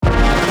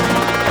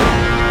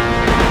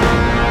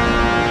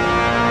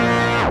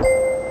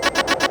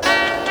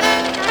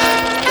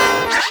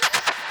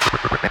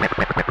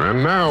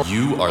now.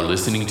 You are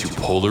listening to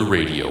Polar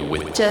Radio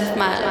with Jeff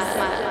Miles.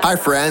 Hi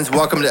friends,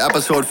 welcome to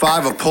episode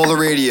 5 of Polar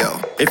Radio.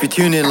 If you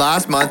tuned in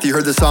last month, you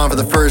heard the song for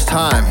the first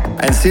time.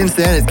 And since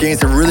then, it's gained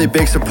some really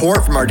big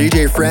support from our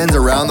DJ friends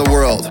around the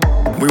world.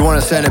 We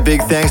want to send a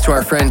big thanks to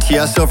our friend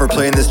Tiesto for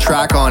playing this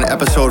track on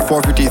episode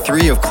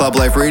 453 of Club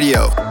Life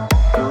Radio.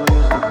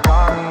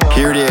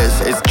 Here it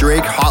is, it's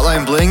Drake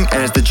Hotline Bling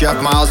and it's the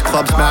Jeff Miles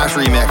Club Smash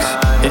remix.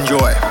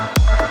 Enjoy.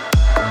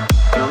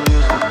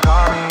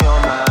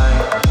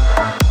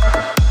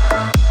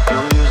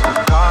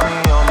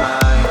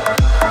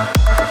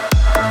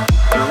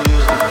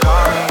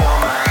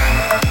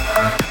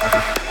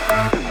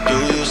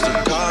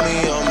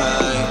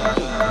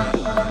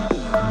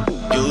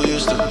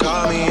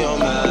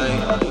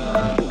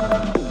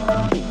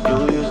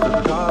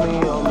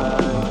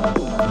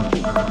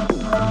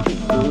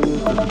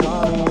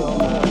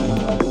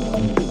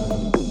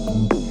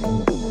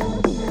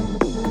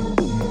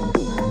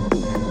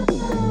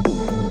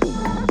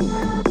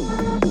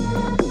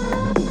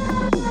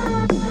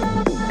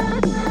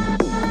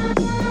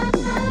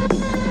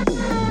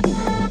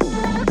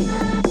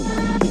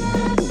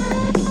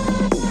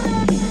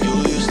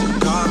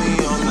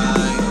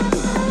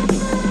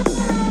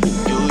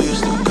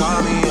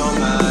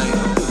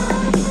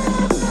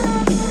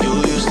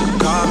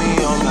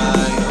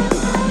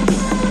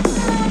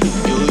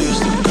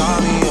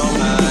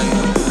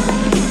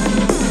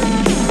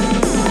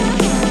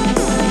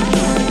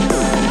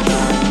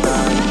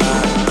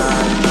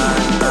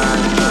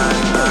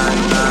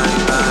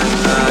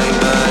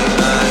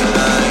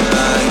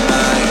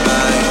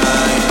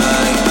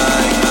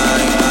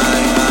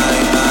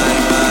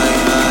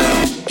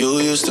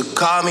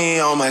 Call me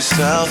on my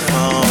cell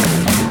phone.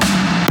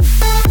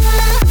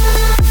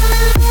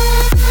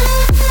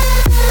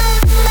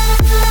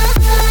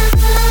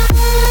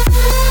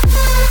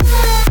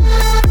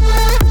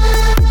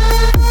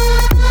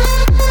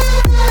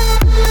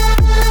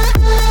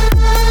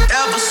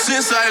 Ever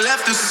since I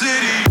left the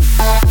city.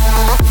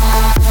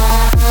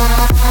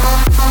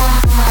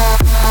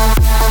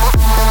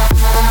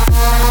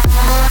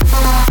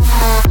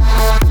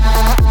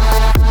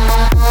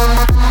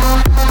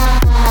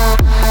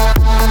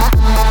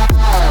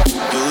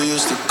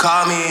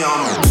 Call me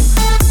on my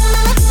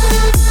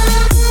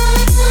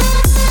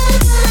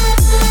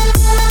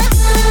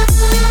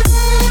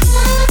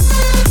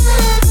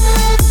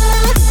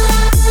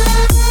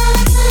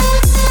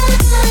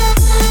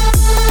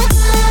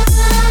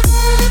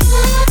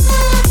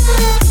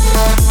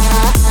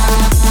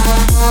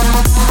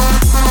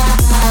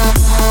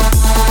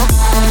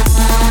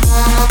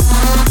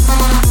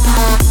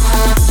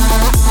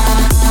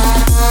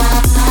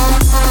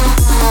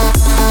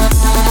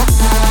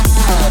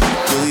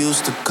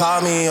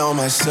Call me on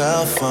my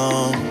cell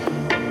phone.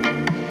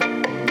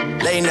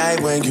 Late night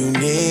when you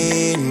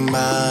need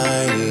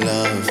my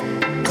love.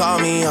 Call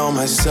me on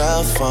my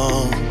cell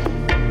phone.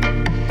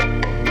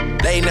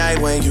 Late night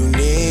when you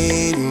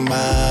need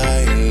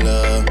my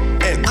love.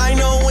 And I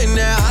know when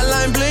that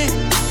hotline blink,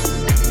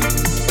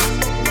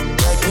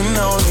 that can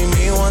only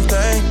mean one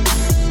thing.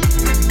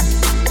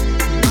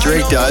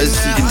 Drake does.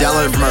 You can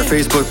download it from our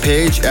Facebook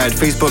page at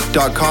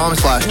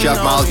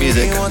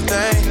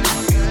facebook.com/JeffMilesMusic.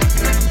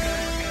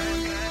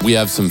 We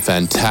have some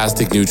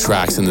fantastic new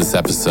tracks in this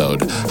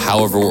episode.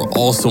 However, we're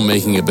also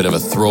making a bit of a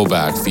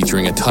throwback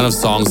featuring a ton of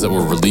songs that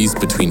were released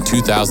between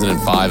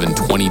 2005 and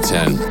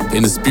 2010.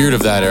 In the spirit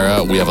of that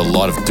era, we have a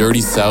lot of Dirty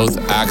South,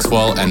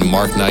 Axwell, and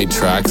Mark Knight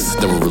tracks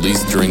that were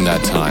released during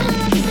that time.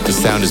 The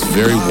sound is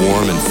very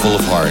warm and full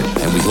of heart,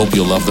 and we hope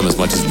you'll love them as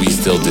much as we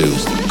still do.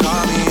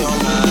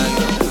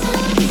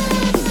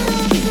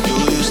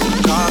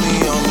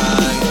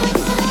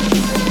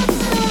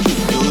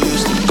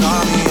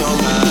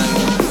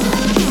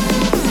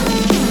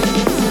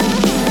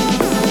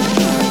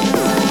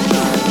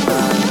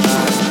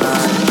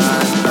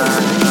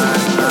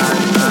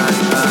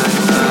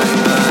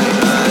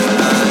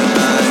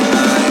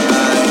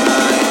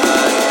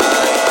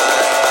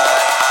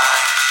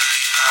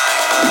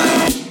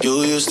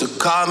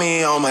 Call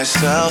me on my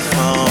cell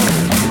phone.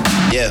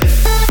 Yeah.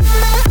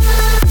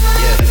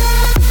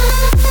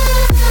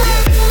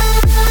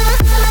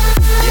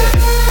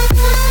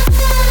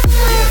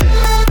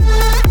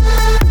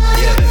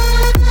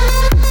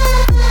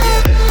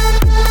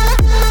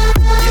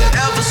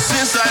 Ever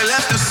since I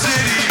left the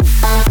city.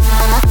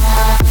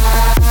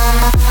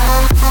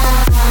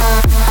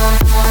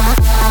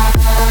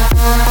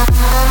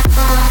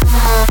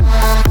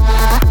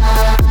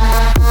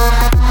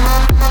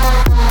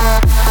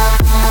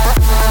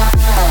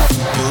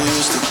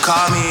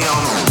 Call me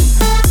on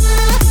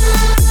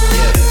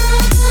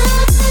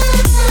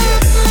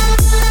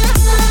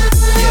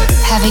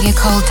Having a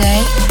cold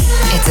day?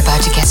 It's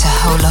about to get a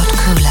whole lot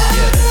cooler.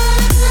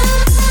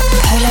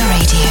 Polar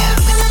Radio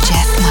with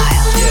Jeff Miles.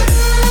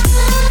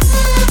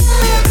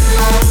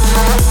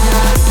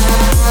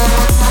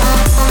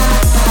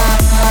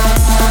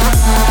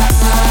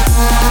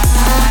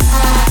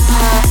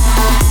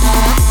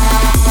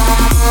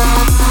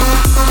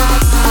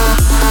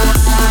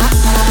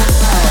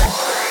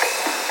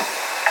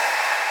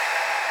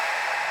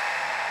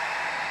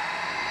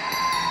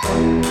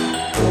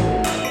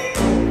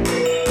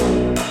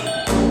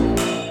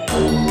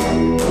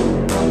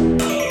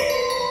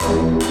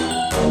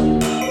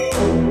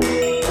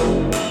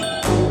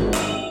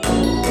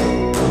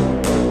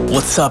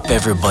 What's up,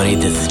 everybody?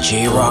 This is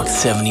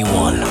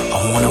J-Rock71.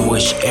 I want to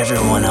wish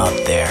everyone out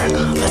there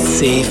a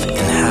safe and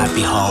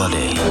happy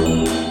holiday.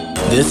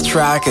 This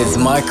track is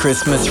my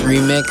Christmas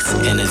remix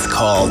and it's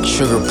called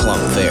Sugar Plum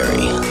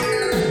Fairy.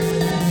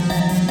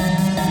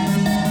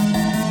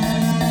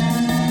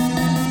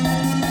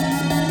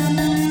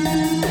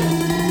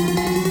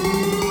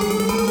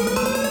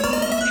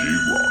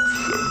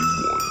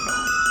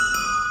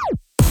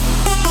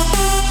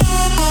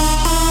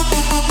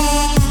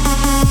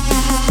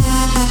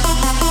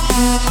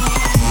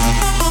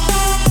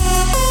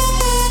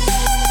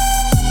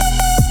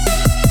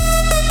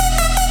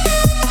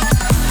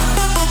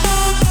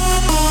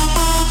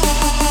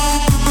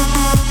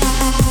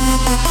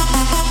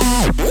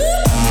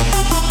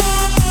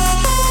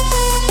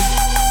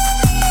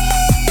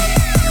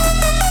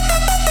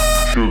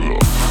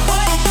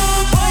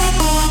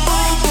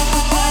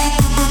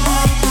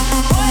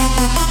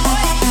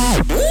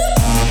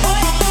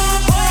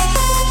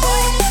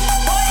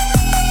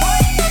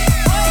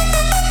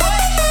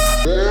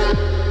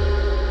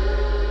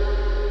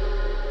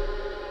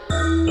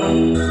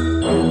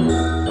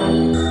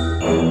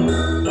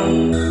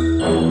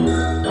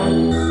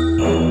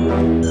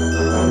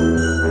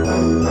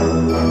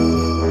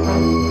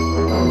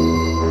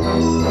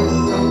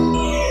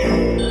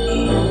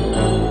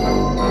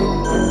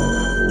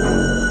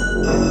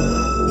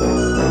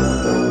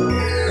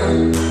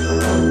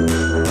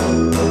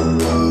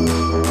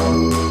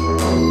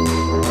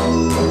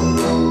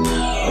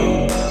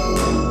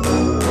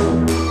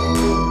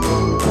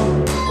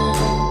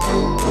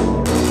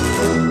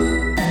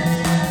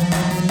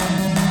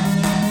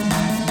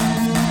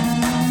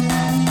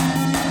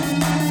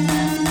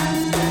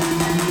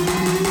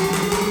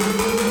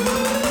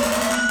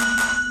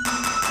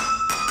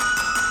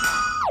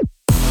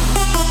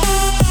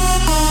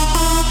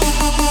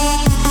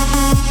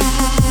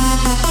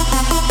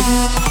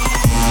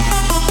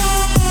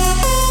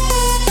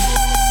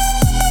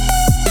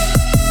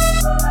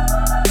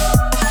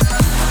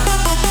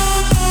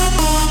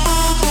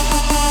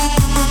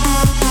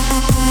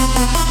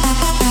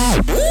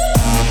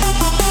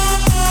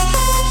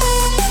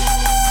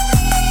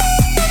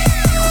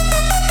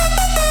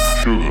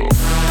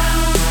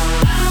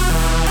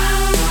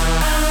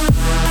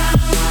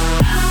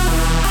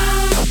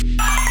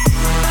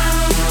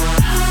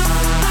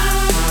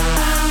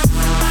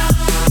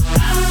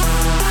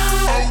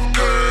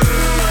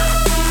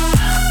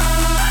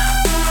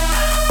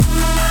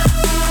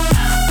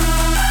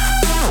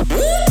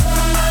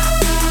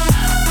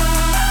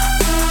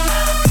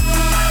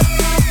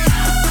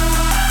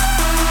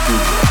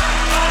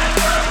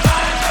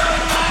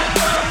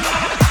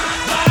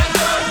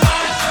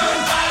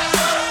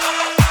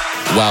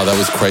 Wow, that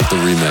was quite the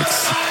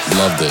remix.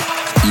 Loved it.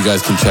 You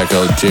guys can check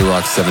out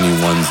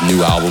J-Rock71's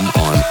new album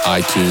on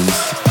iTunes,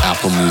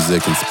 Apple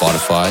Music, and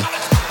Spotify.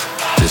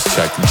 Just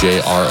check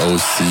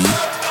JROCSEVENTYONE.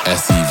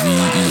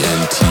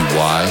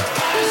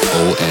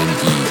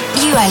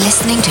 You are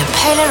listening to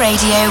Polar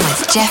Radio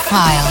with Jeff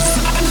Miles.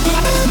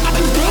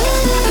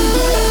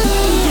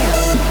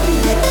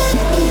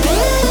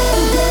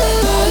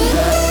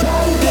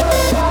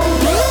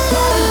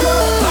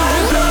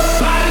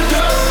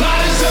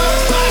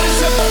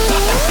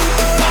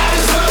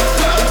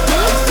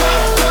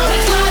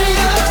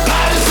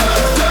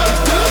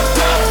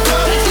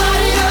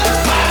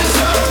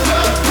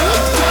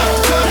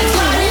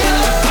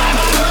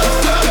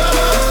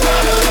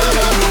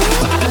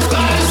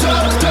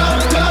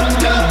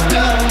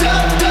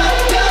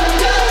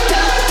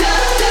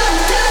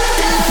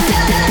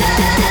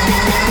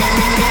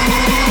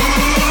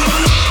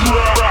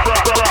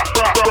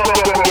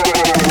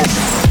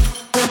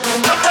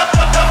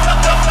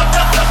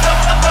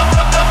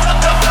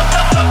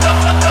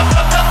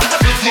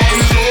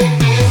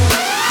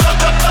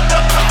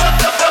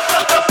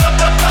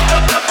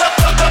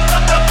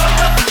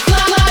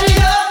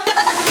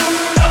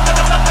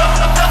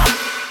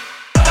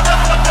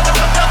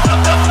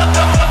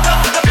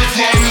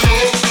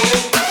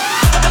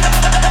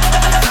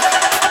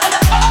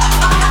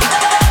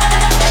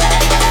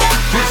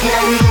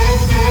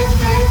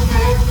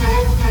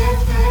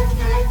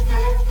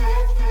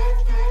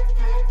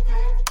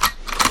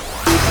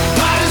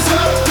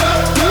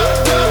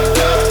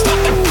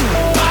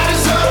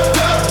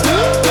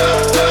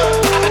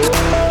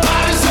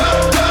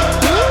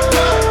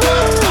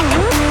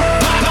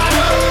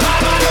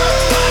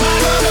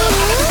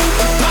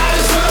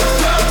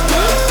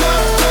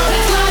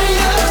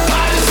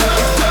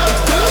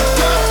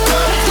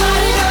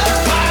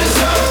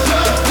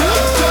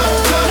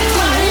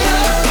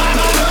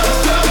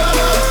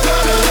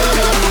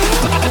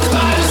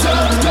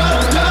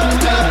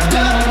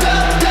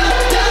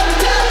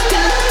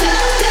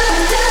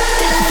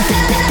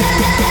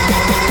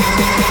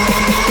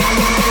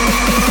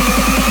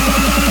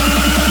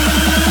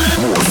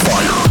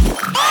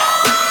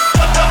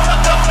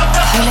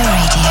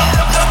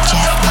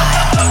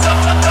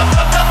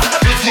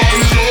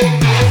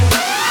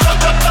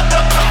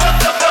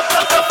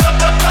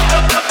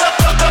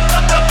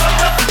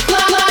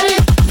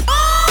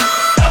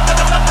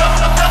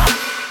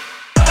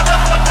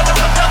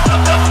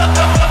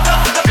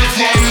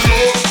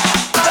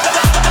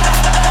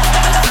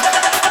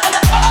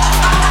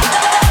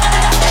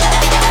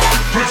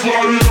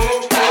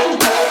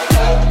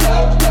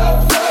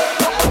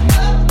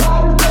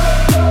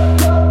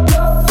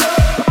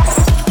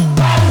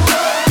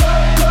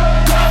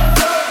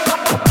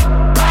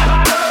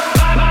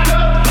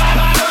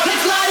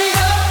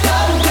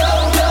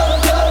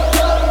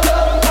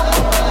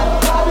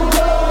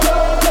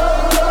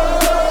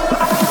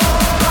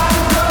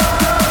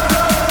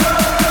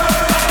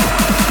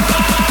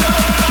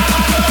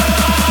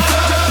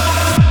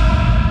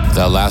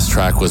 That last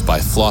track was by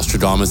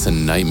Flosstradamus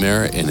and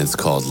Nightmare, and it's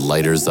called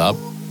Lighters Up.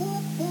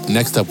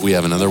 Next up, we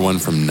have another one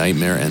from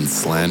Nightmare and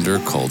Slander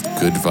called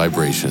Good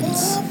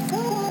Vibrations.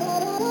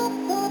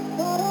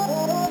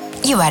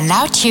 You are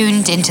now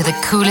tuned into the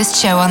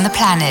coolest show on the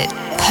planet,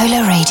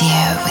 Polar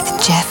Radio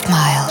with Jeff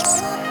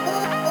Miles.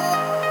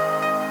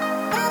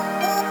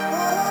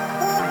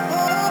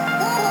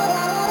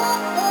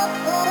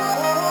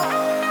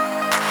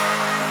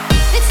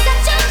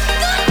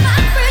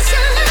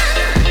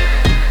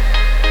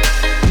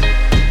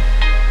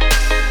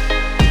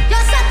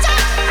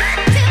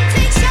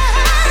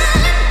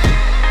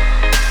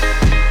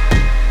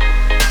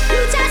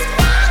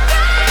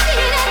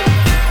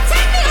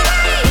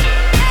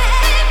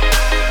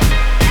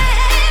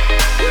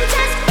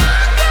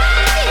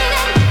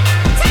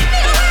 Take me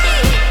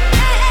away.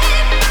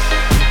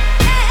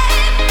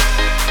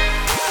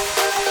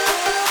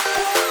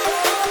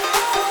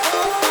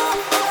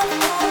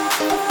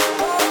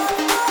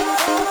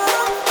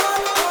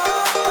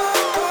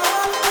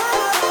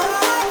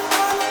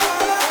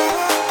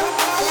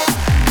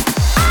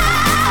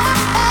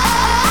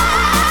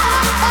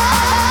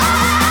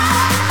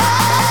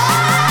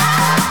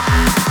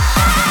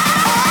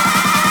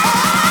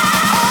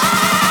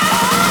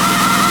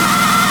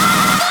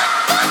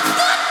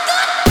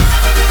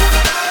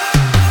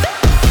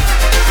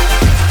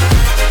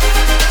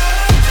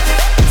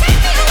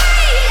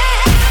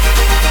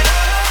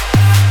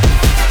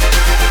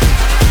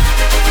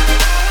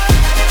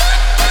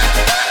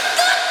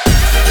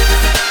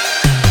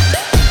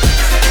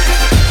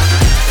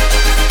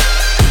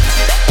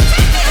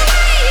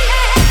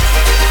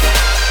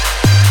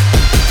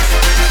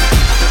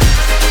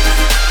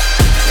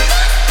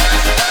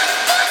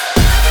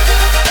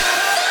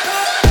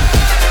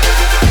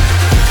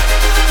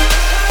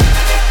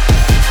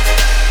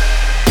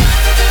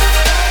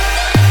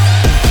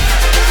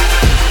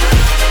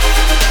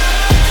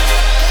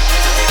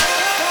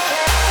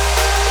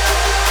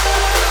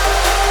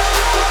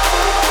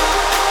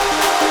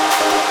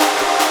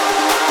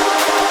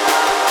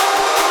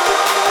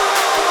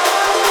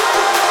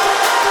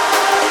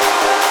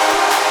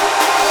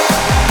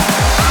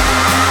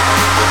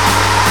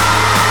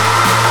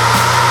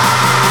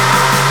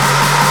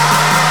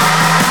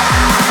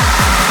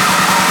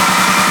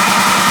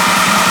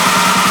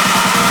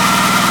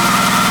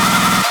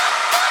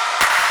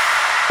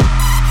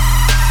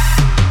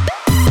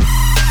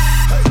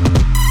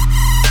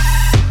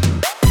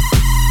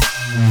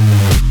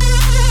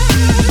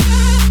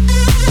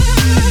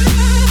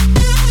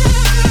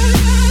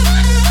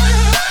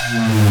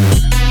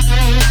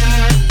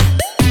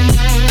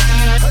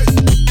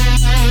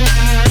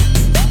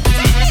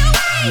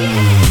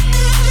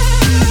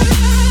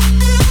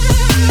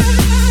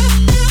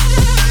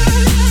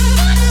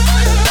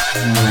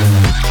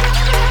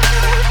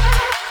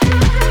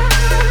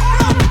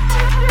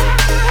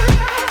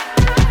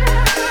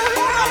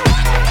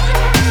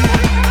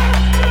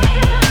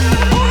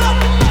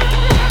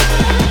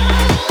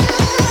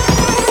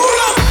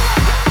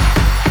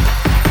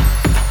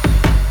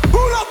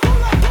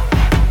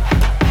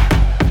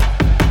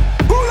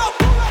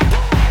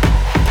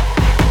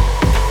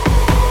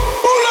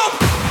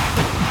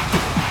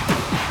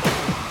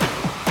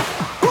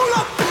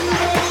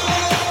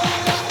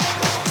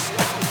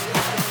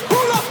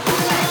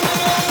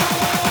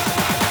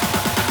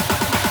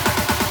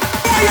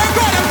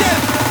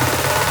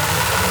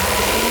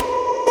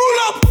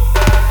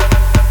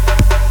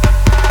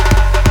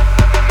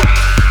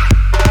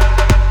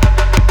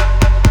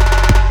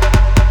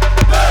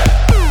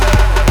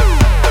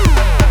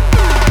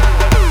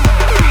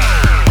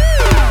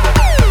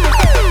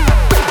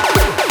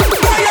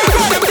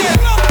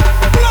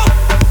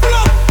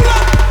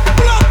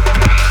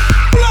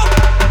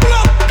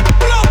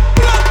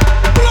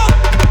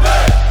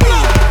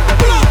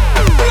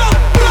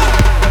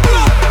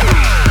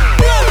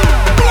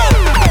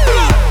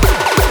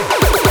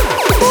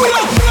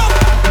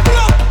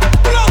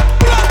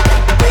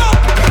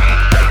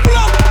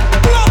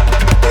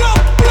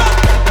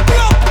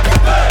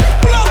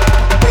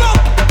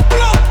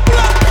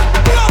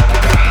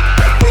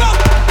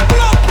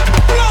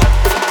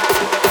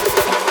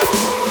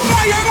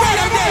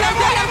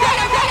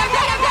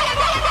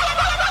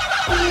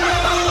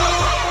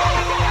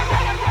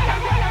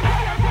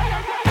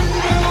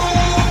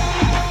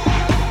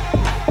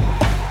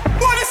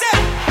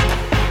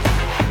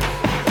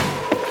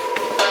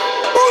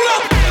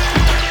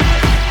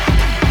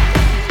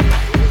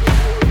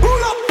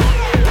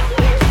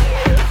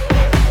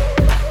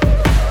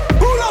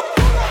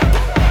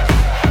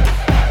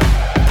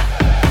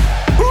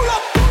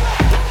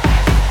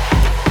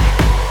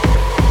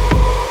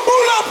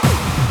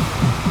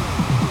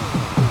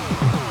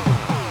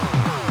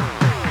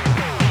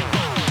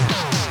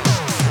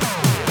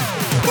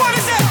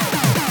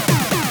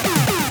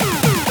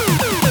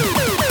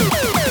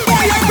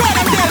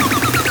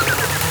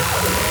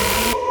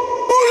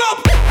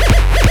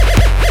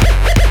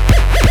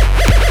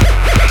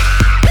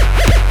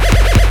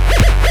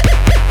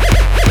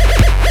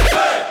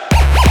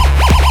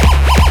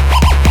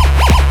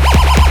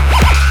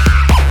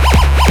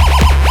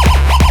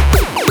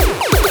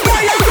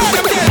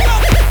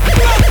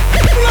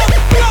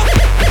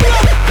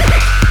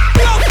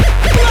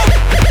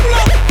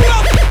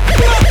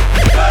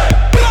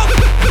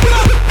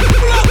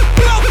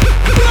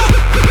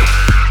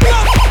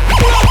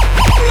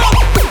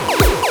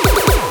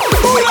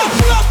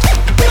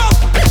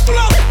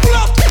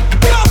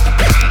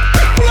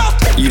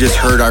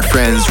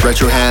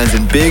 Retro Hands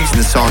and Biggs, and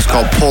the song's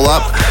called Pull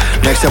Up.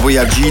 Next up we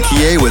have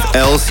GTA with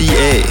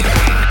LCA.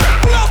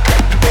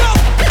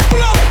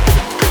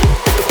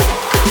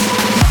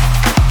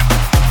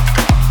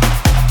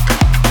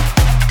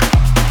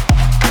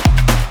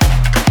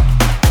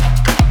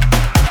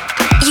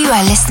 You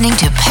are listening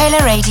to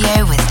Polar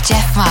Radio with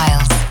Jeff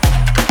Miles.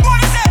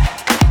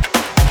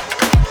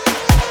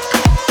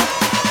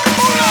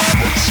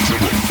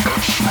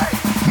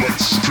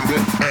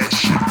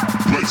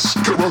 Lights,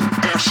 camera,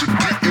 action,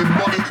 getting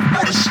money,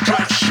 no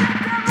distraction.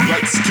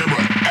 Lights,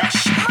 camera,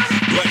 action.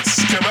 Lights,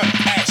 camera,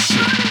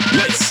 action.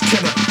 Lights,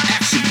 camera,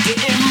 action,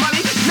 getting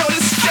money, no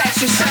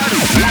distraction.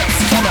 Lights,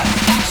 camera,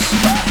 action.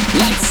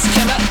 Lights,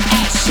 camera,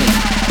 action.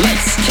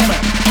 Lights, camera,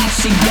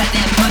 action, got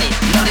that money,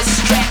 no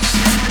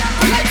distraction.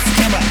 Lights,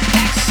 camera,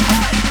 action.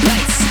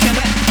 Lights,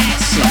 camera,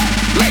 action.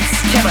 Lights,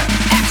 camera,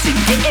 action,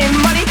 getting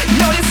money,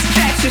 no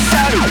distraction.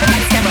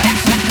 Lights, camera,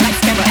 action.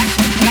 Lights, camera,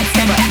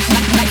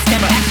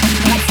 action.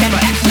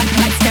 Lights, camera, action.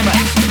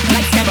 Lights, camera, action.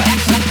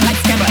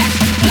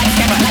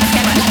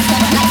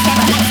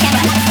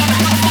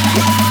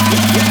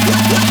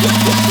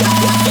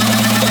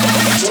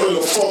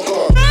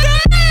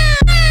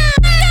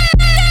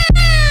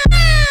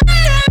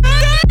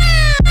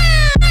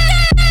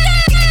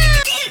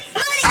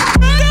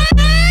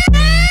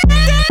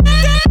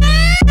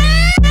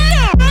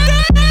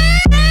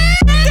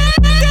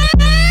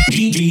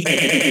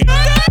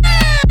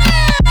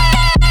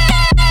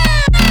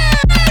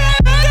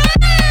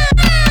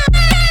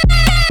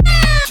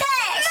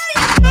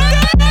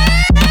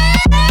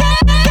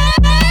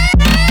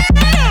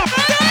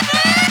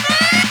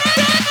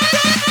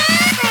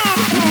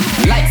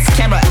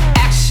 camera,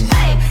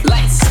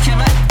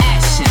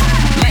 action.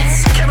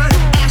 Lights, camera, action.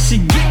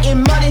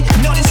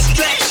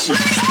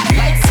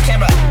 Lights,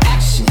 camera,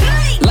 action.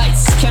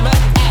 Lights, camera,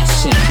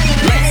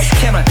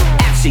 action. Lights, camera, lights,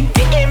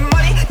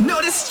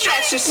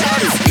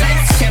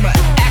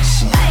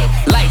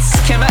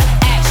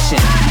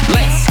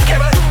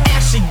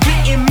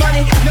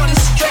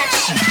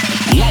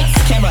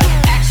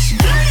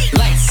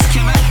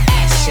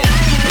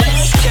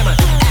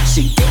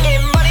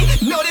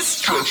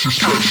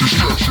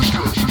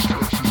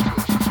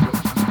 lights,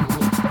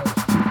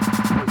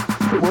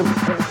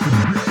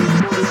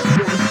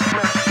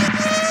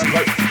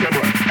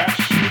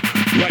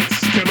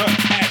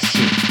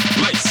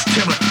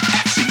 camera,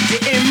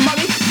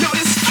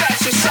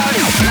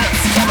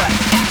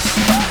 lights, camera, lights,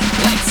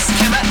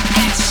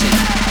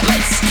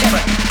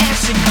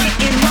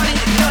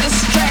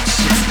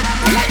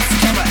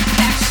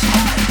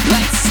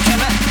 camera,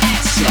 lights,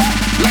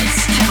 camera. Turn the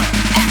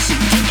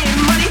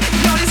fuck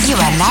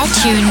up.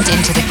 Tuned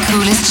into the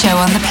coolest show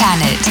on the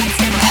planet,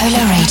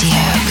 Polar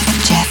Radio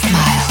with Jeff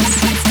Miles.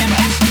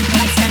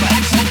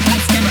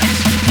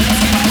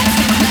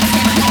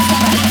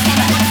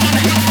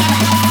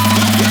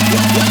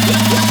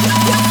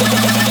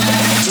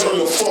 Turn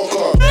the fuck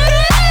up.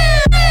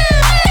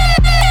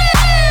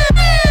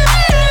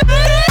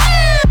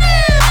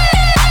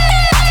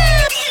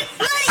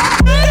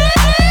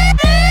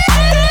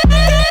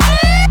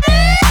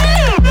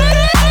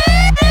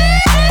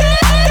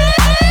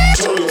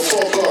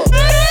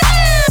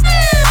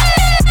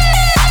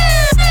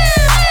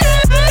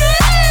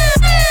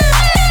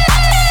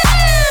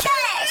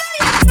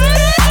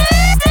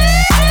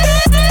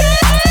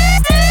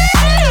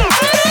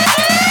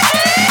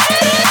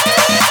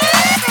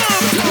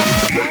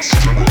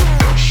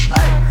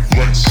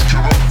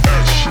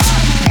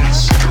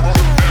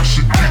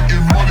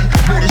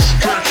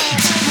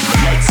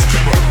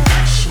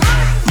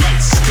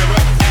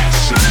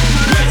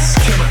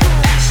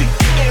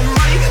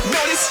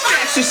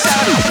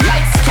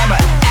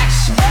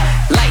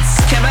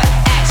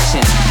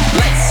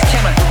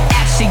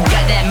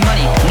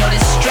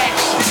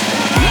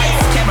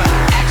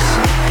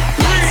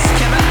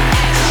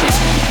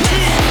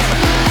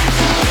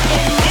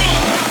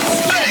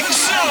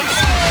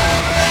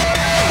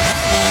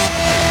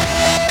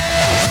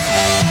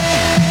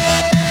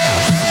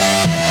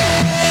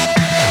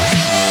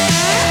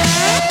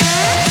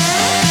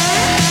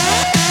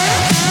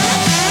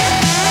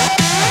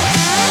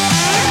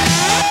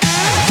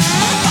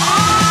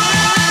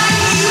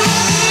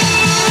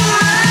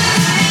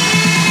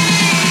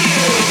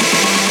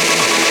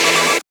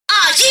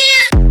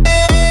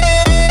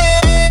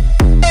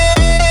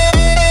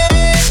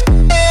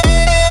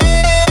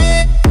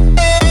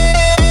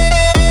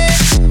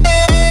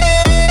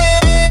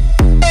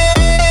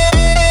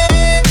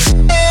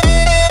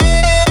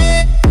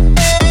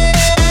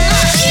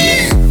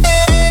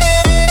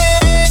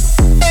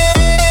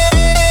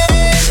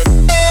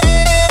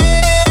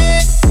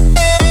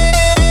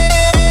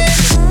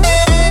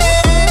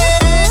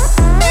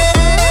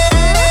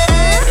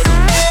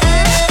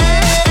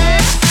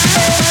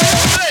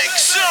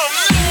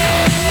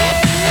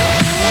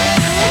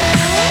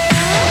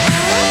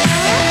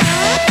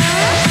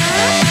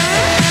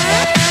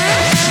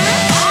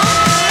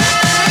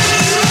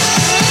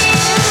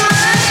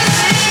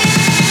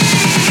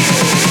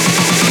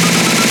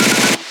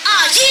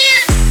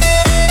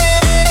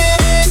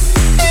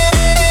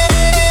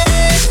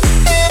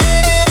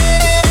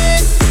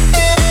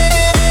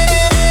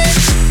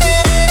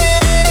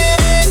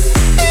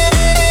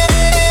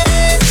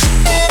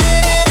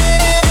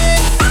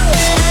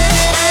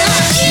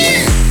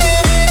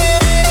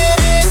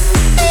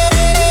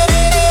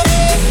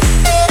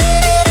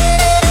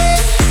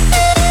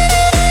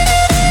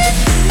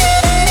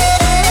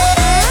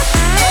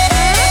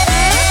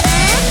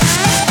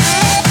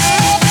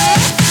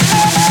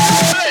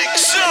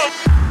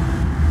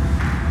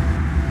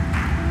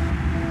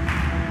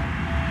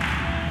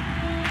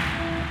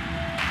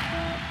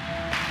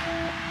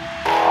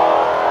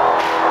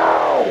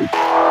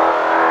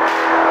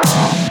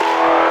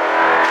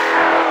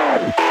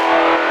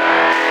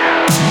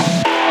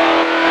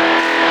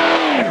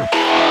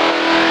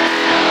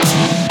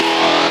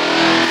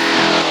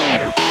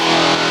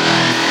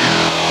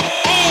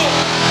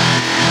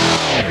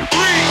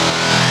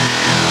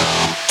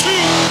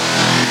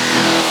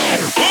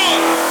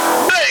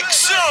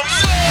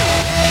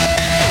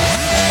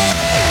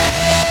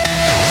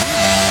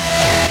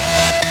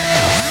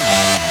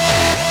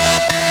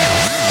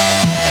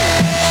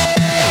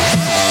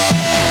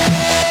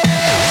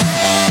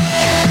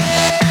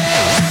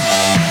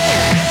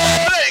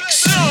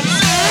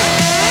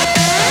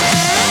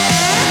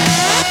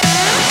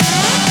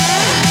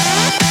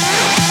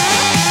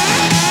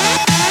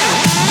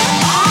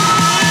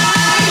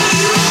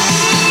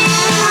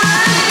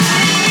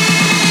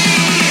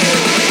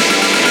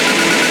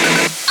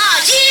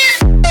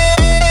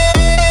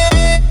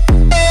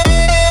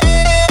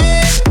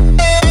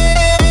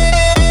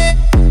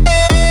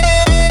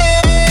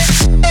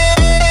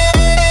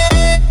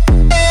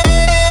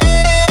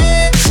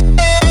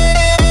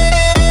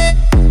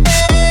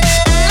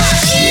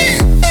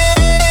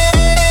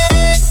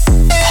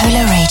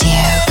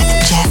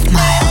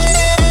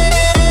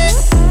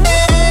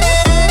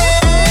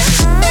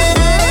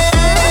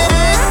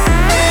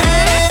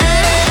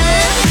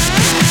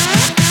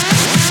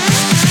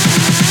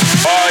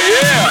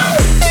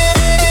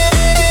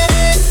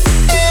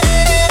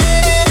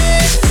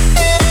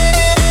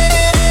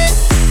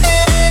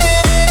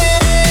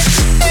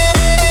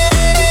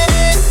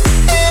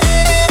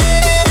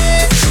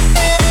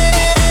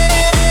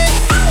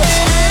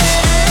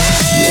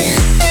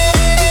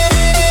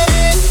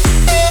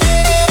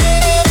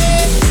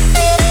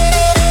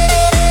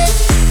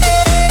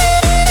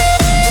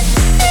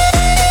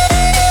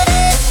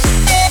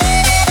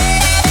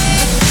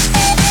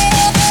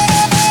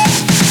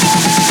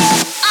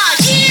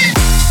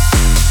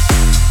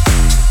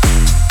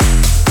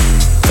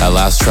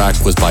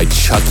 was by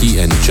Chucky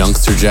and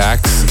Junkster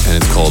Jacks, and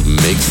it's called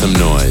Make Some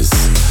Noise.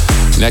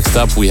 Next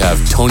up, we have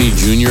Tony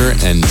Jr.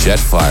 and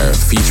Jetfire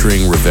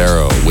featuring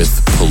Rivero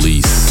with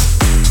Police.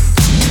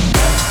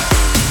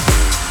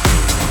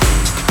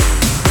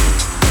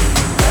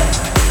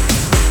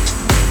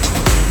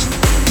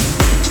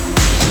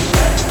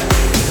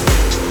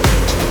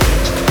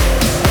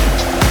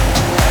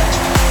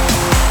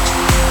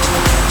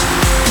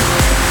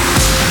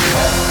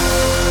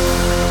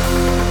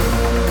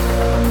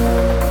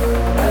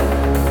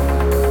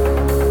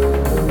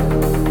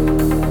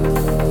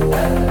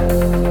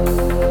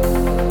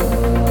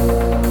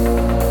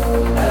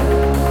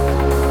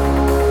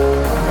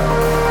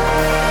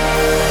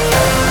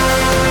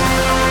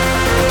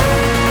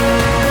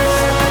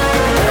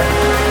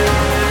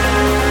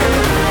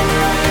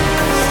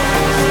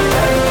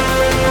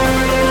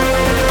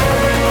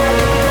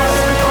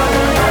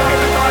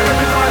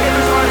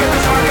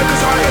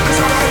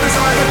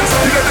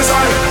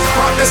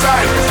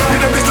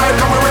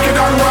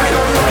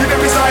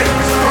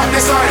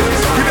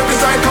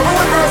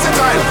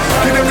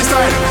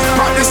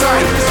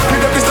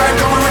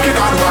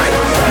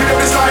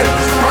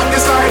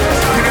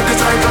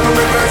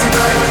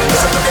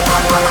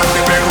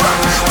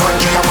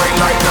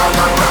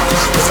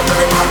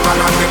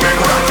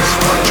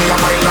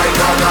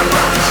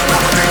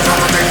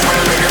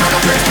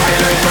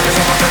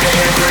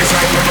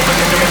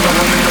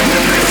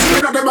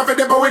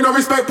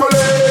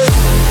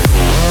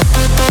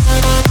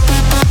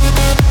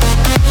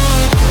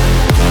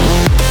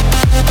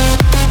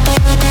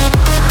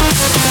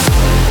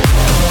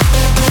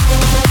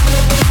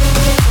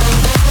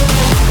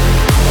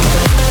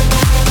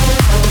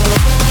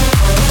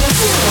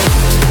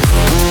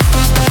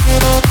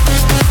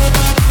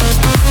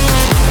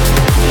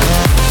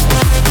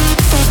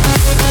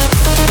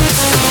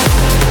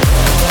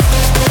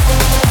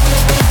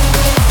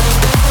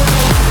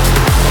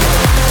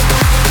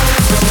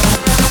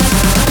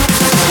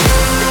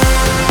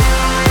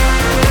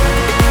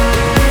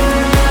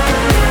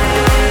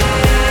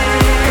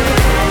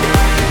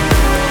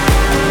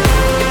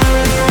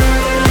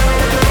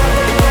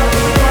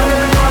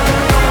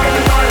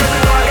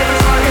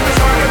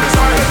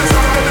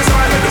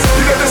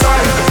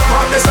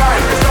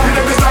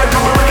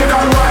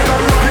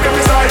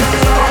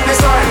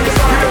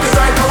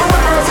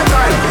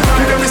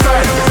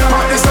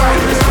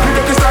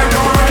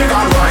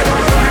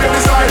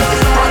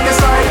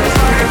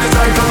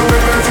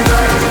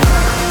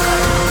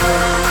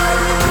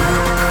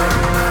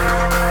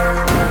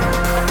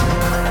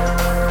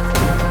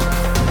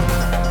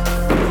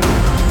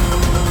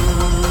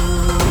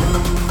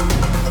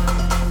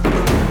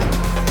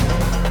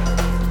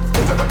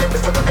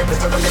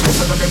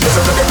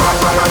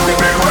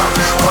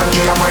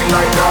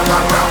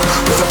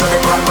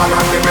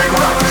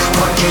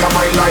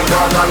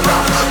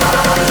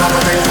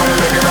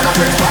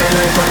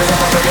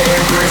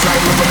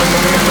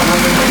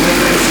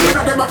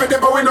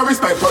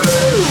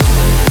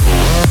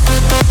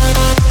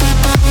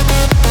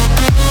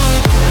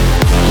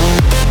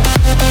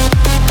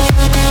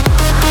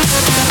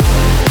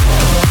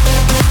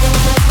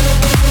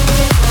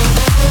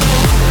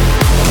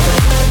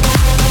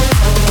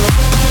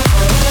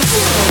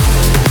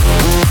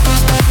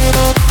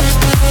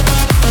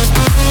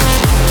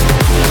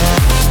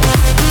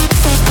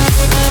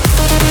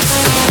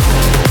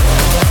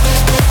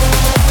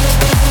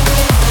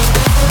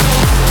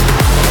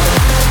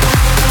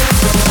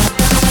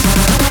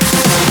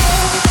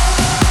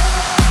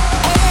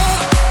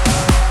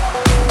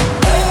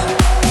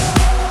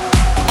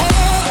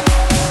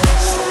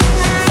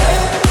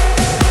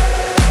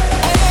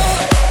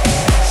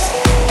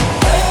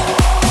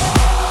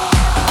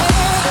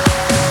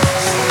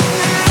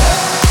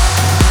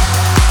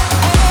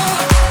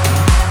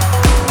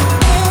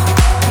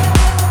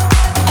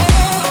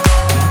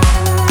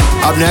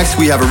 Up next,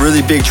 we have a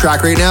really big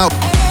track right now.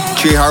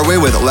 Jay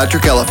Hardway with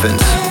Electric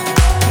Elephants.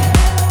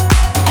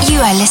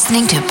 You are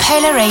listening to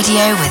Polar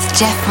Radio with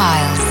Jeff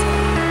Miles.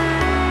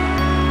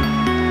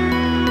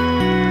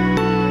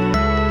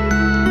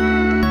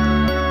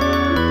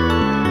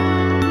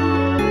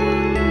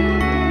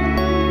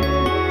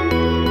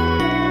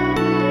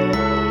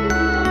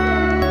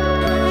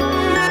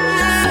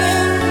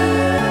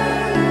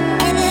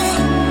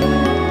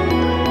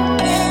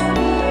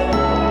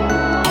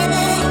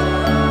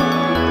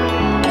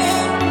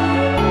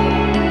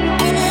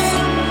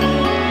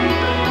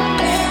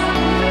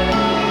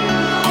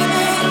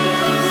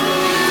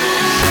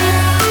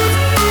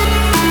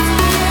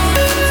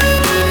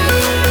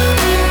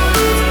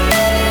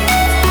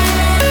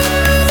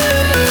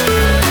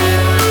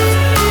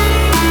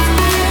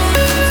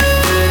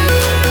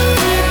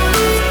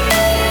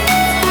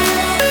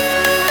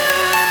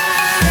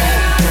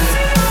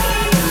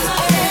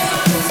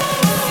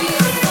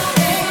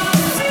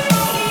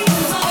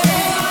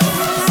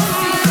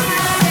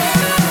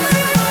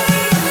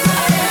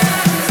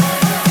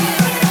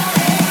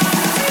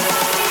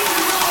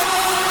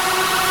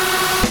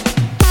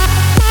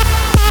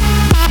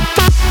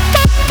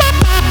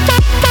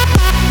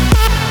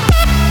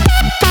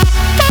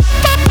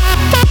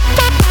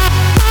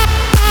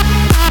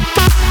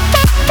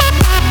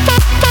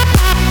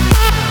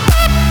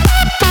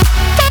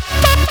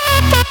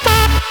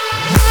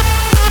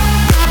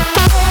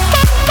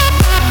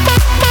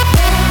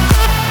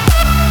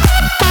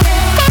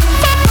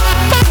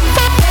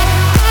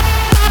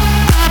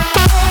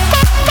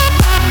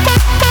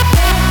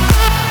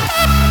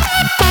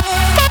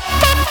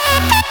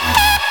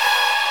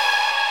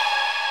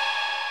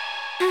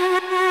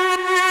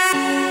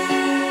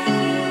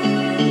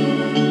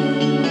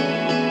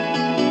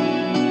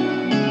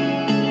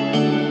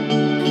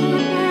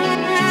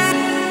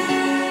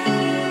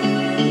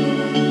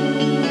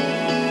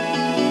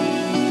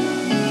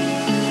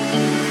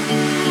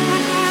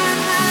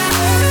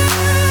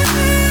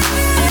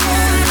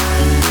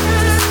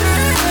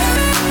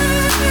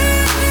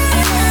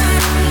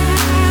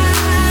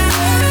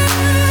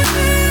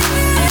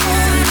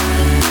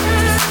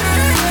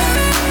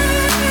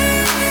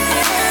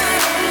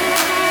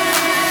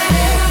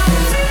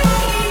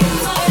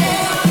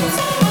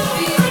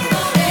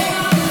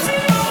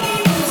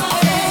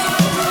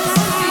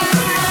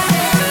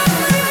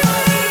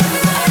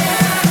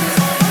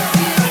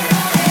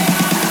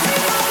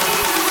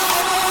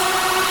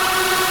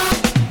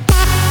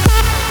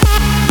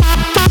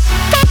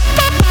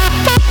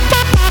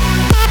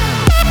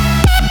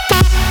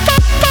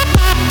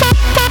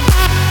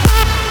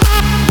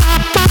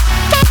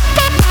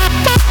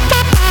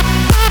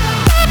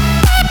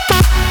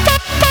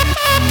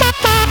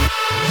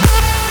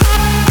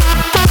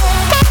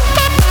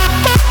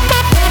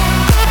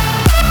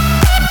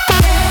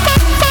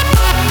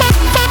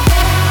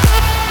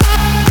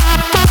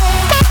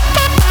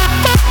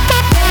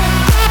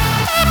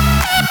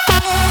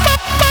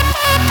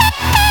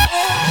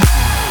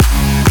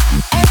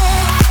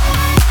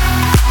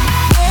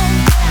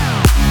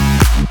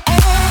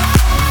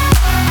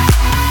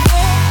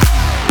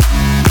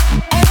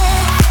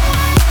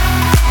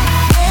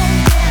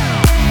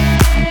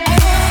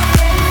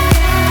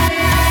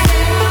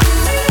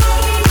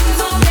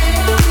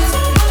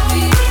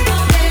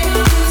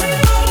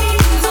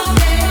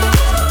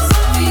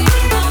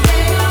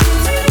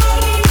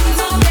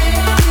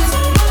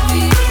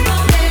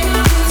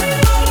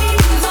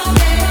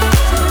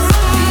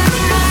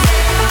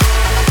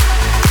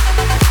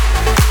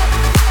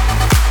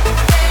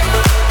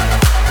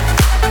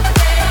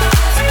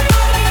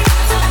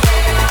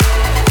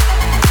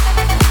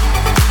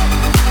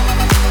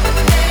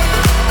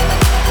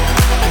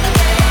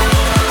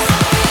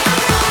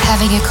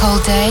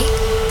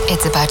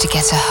 It's about to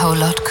get a whole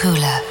lot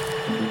cooler.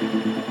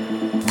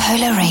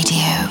 Polar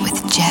Radio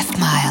with Jeff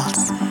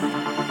Miles.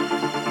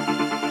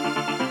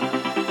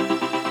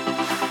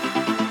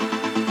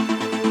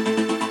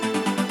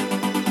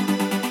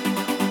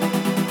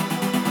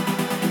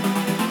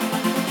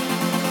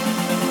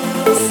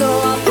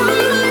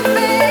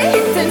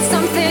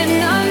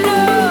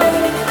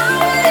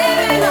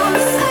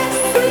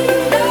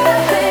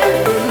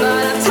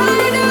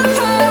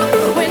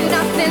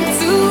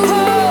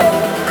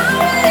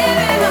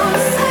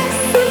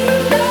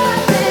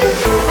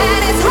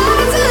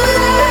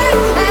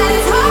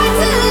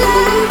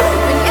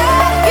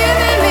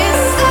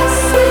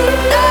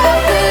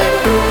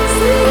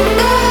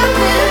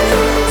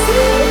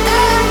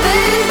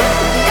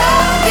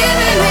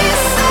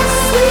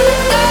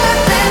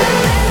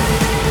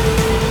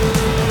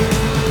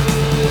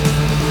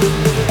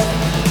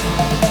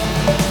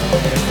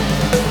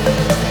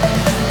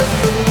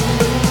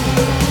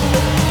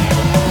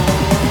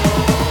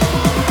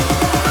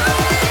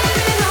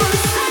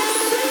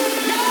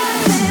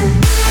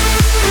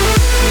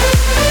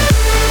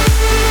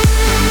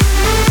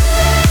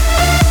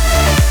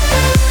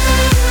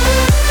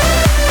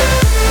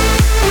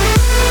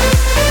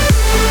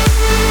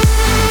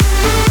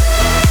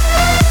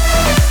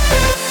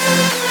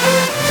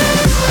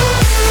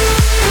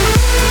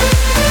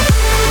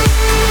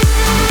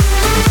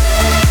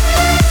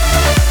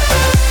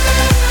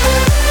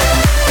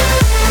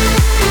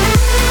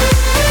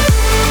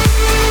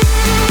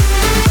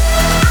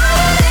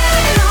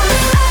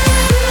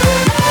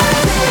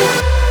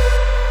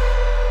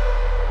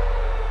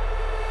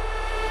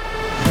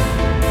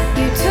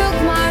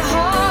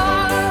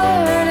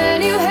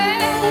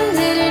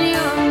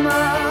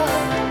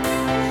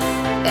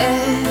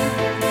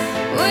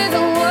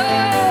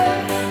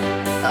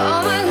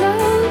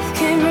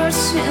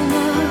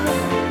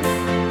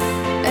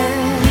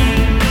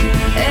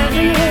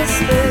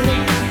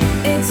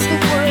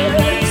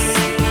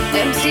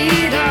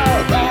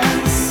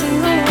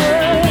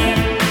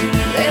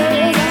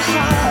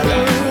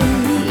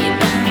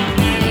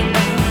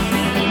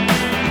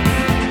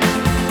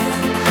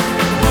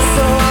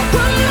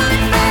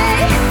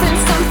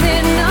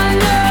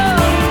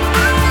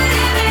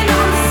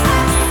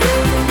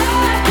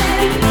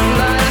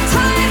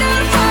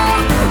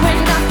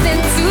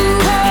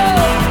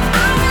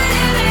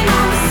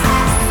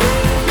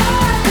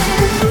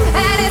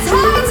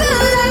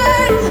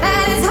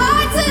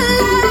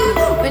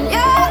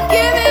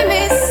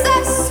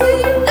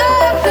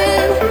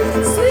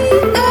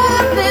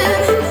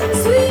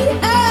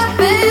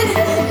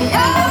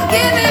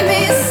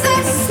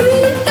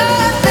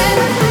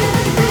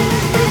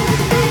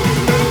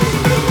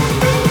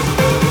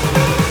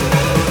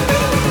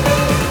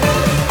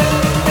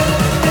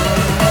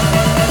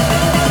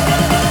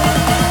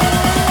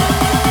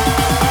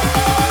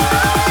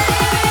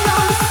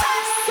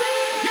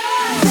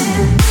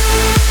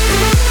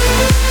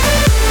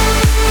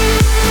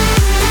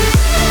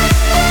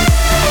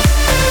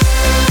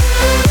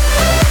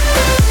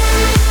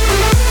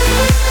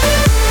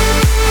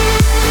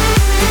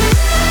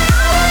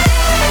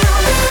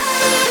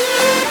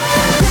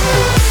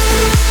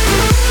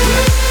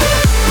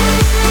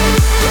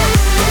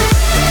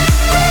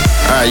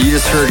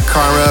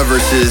 Karma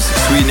versus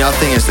Sweet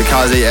Nothing is the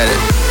Kaze edit.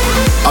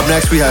 Up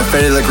next we have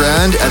Fedde Le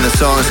Grand and the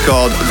song is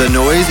called The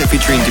Noise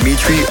featuring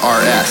Dimitri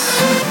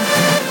RS.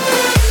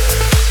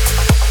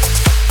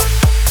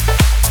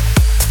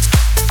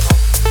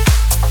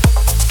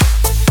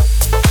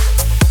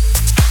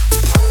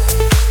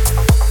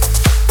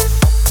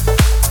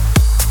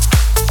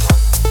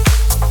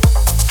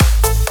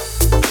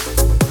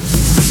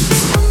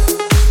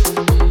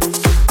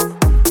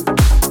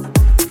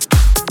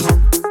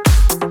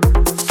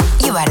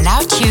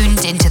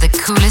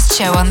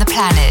 Show on the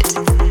planet.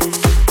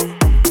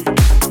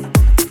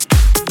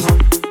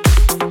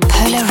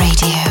 Polar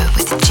Radio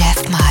with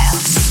Jeff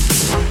Miles.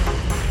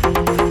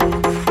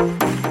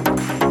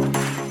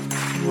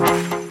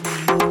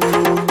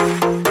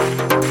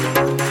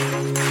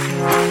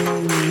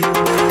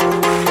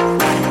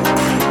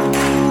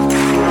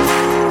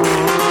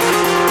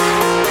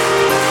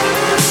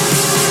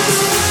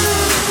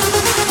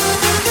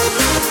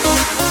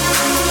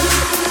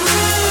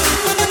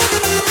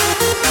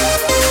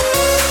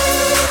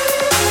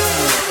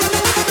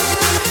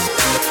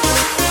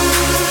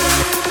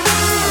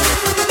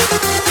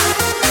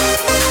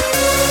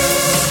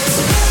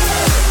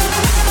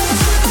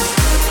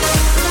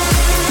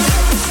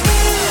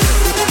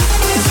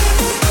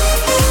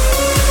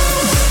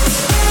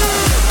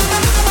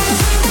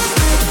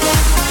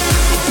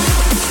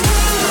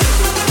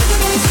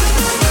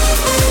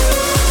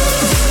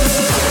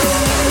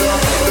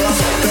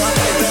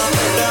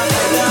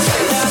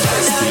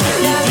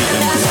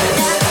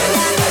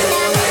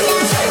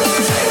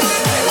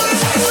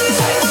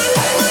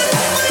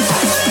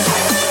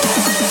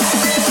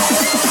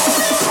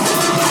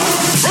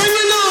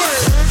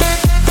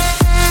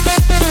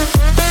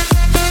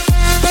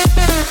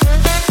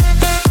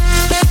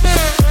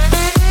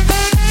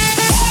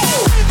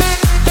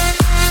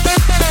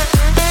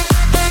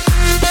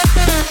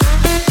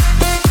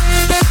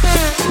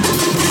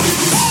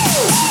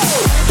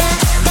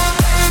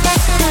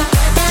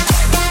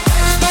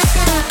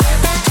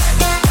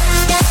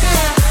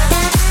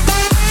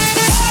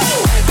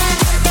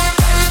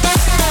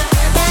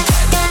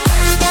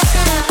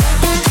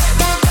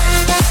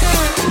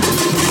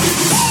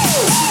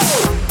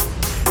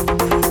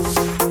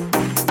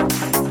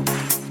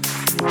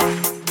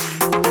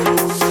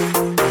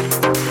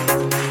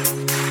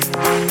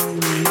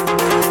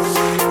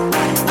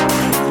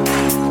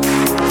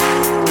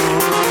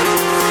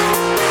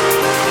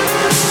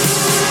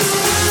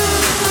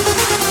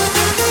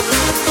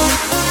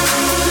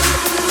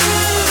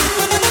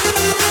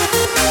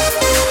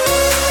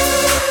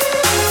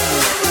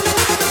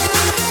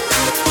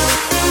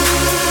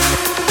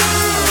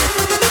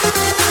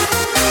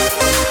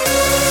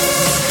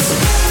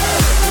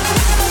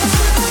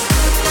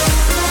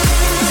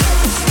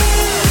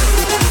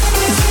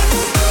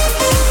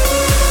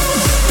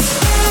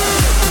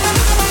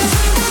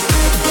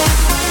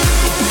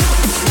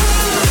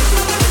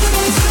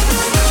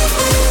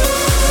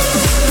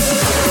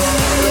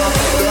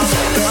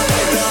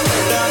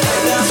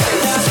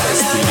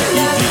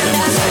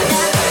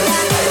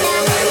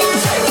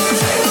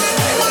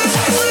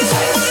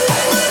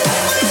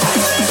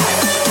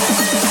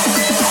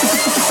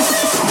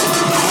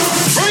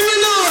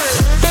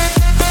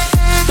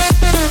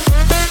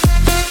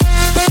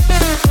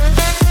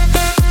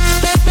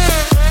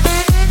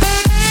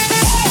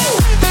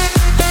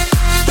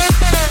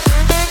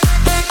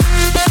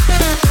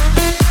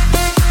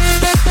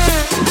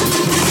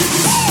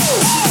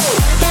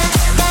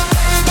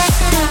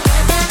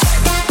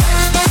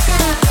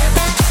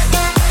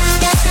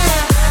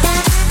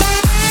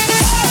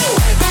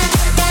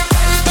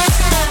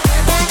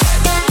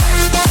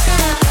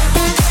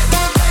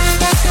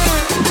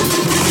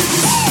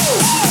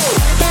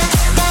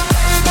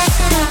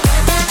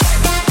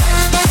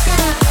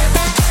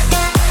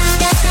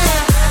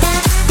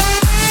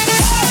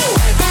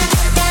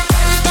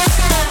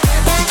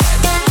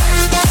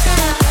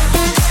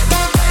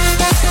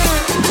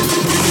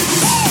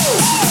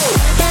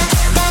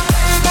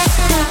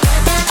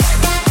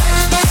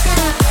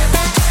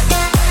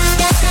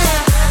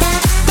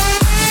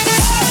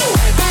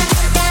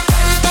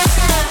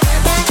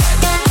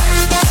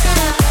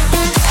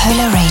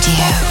 Polar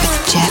Radio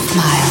with Jeff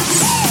Miles.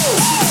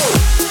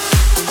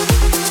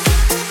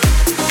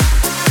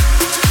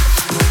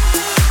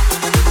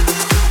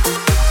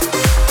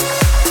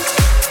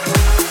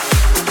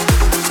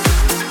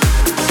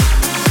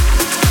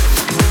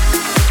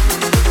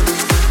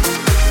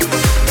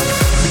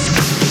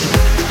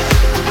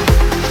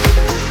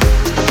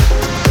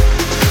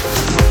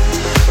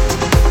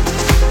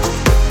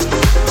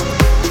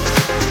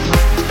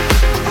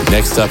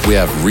 Next up, we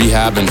have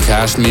Rehab and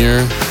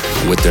Kashmir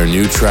with their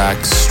new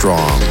track,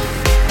 Strong.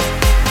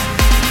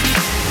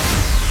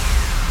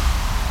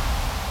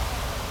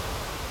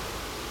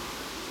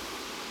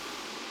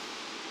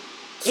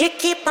 You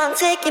keep on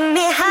taking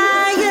me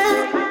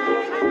higher,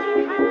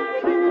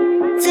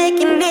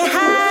 taking me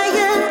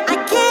higher. I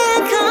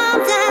can't calm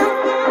down,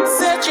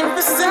 searching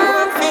for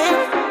something,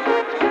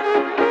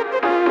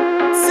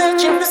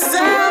 searching for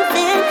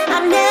something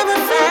I've never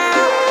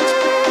found.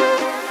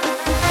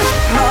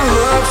 My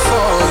love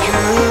for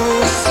you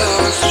is so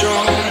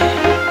strong.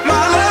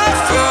 My love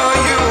for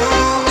you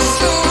is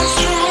so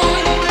strong.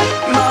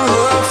 My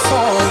love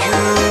for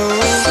you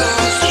is so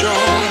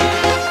strong.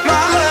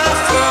 My love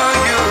for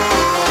you.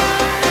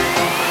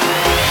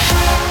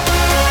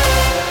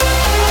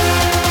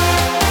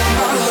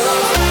 My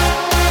love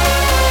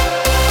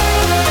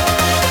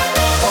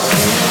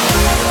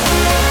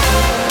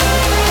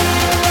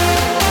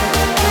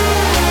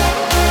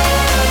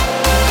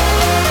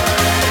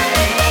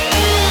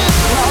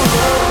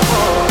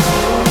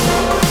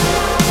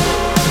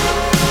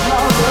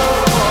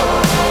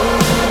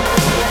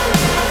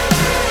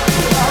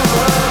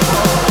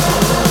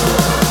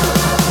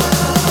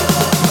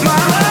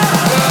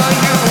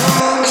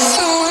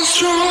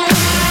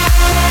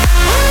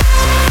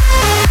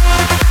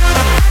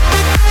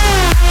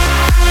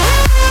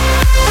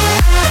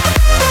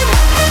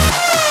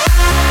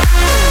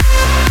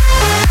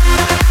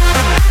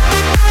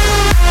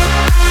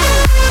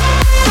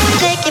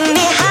Taking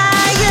me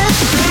higher.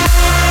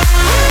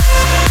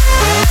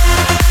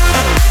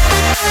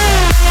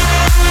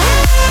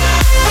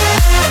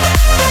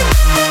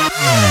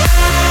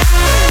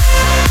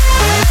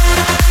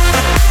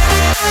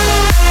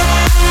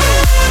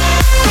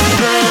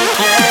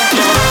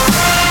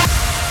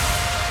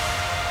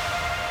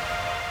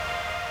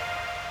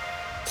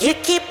 You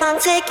keep on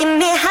taking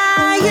me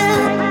higher,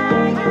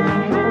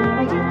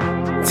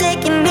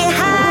 taking me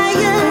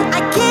higher.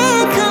 I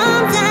can't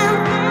calm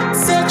down,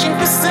 searching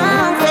for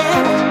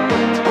something,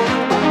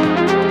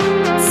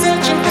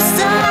 searching for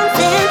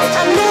something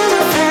I've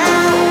never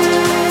found.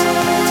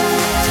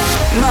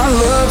 My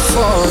love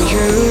for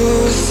you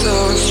is so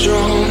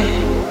strong.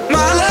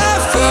 My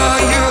love for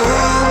you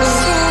is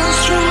so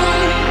strong.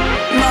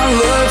 My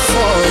love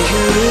for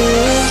you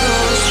is so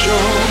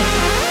strong.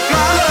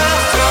 My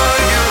love for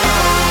you.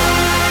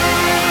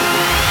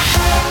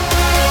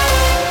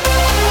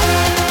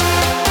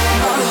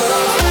 My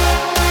love for you.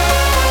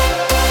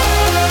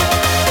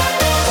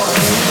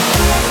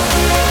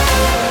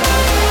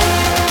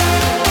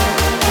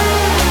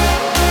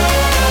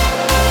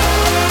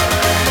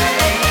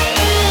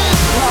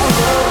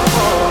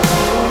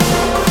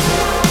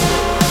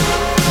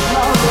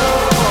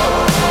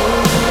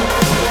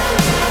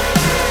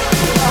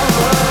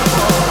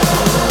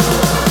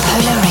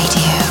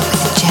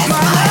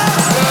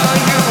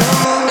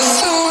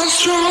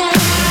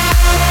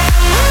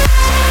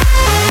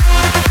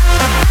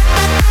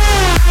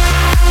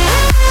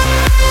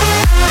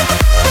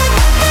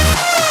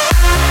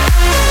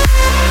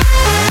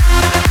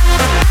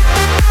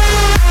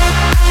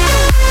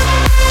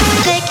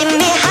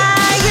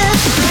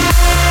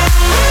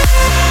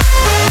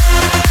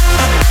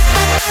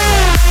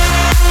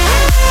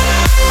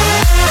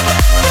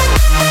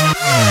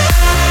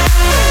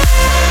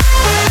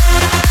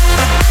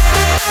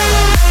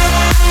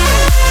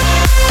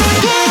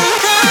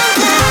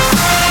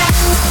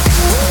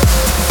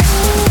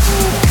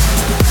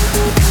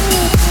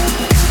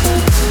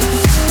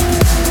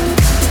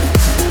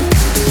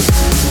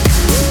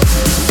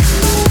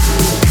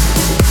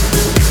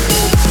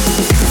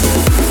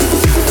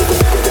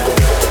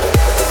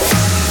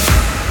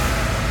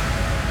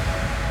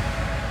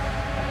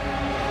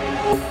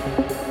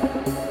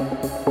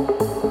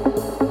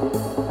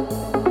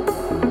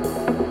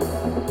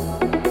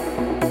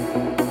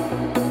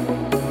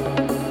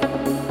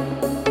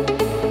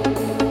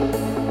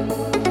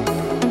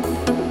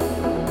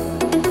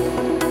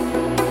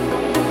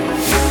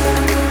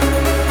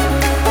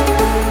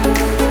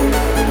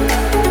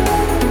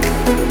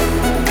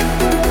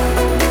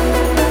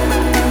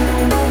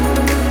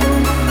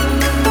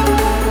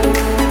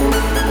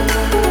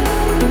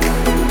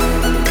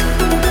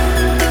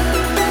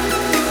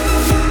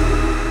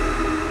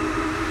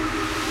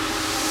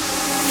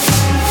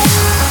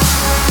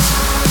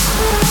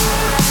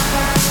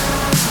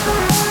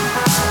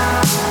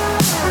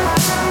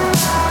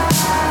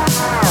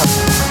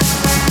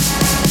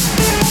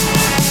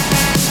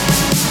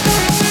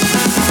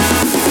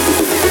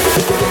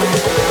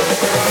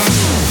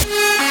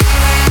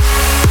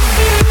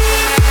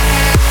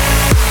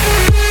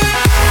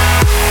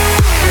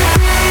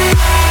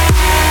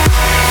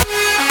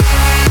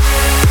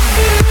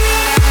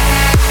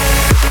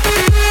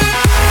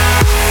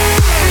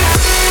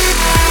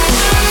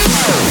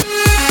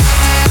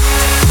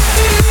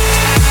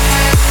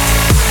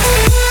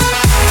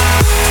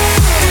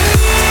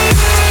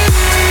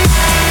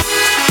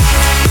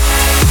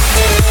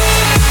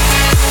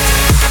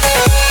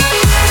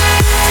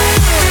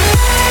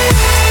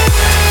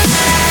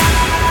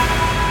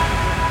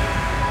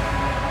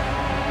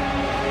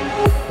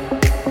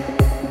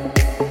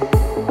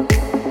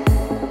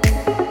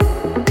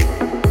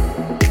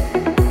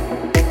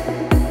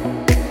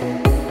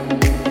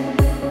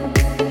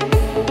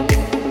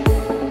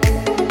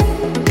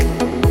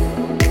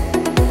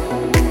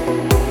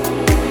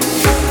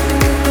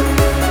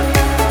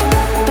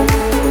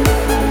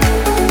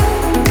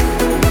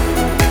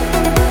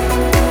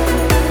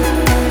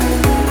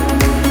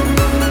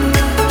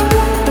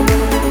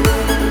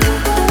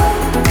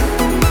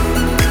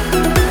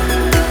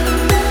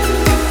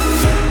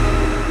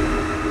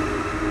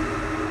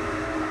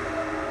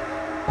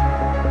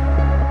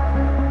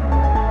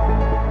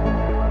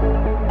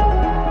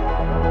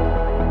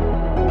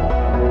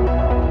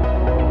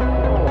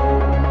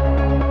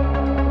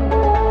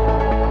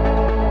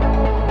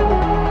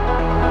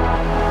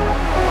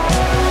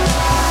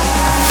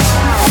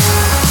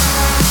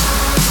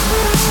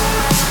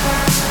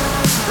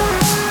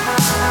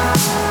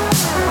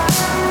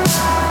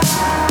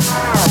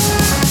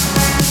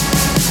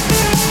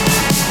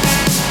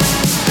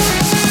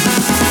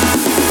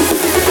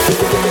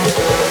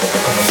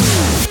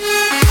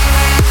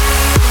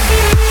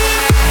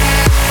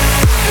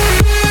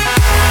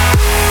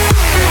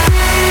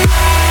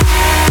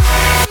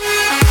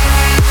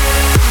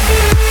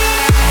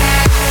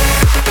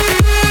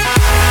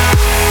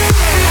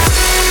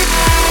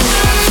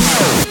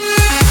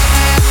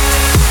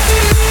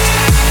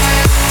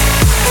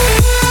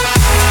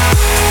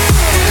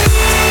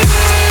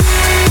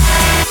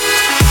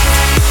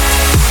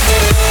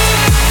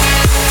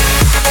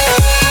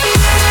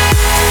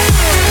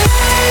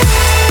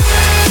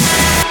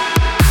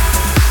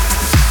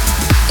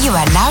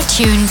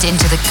 tuned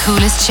into the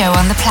coolest show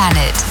on the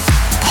planet,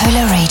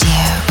 Polar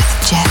Radio with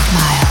Jeff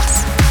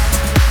Miles.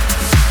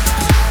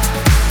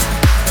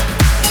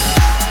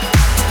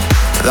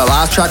 That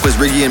last track was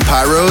Riggy and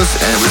Pyros,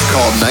 and it was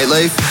called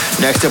Nightlife.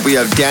 Next up we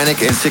have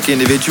Danik and Sick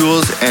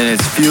Individuals, and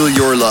it's Feel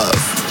Your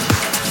Love.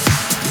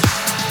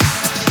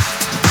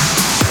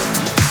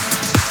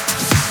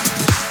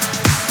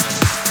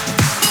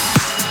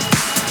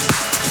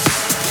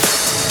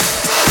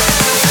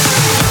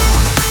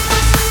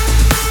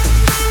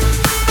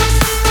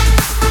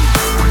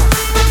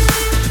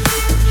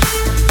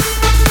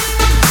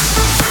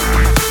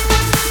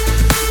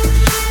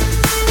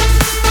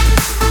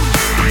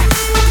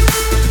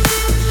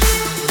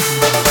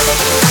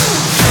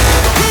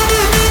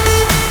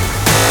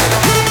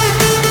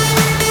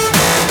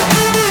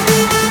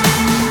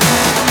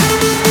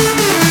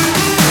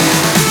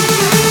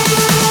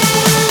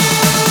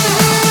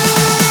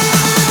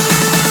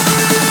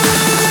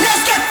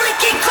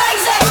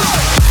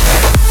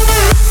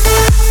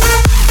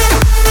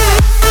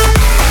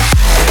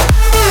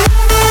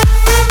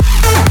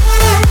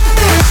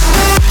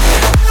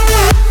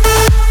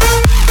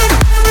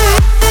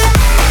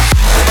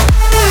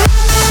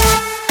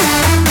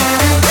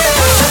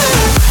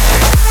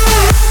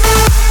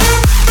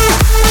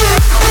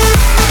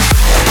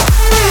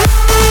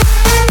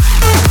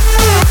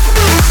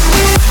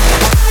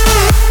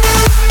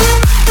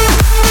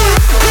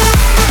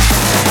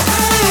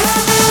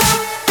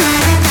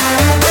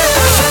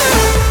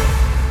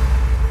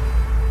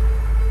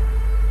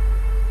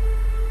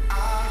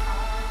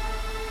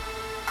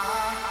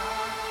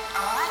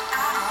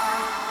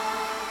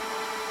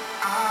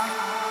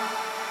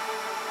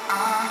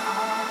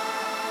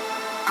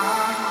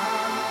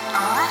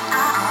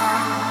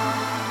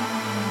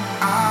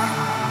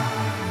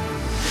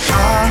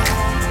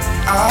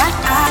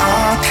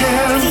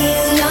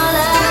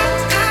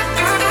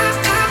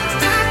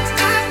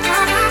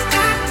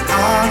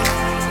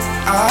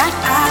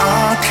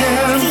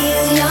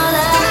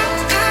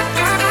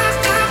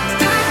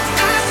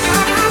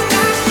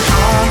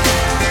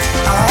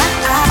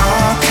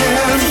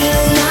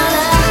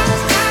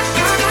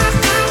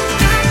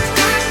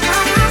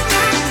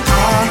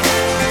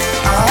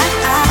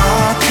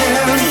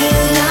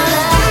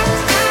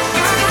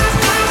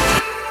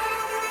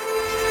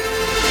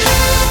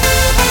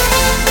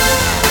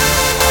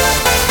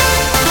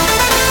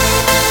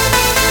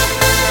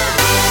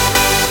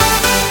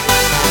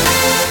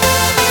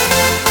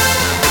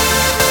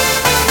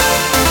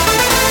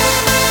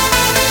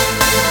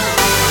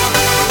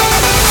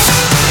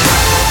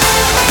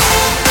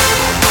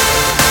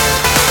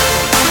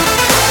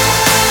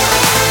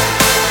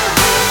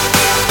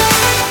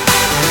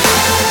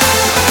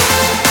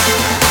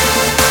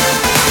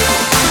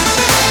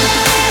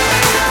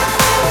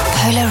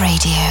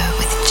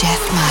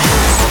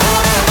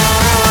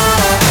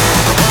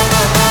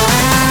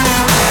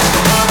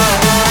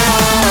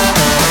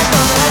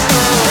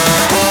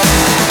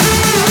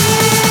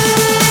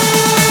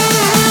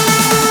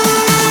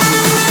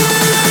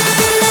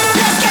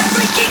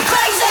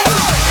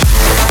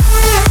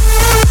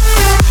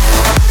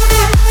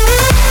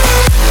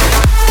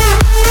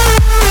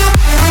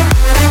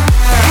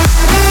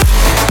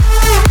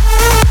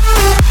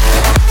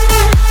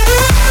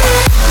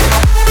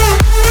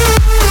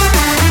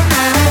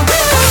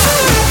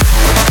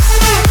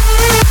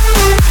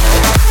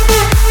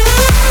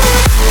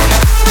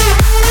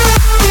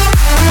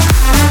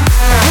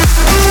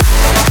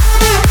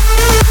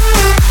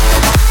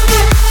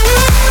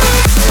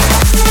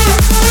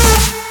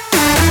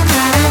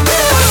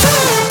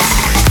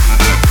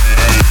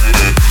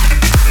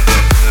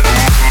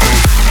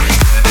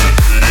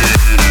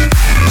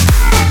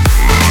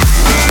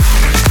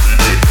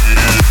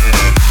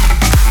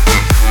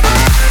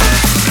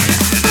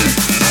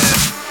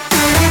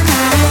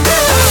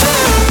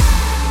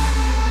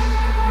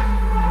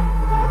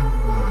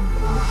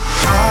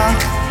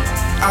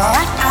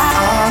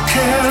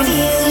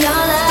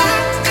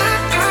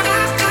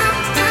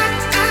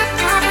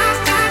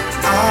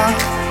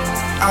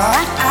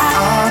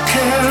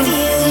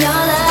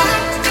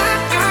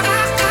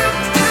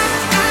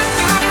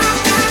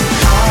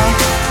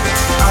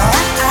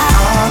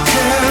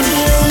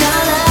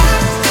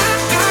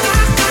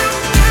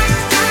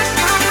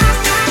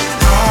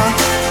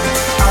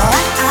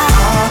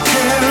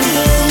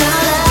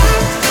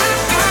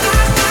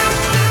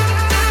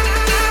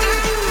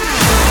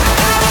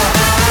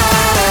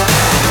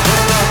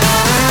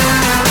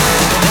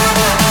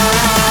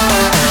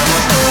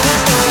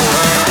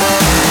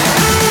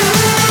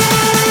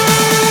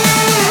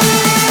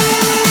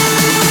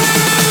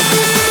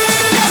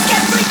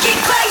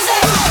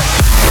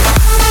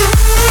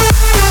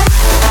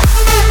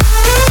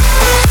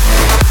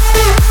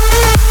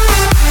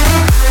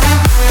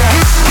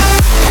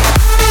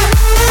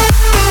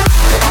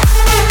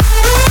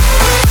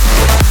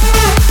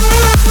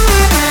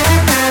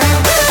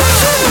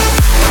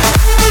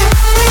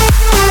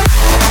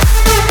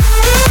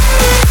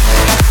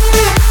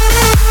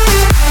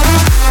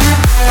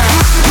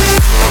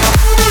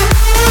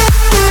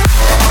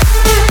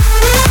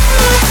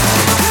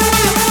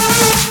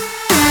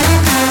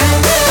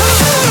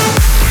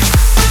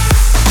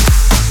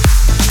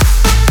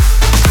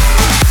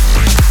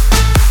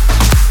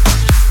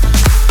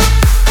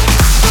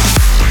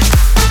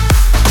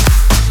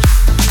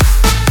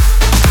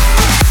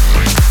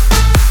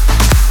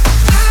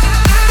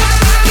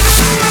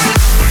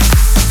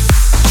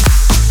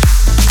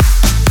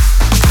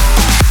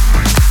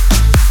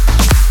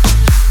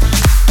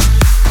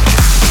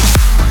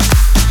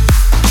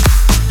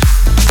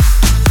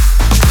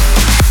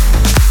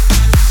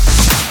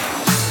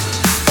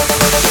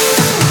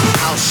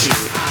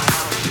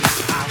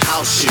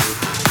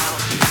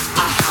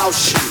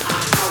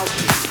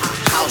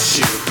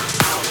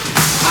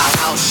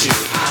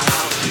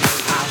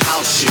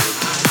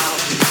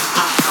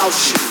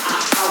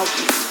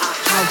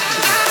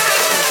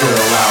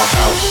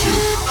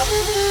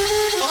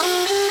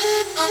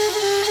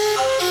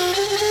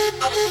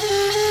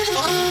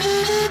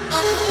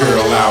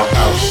 Girl, I'll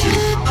house you.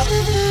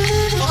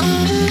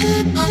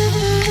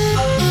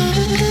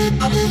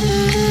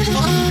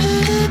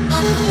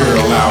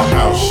 Girl, I'll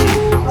house you.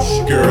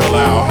 Girl,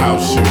 I'll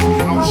house you.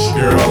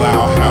 Girl,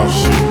 I'll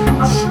house you.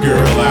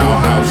 Girl, I'll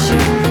house you.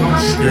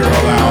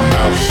 Girl, I'll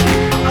house you.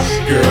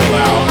 Girl,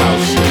 I'll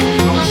house you.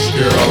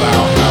 Girl,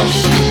 I'll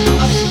house you.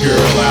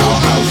 Girl, I'll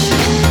house you.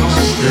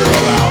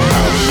 Girl, I'll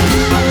house you.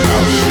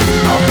 House you.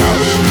 I'll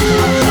house you.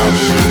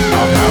 House you. I'll house you. House you.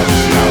 House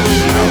you. House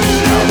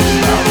you.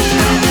 House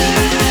you.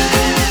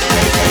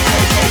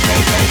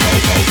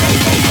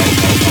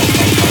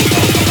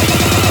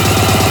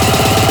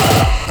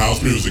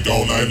 House music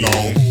all night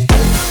long.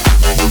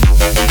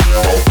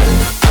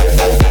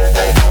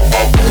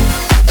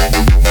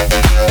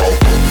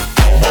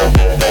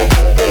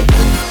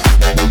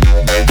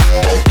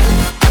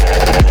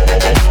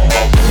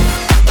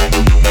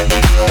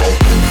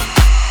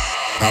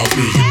 House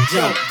music.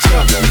 Jump,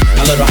 jump,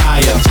 a little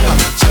higher, jump,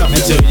 jump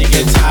until you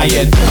get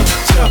tired. Jump,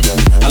 jump,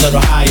 a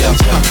little higher,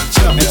 jump,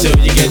 jump until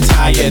you get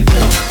tired.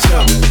 Jump,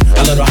 jump,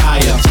 a little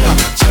higher, jump,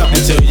 jump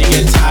until you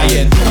get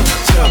tired. Jump,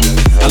 jump,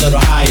 a little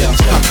higher,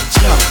 jump,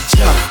 jump,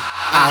 jump.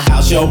 I'll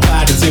house your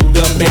body to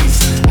the base.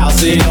 I'll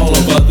sit all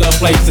over the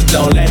place, so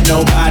don't let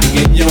nobody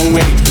get in your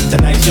way.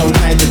 Tonight's your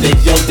night,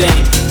 today's your day.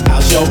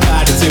 House your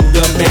body to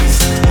the base.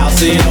 I'll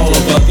sit all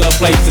over the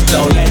place, so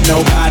don't let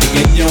nobody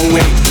get in your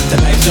way.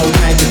 Tonight's your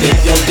night,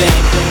 today's your day.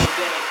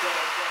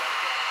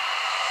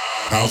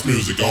 House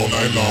music all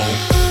night long.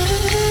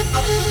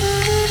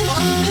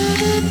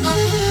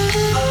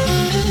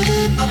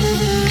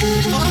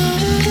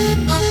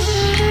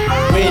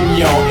 When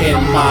you're in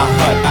my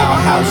hut, I'll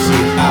house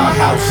you, I'll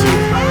house you.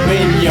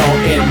 When you're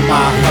in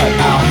my hut,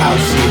 I'll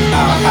house you,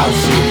 I'll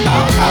house you,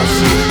 I'll house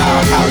you,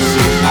 I'll house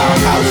you, I'll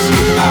house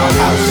you, I'll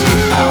house you,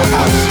 I'll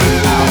house you,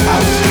 I'll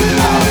house you,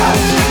 I'll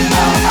house you,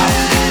 I'll house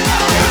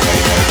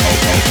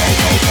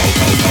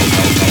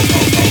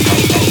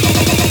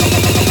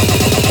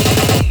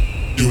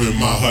You in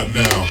my hut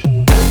now.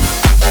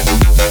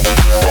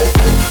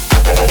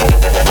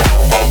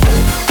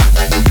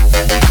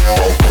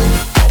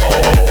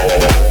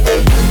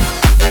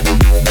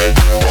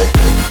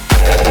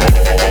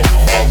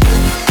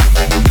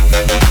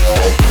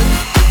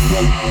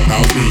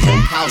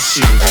 house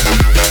you.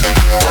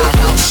 I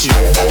house you.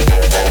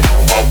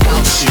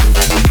 House you.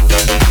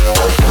 I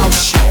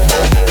house you.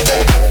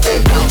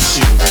 House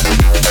you.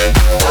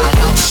 I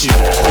house you.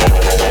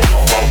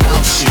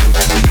 House you.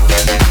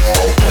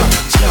 Jump,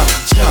 jump,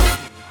 jump.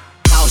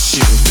 House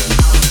you.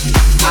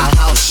 I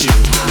house you.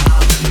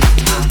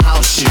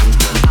 House you.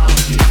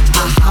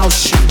 I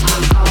house you.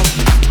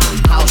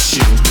 House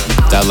you.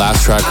 That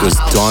last track was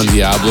Don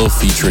Diablo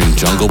featuring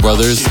Jungle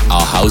Brothers,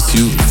 I'll House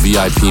You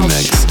VIP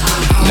mix.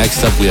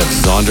 Next up we have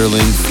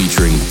Zonderling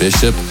featuring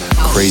Bishop,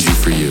 Crazy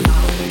For You.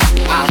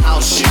 I'll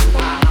house you.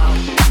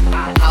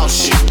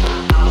 House you.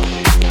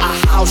 I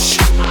house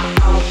you.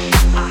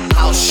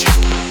 House you.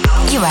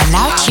 You are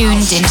now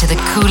tuned into the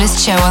coolest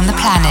show on the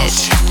planet,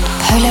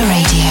 Polar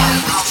Radio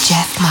with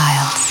Jeff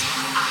Miles.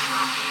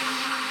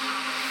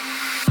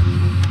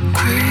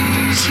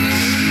 Crazy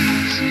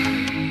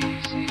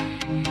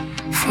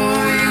for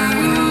you.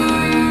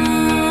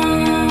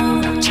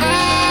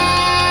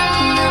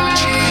 Time never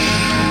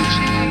change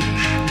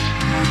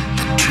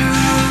the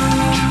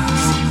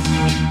truth.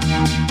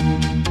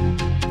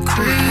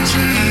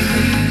 Crazy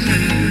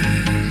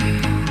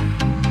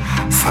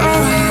for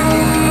you.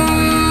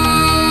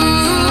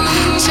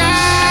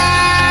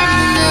 Time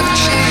never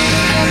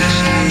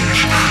change.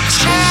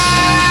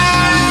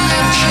 Time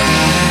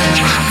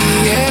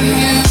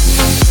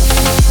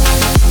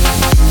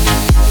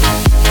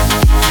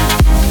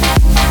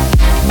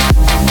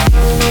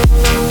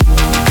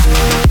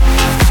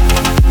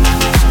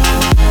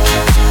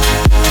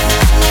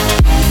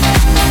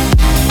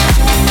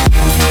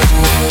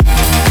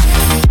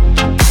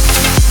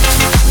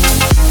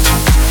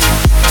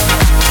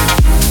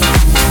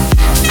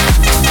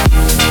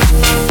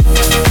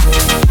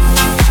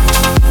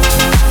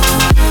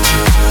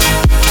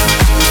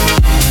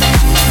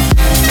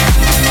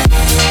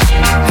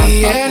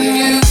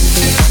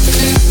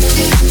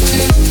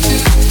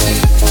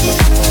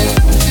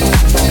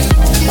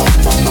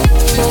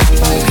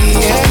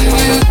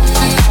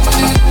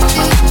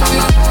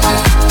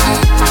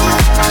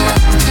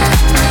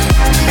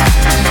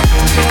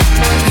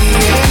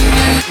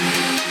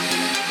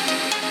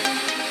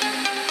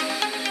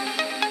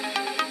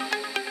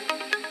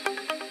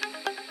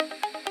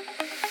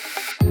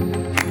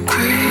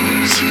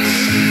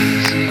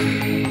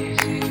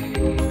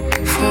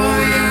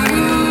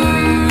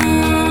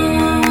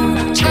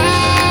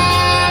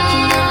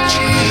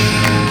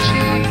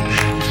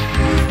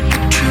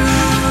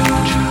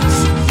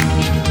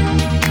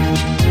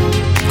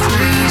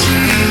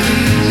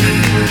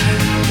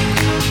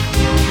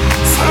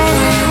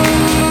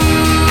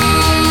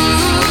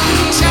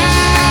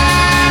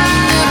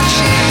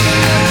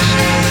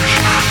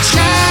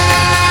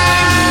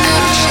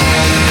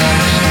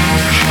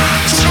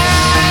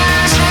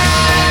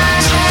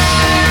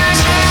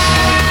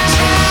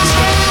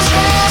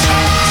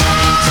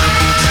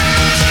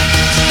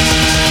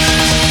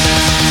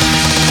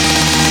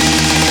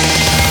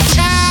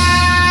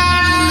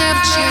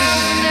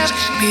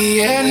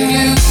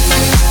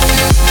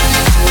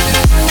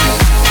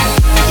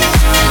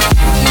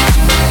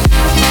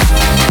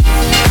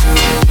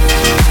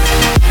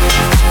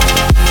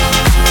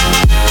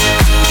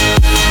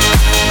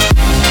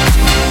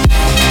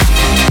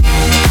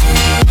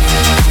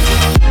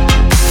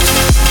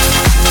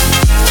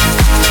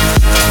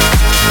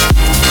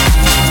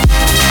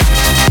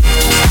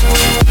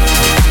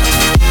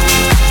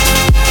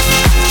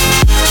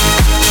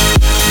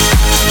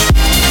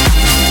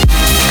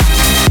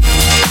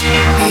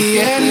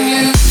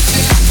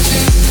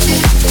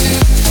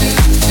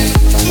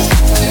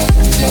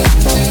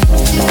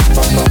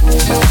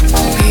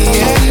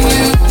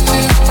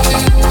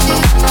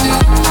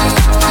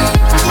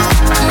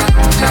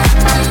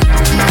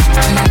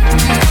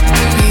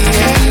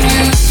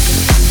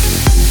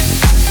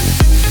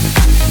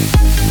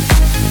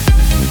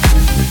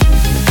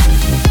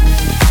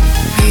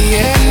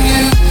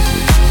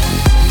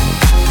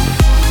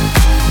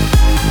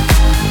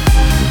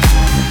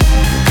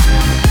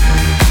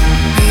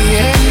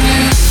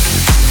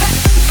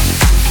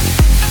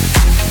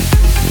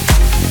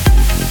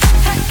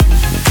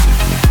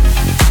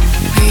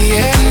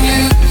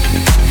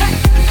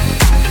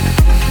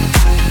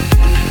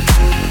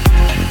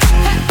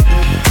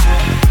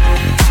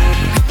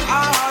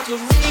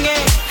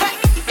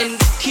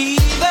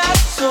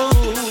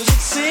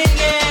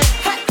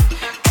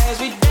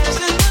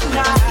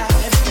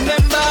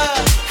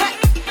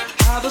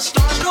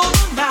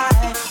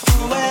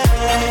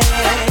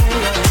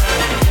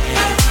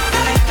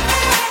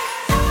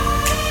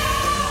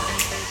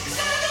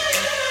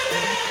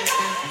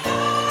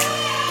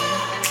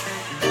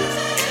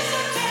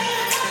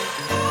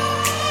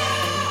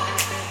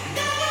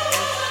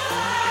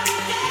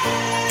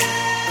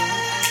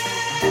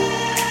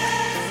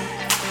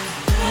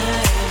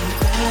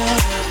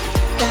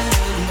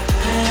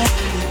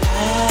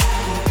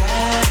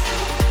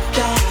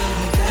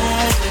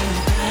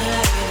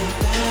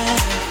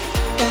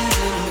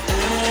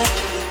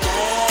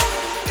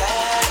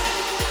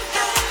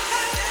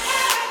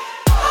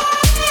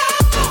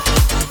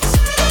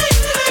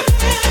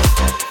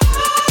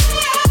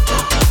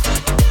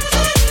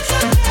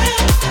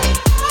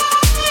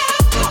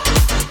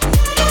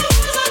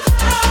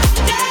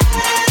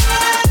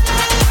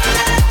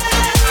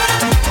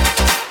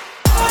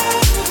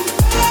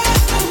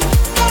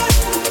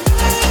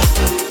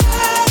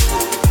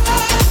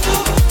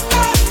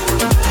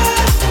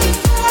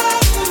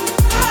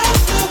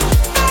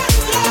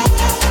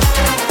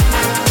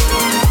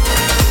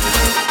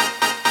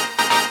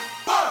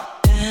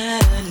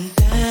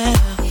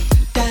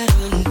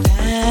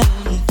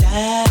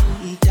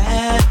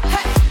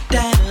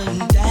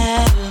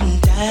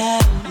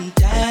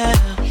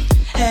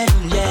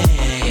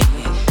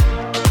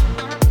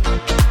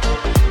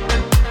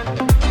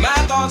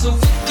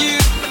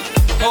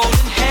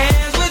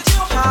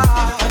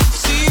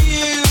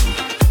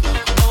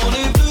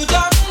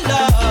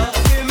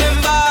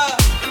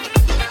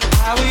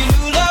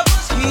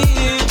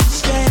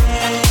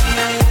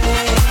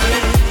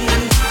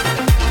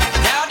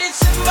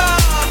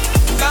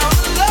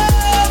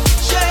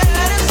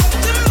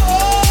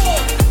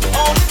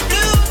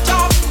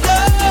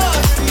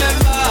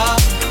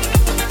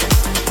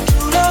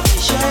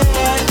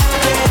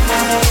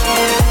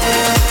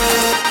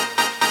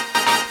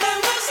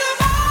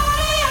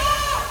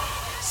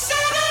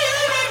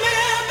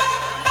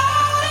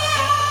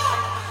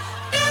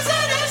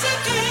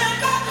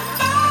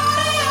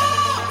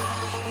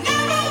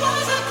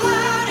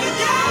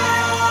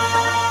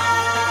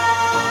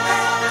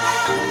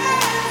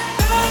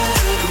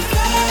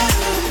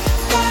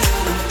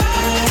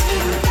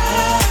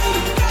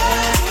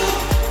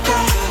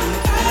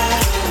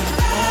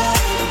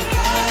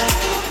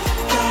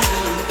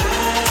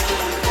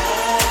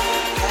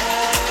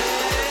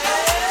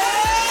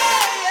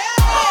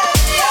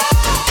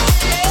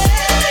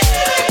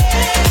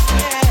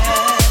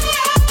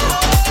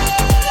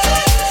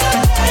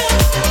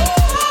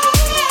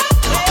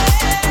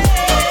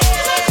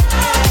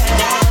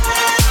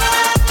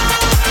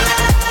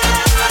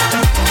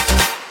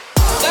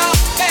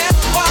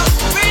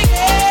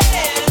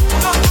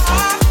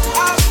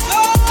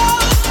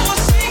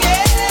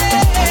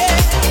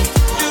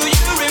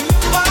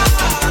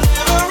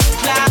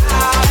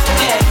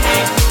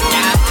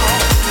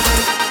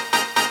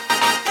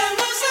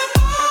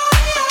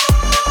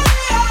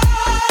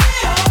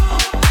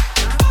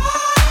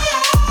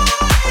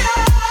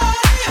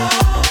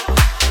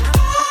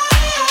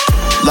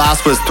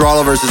Last was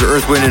Throttle versus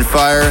Earth, Wind &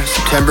 Fire,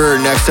 September.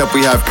 Next up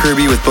we have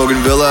Kirby with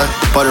Bougainvillea,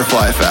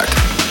 Butterfly Effect.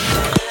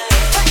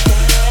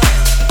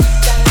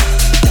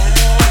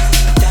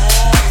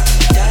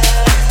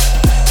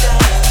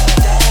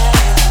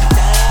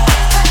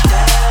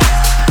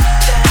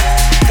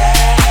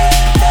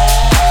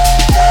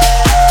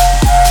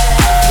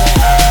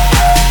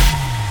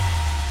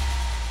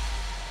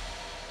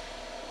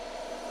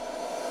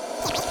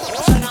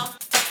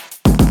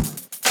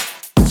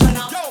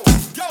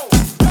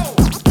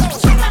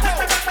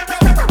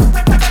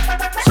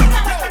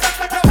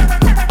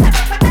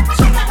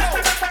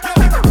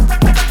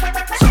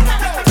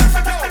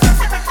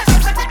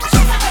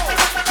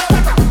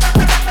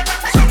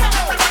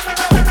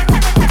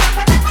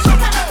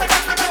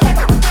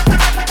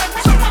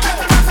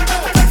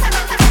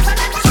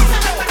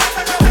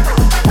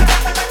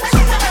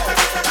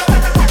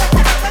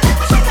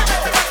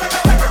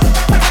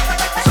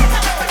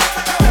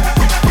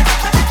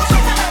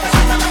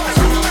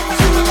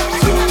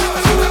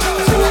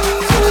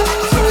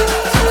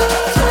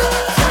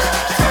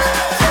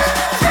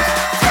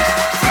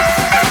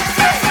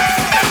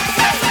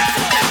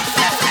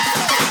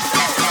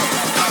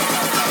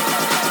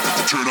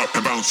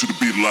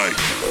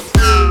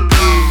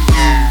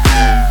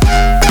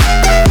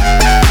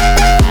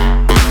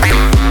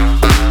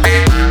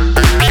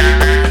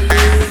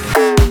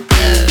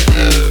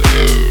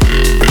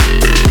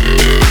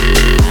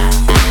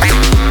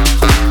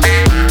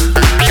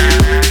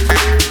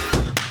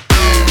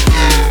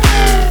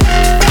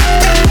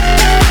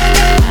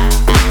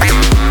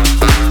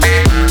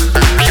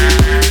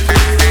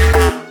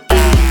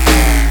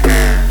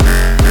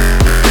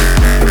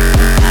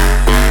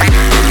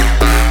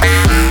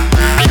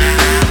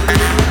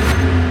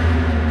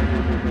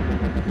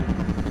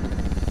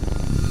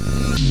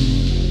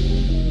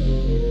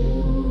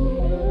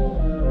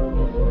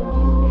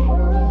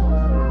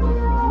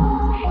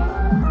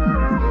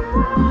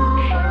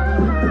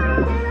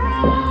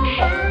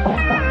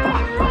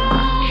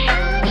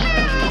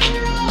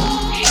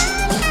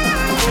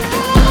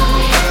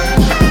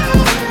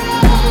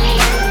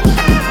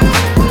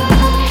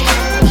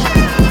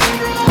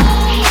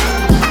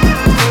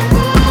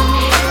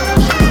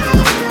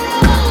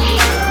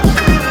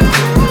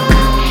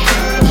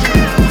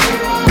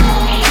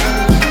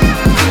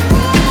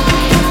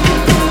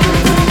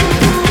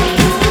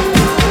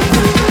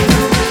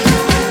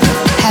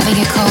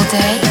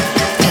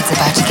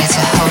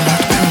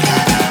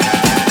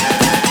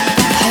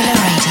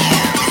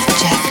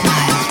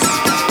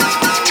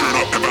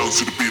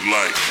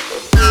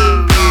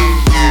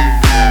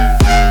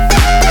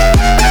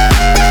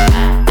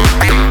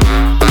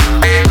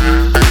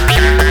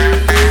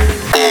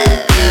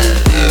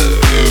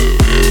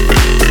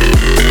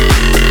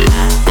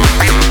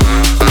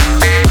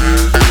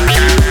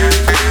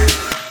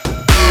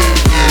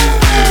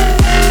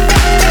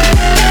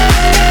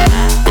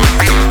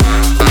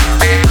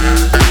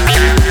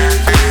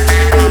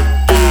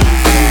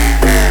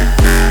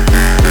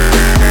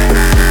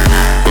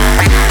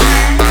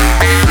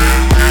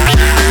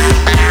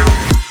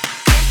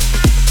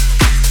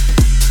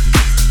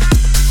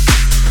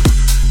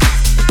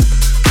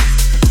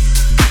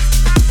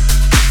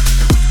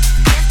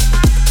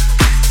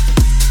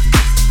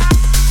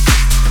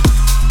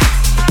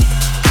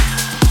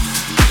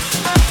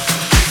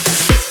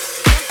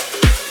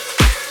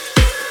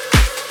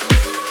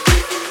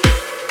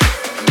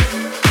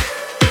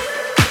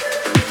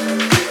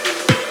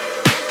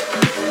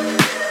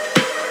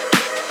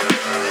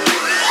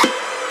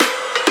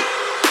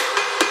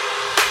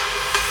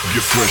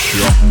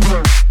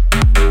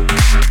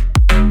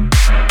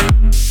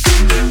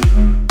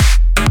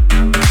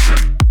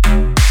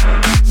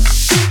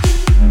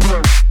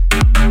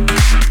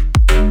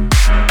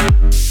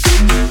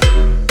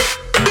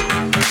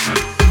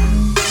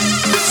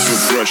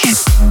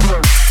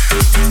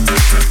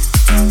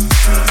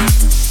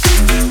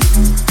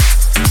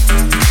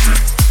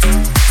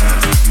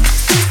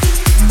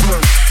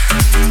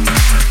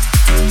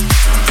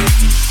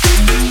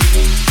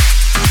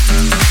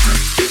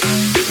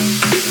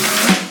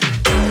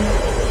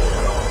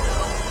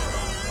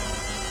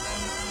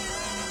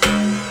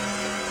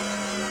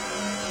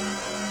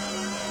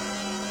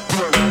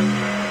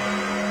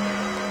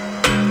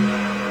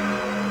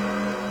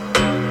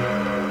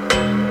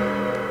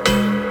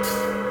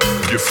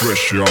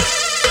 Fresh, y'all.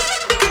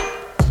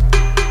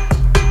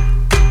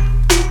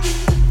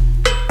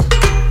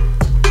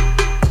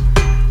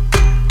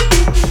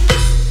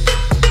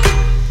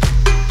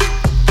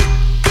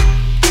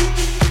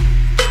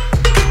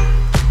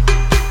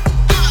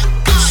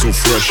 So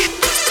fresh.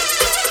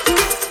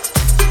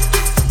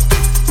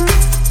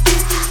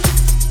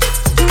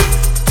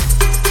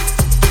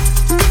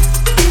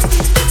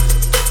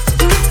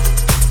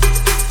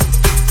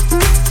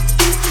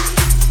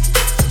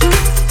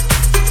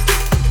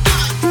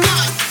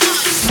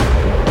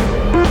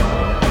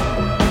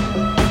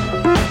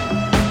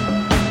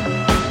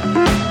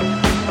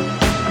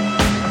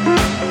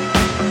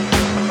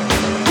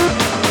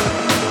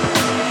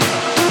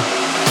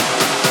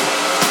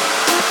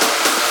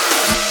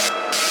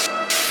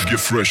 get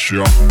fresh,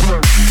 y'all.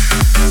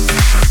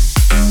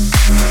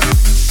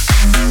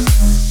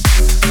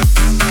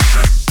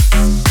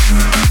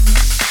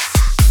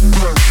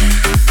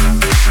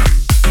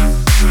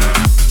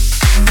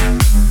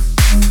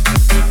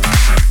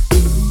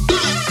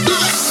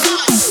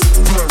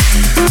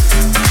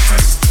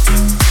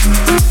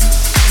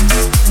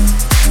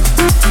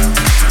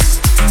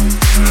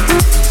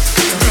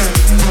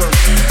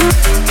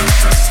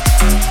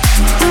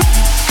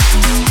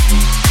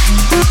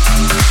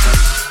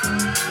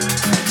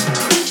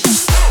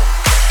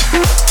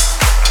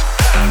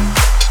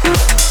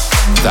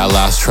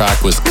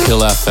 Track was Kill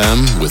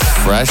FM with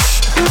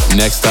Fresh.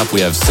 Next up, we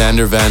have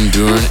Sander Van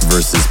Doorn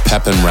versus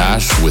Pep and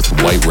Rash with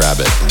White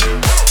Rabbit.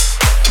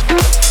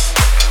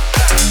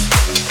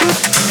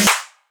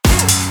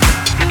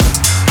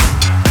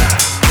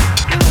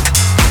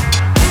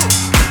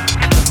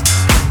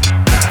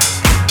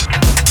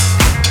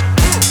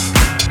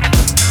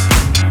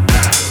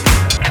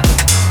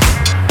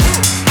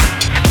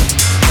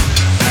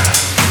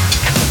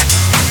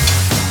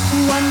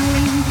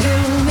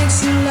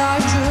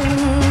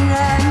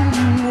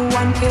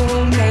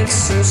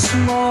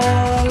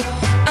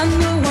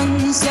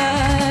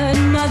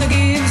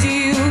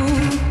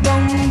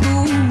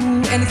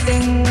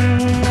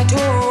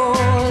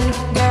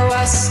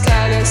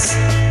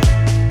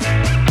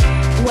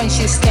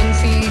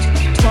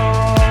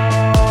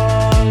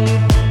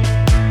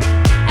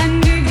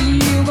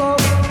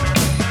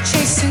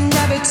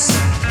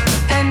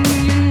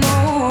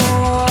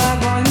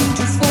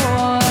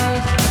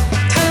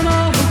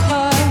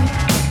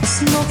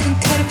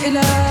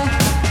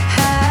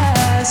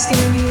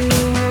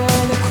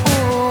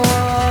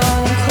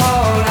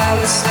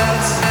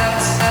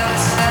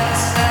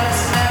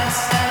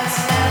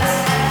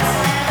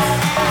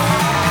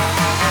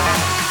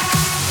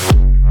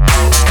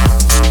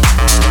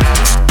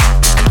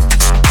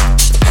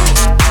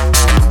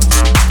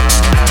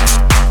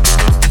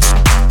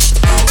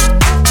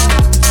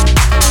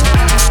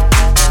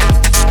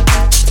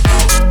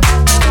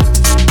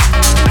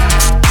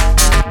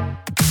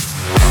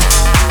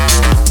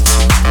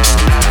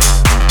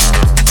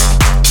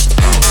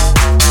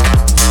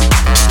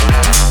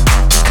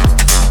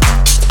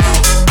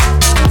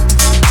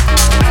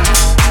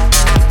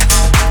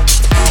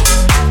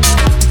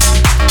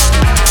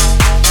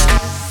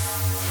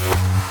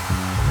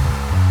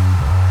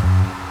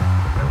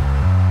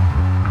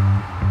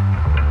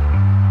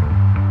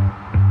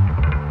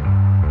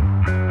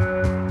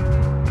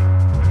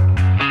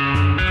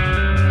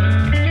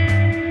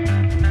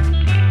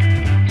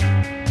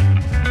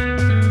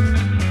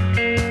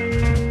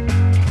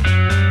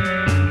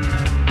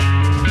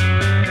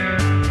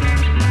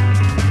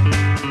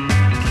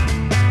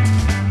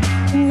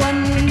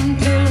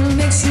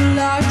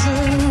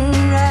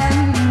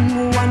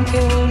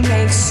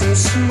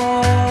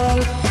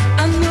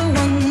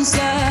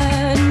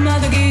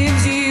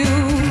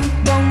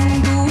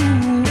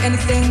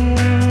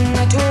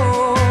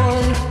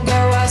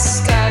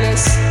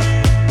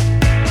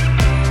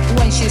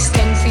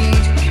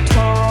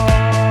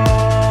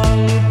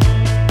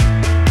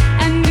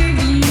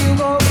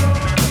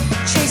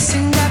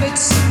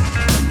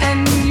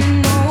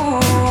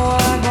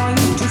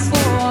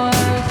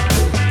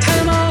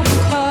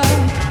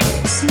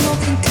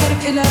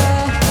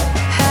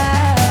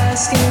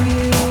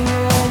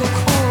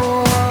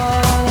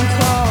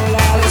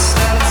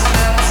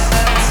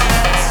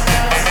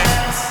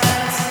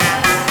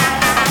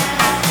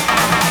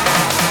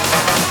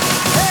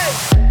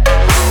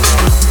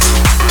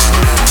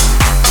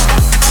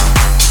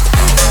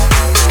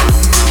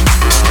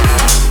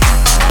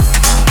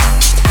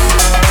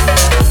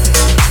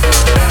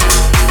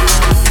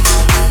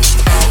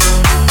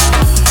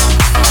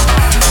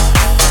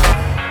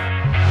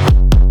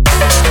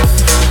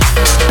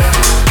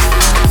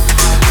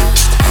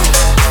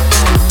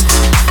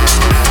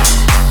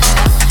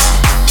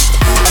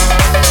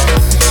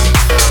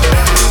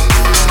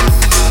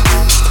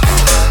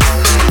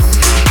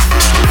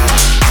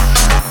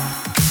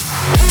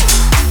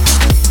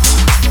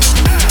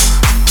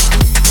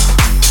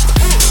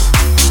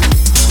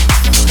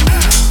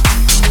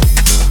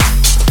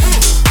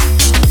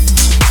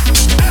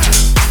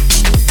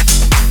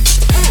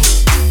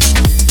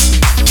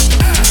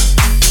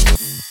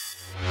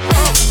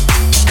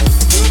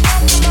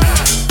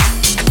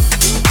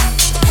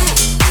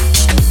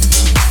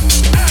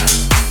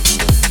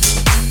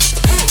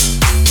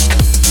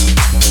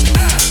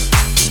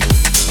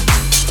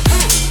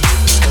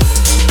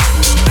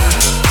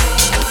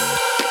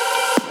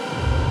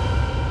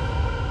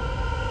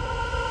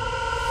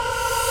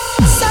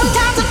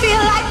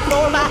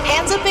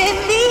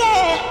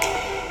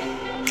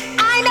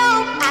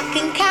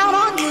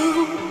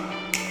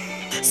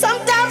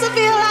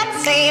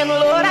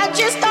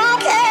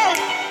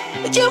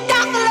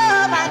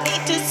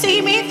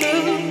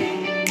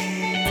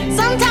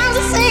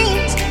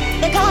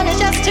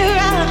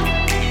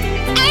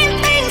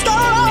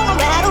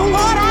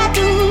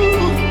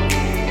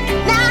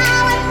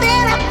 Now and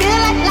then I feel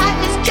like life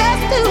is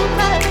just too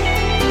much.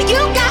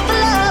 You got the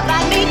love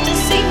I need to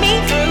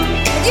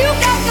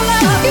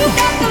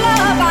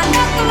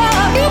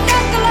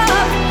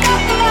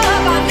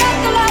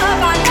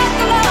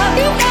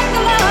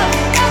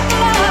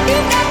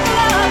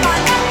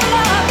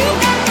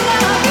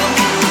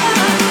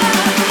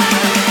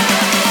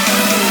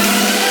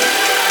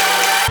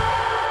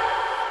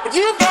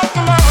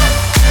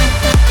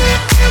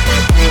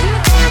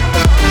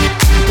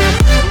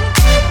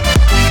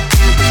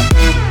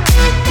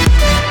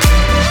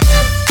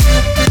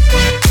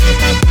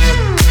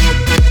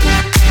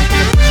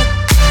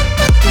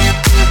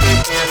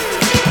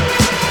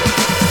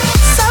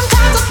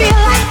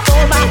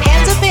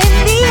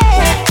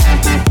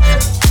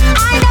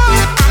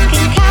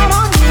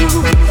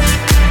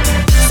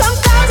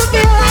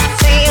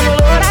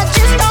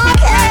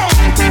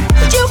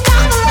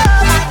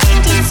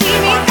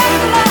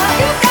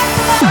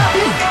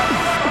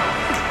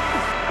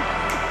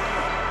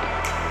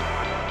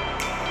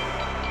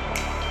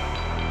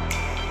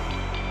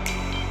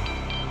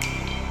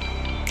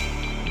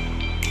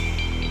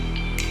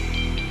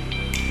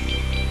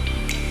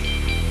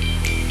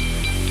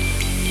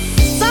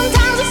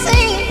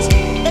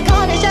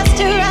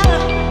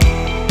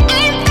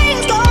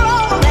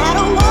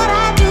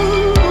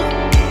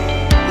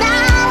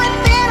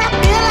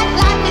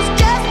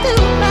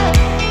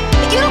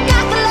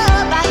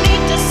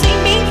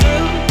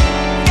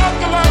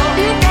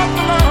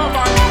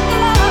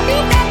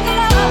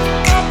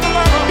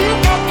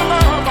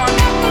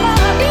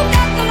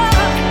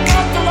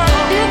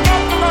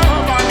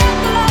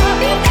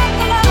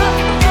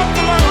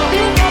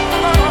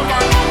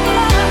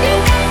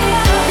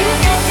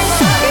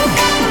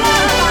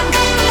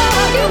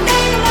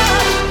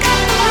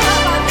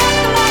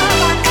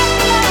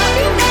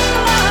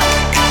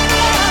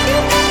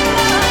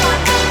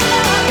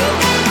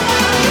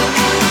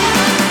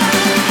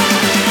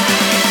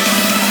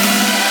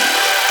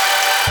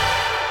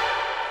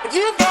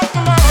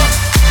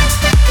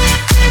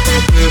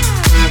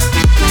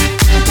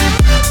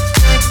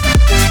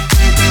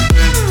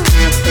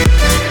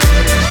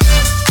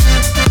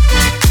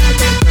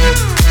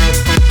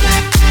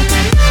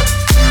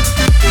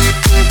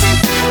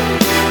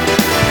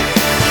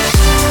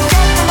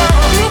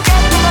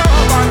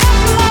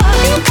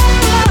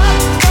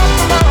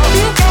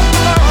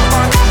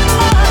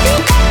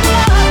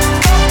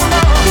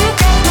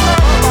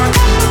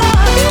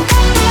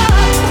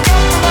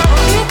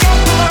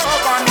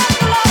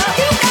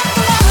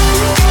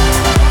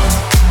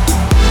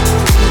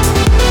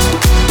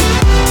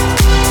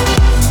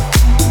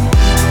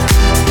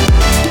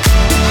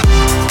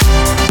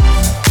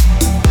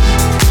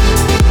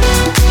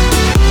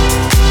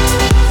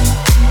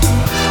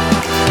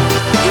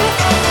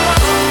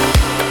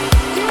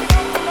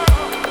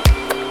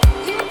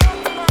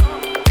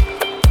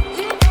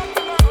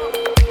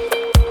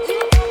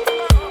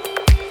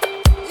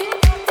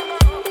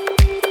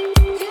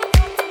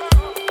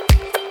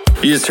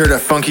just heard a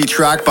funky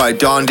track by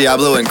Don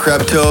Diablo and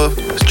Krebto.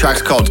 This track's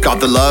called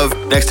Got the Love.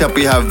 Next up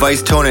we have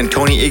Vice Tone and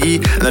Tony Iggy,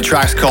 and the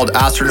track's called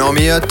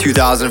Astronomia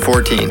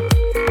 2014.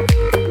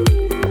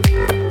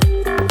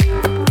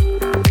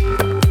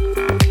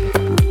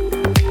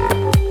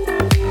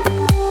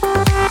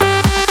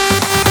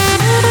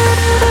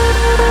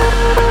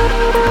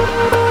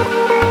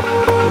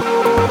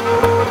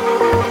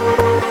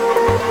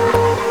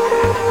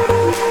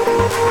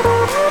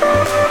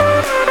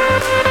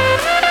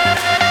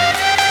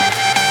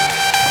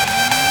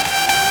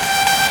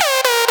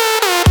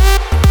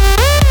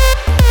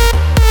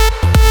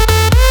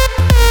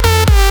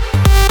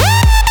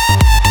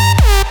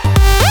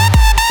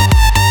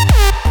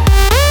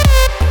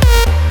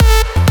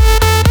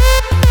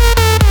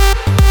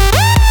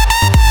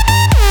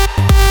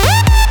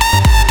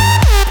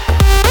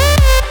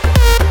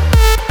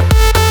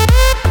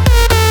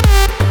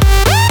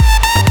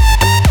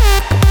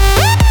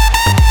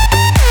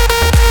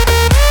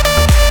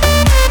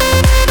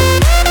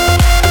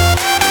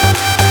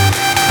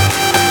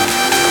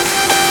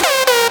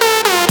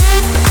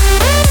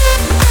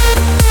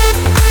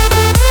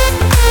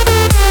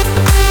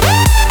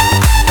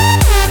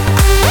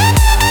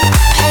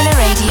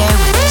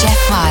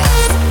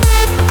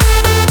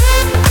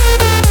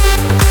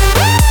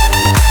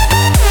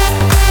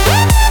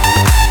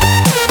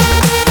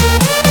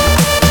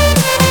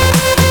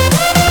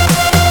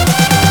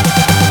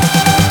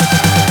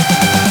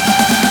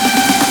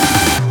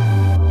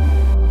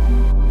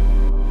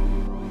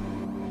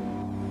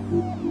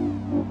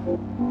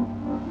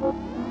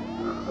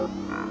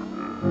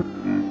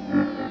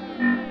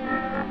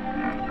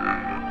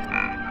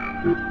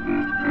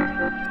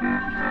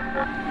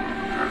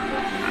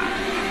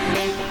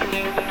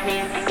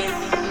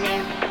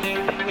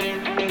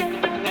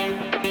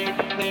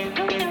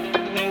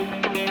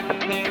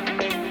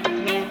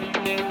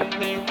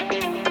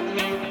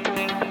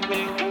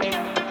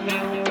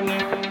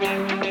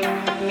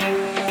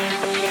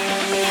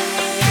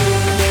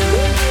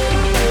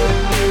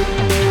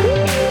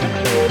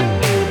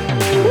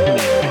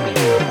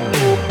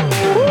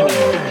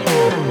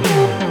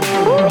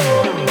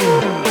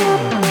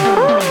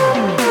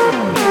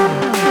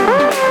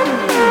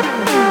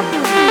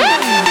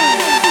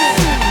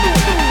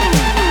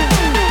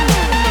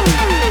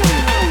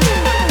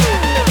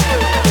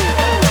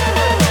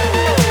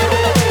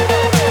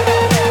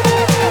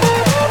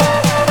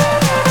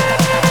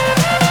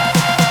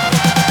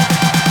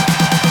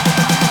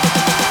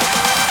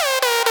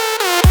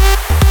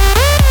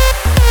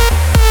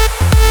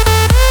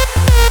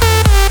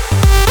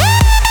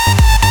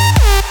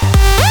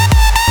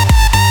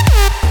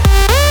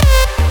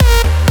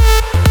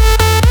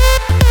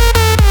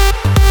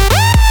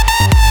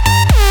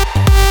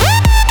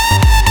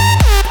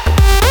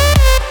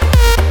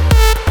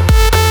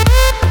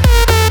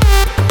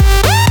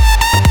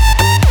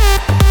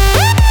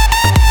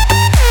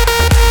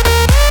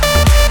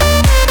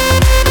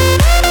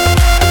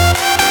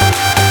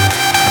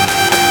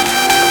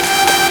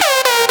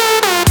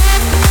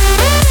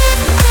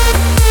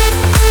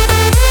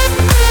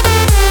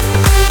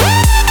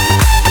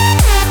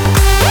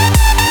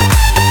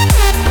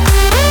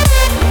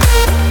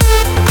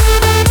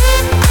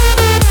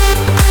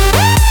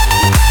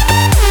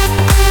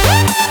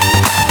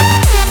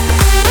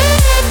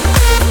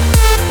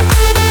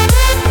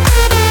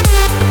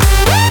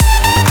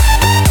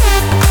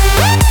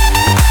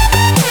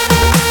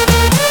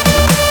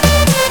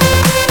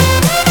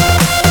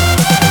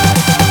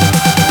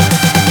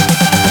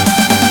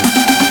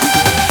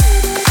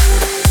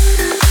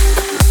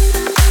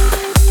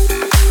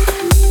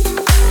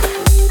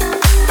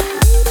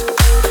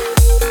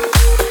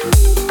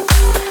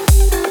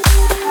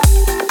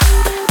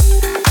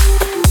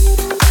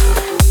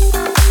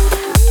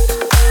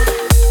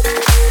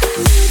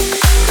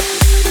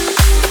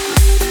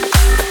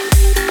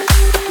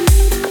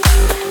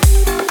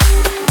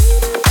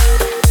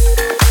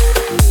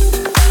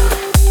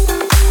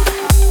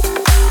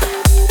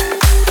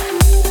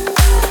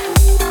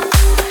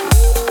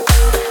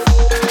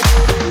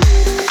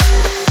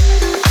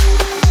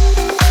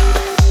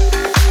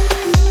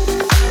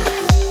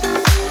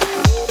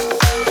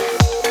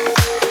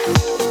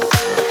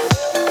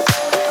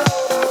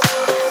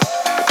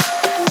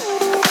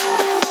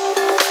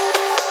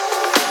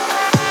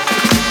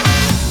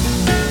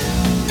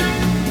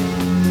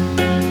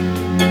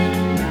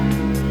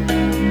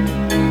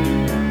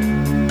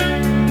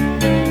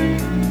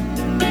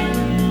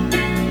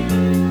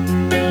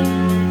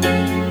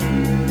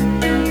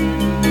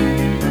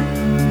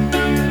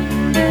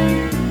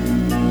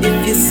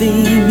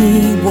 see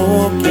me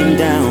walking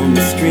down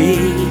the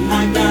street,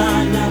 I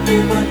got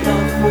nothing but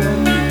love for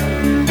you.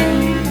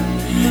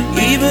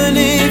 Even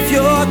if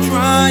you're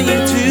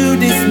trying to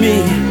diss me,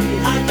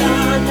 I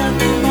got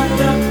nothing but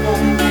love for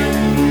you.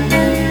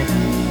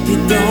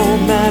 It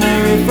don't matter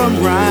if I'm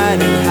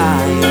riding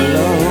high or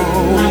low,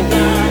 I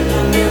got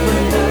nothing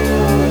but love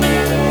for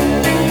you.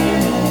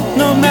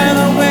 No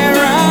matter where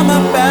I'm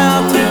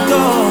about to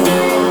go,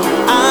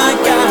 I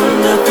got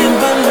nothing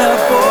but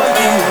love for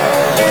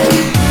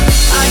you.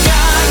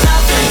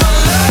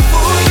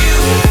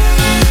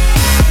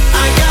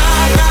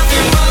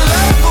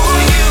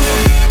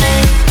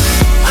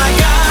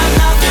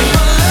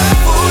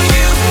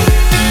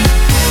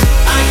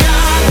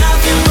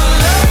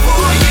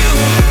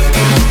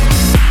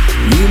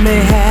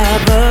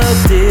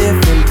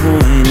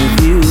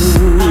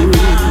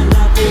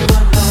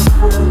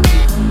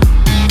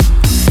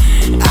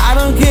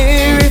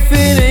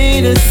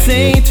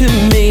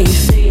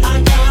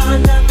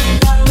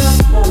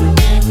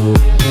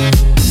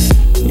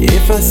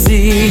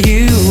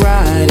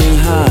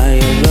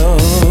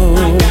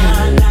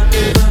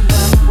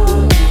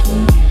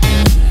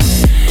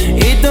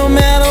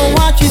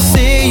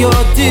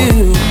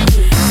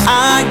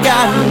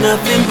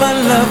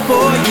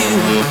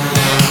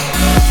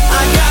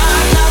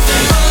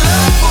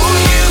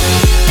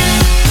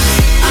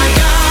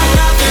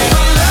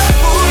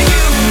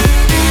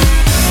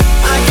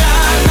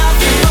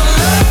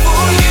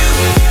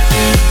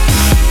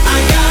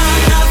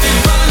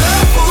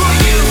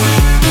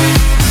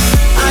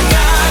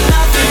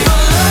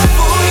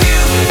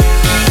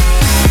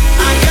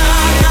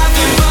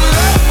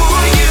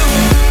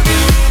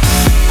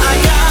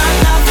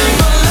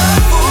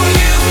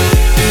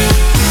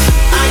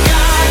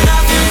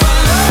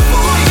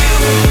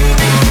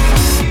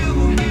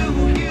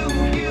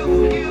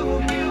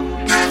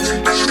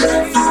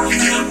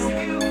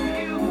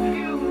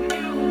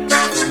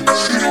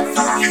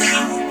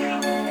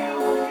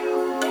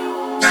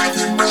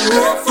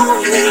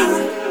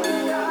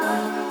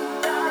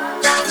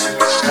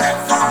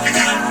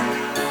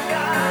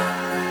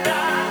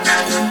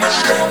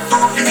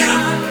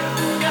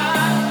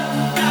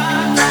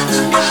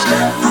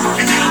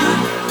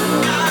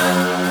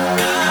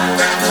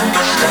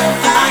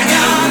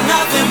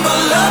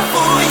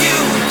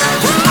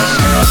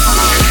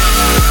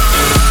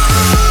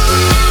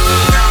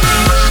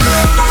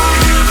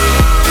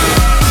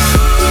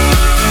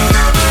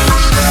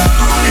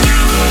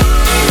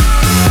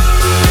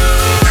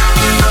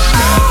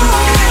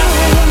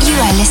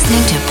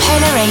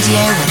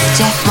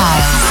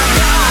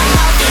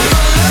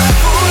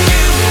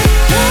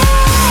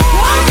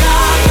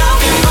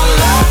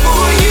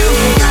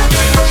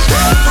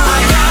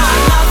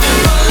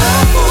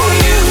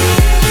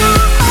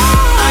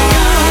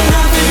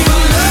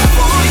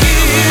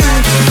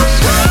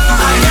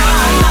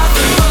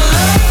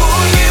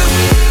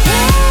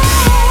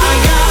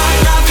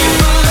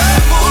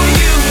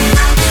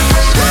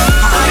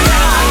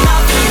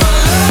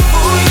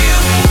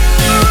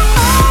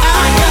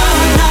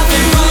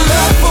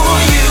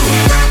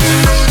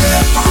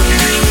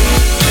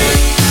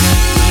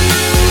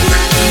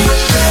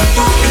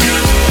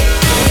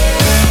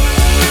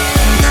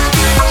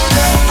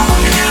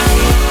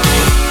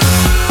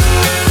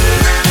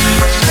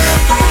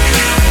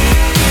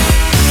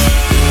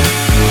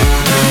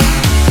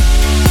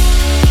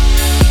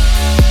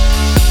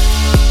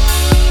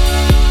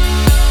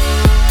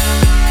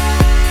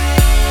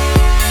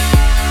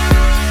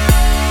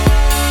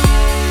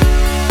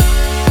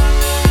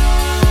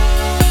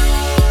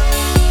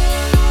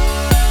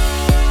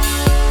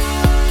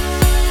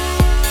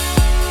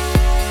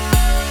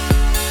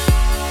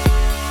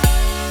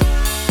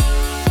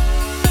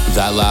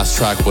 That last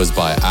track was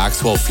by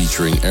Axwell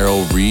featuring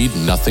Errol Reed,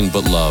 Nothing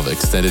But Love,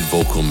 extended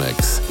vocal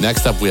mix.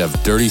 Next up we have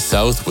Dirty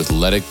South with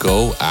Let It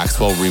Go,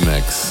 Axwell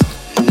remix.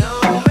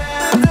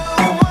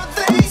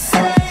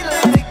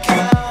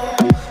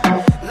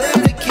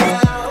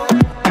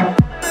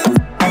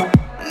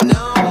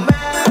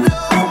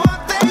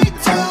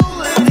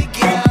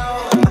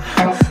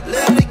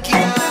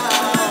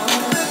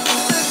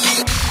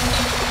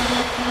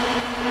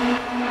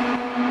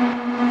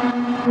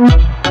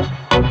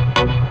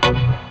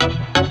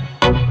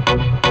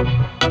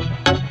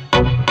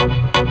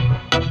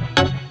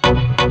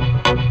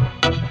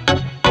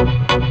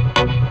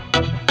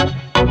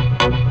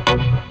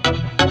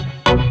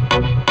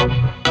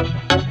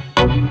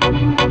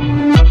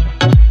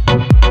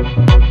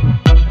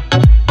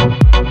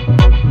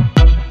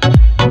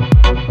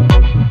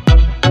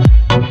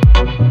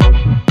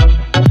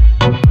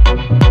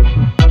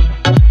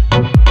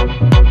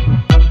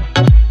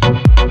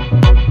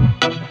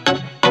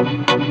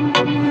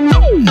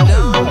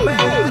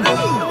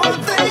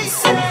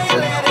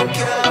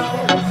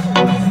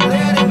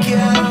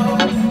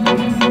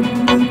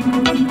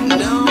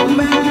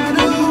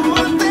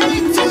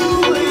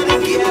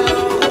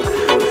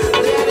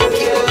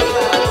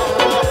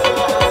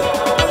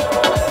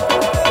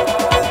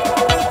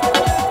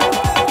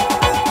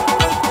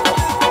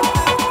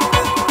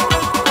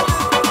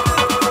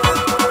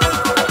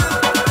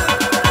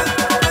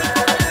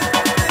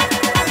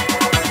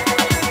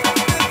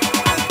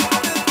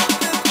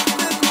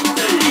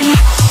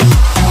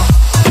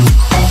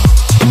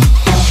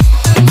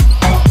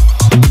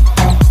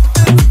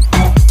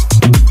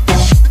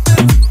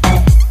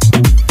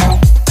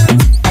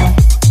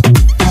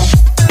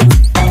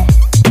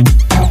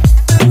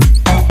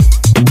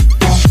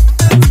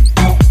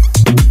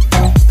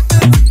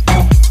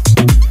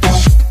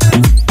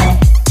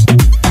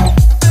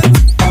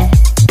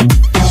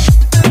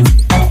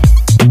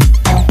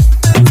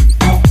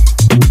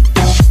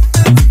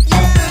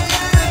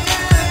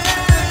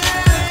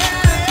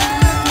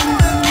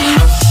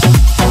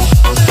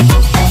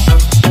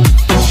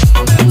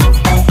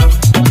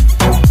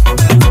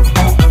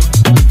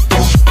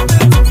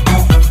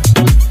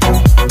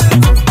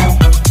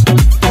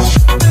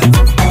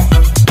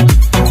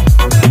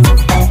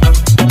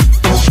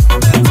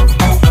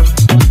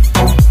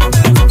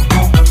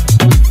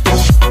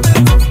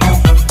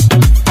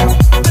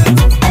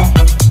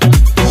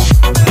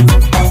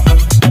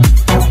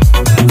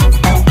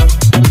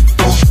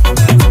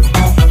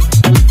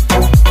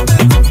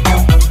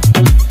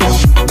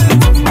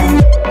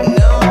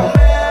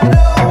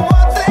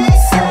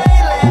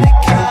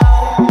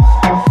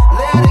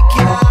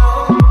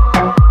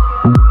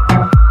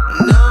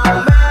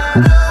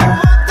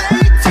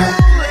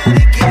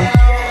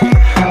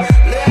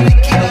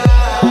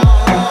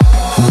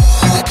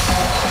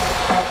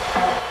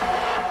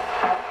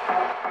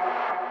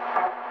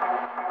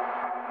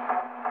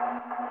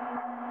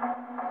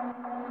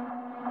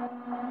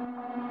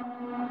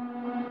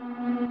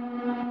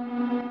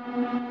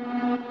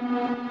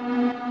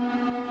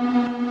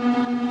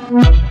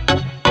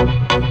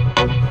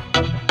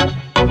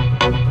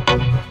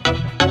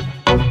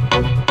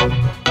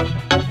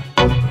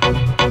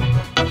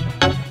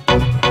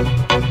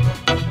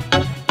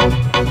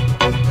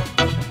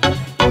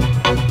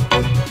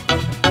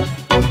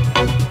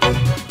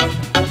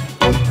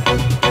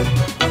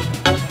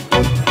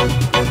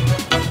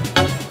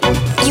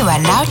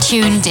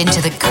 tuned into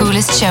the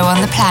coolest show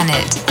on the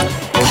planet,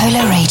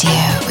 Polar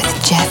Radio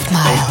with Jeff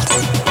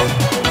Miles.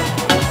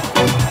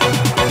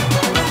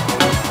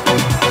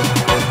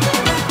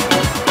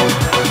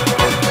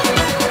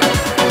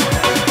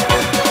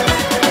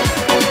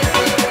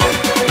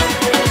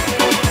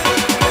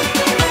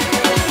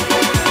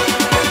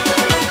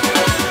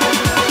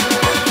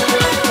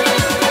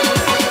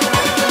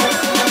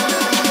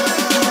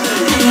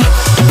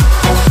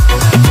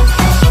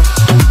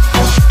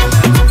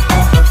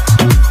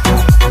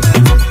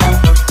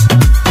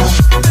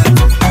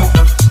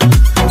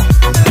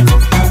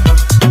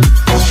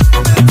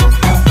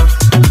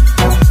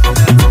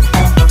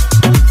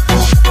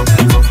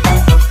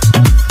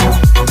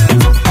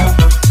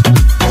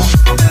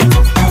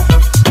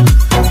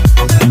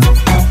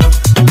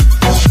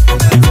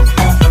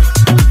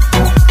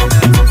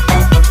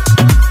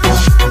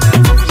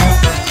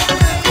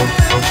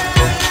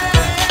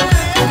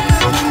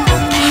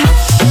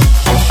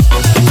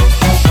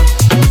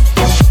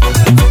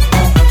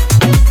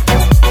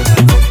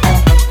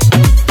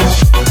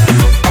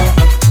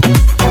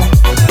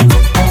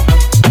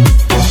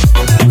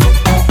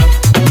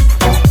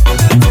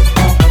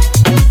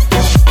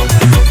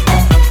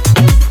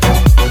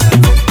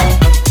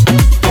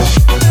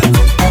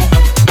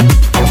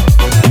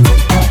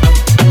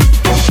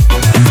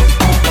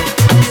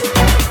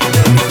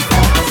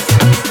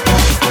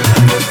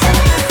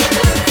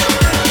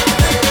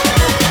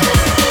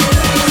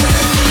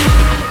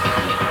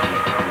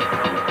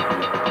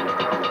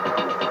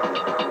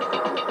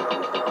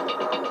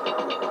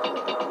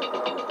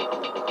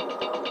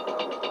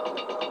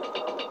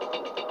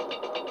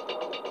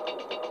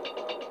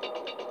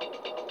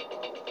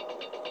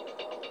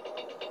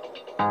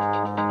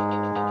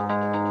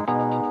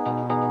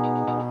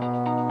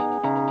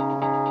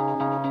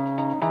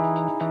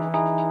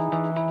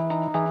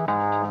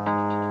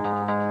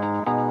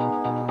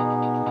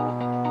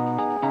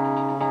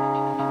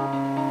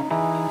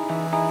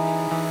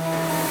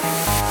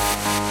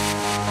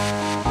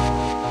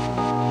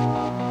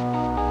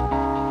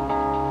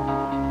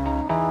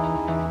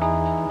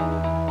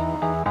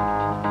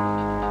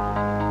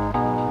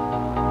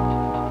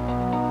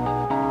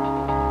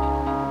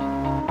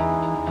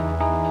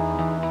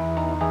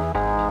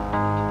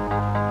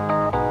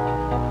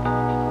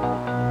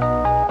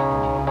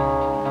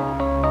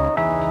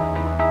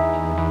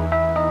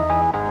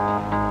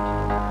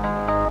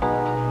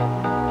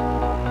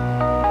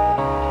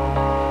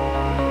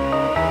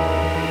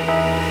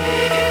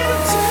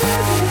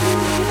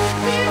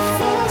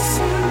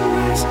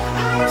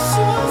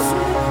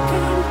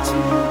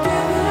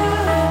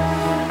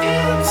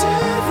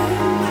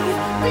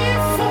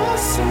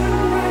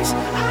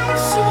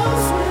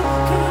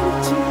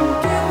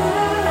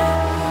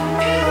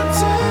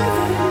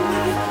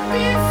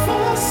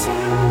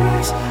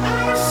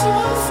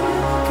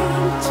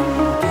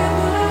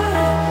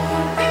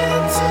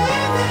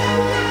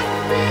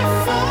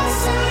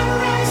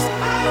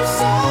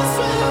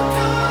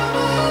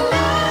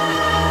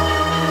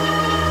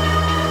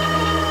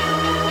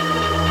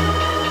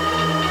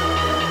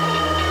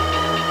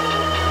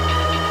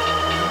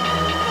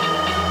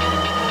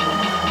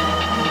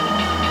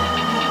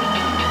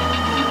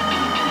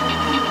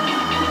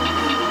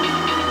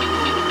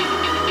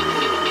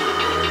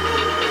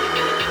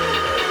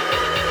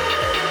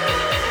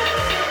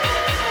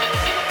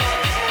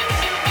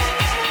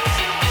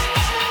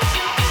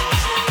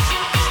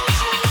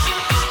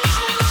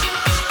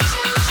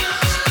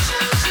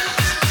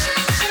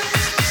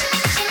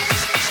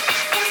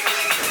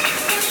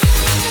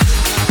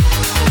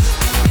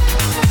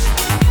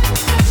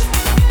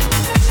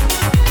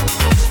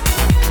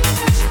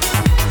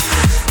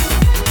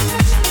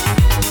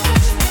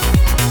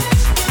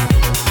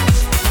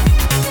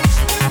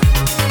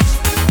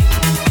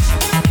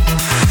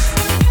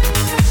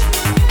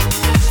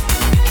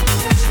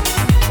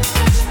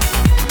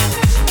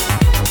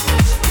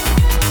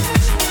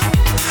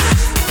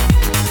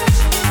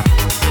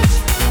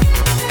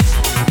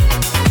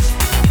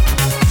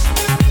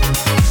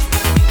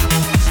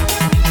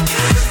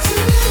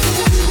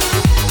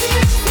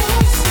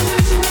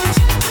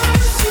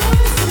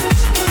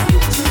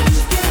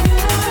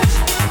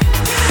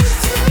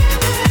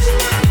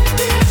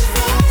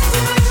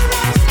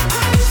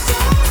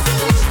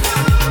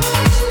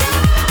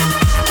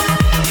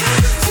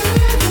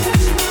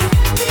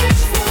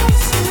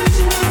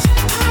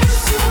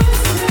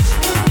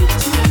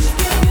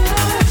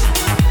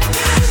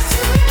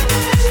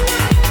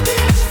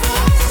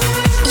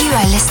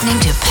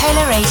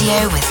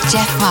 Radio with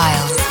Jeff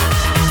Miles.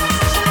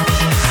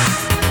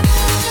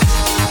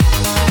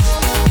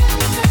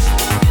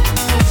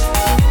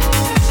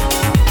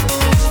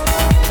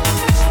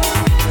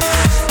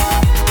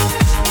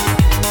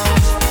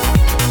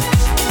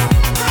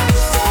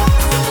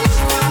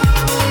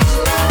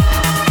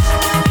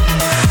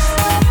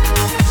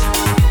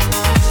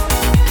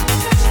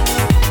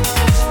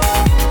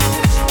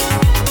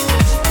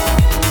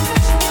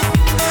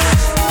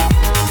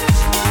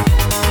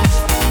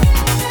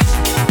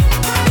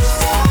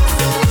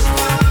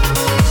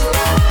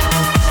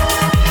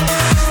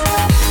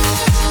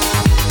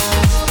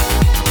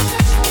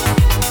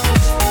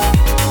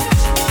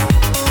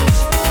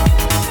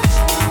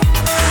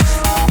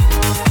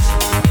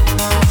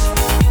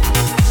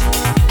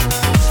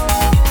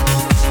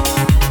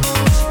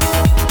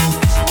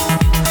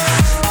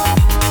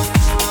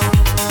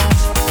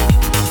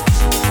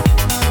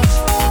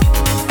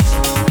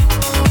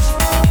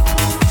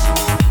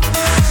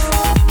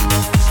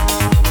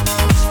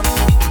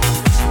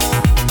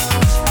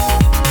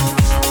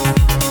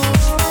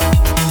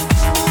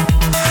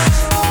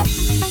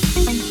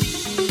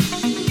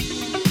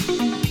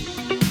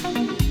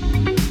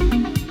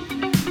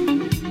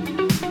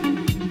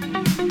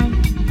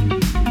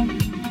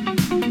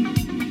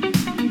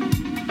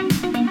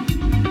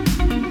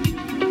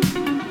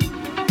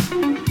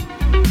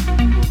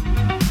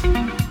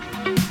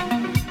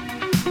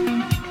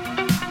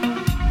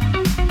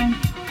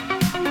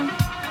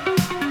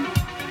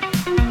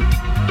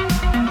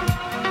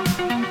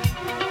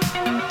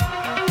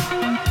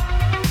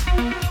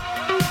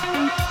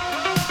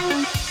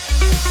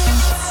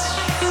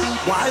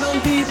 Why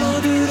don't people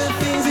do the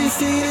things they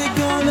say they're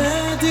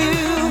gonna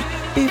do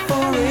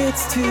before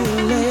it's too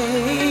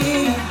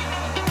late?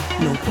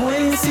 No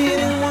point in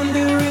sitting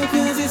wondering,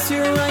 cause it's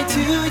your right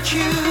to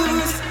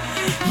choose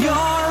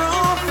your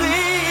own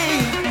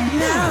fate.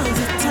 Now's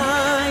the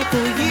time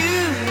for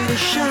you to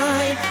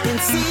shine and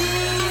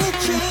see a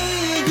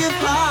change of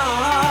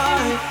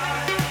heart.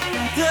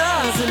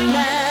 Doesn't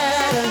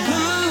matter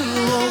who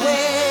or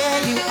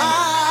where you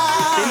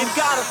are, then you've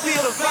gotta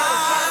feel the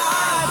vibe.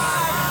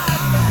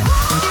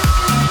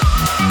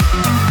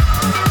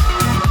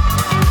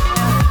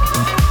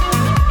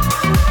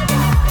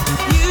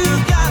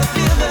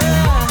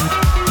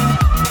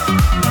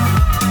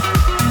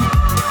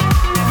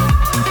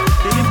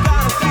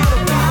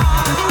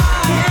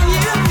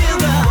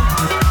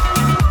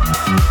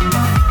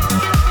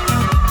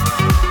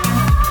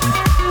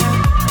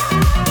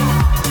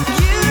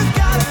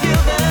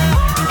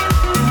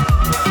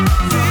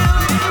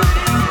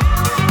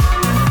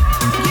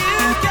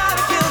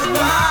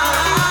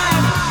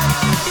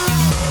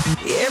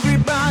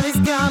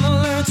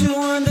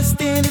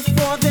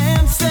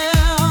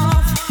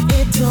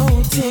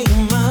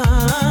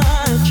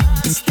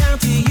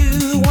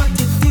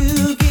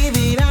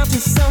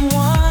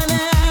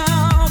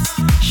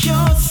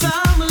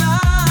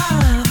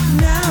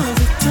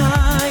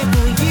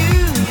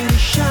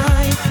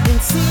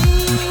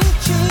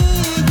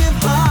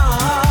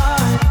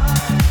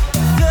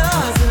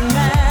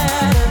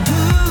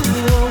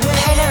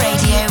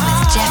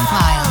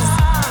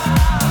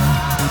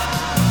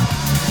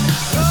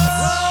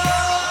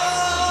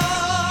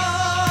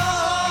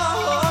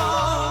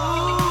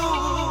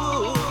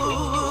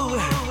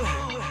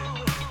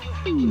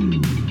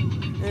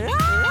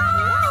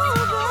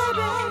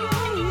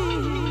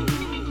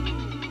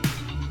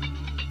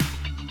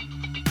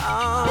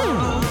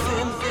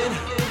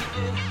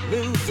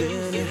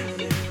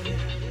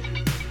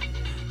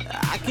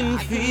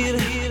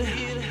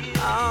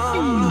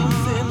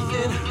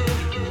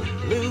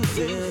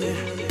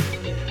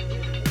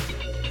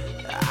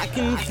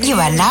 You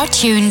are now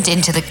tuned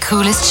into the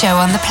coolest show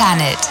on the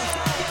planet,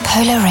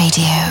 Polar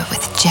Radio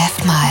with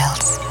Jeff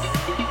Miles.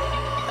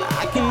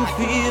 I can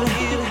feel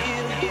it.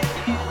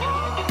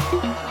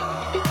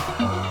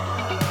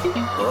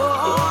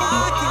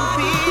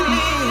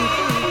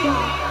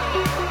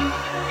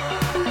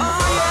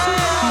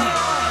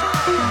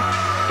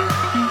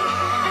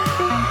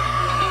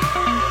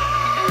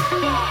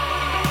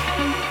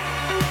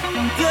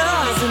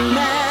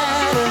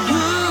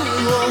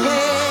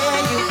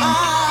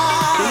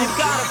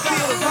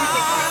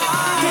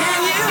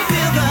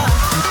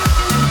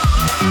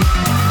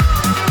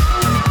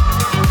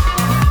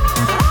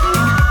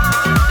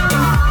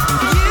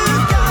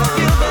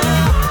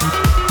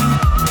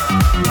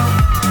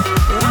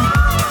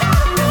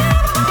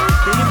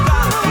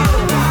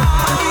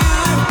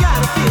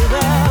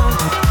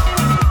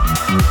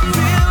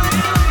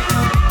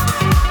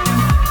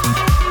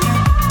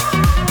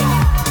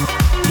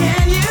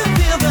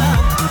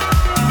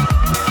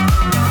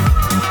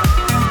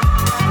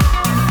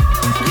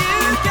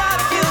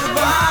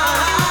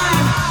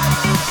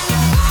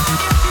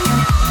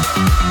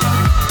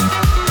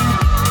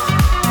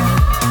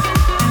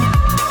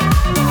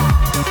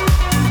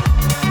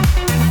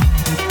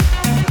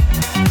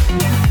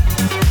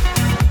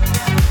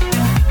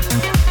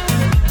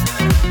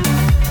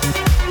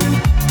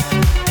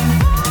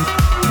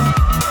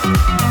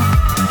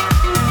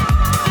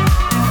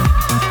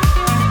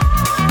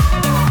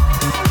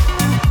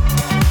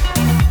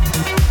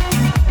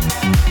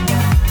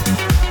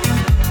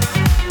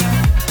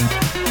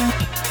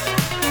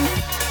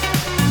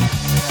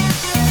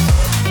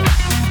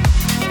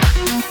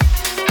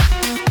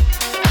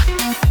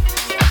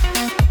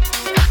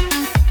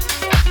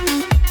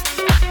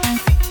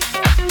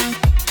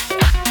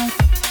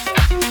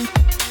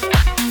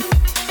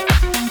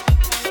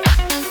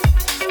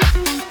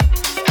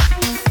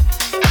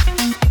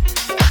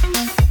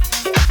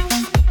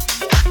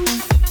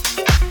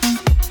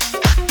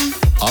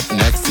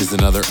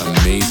 Another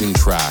amazing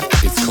track.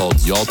 It's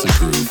called Yalta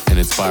Groove, and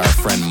it's by our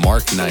friend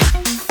Mark Knight.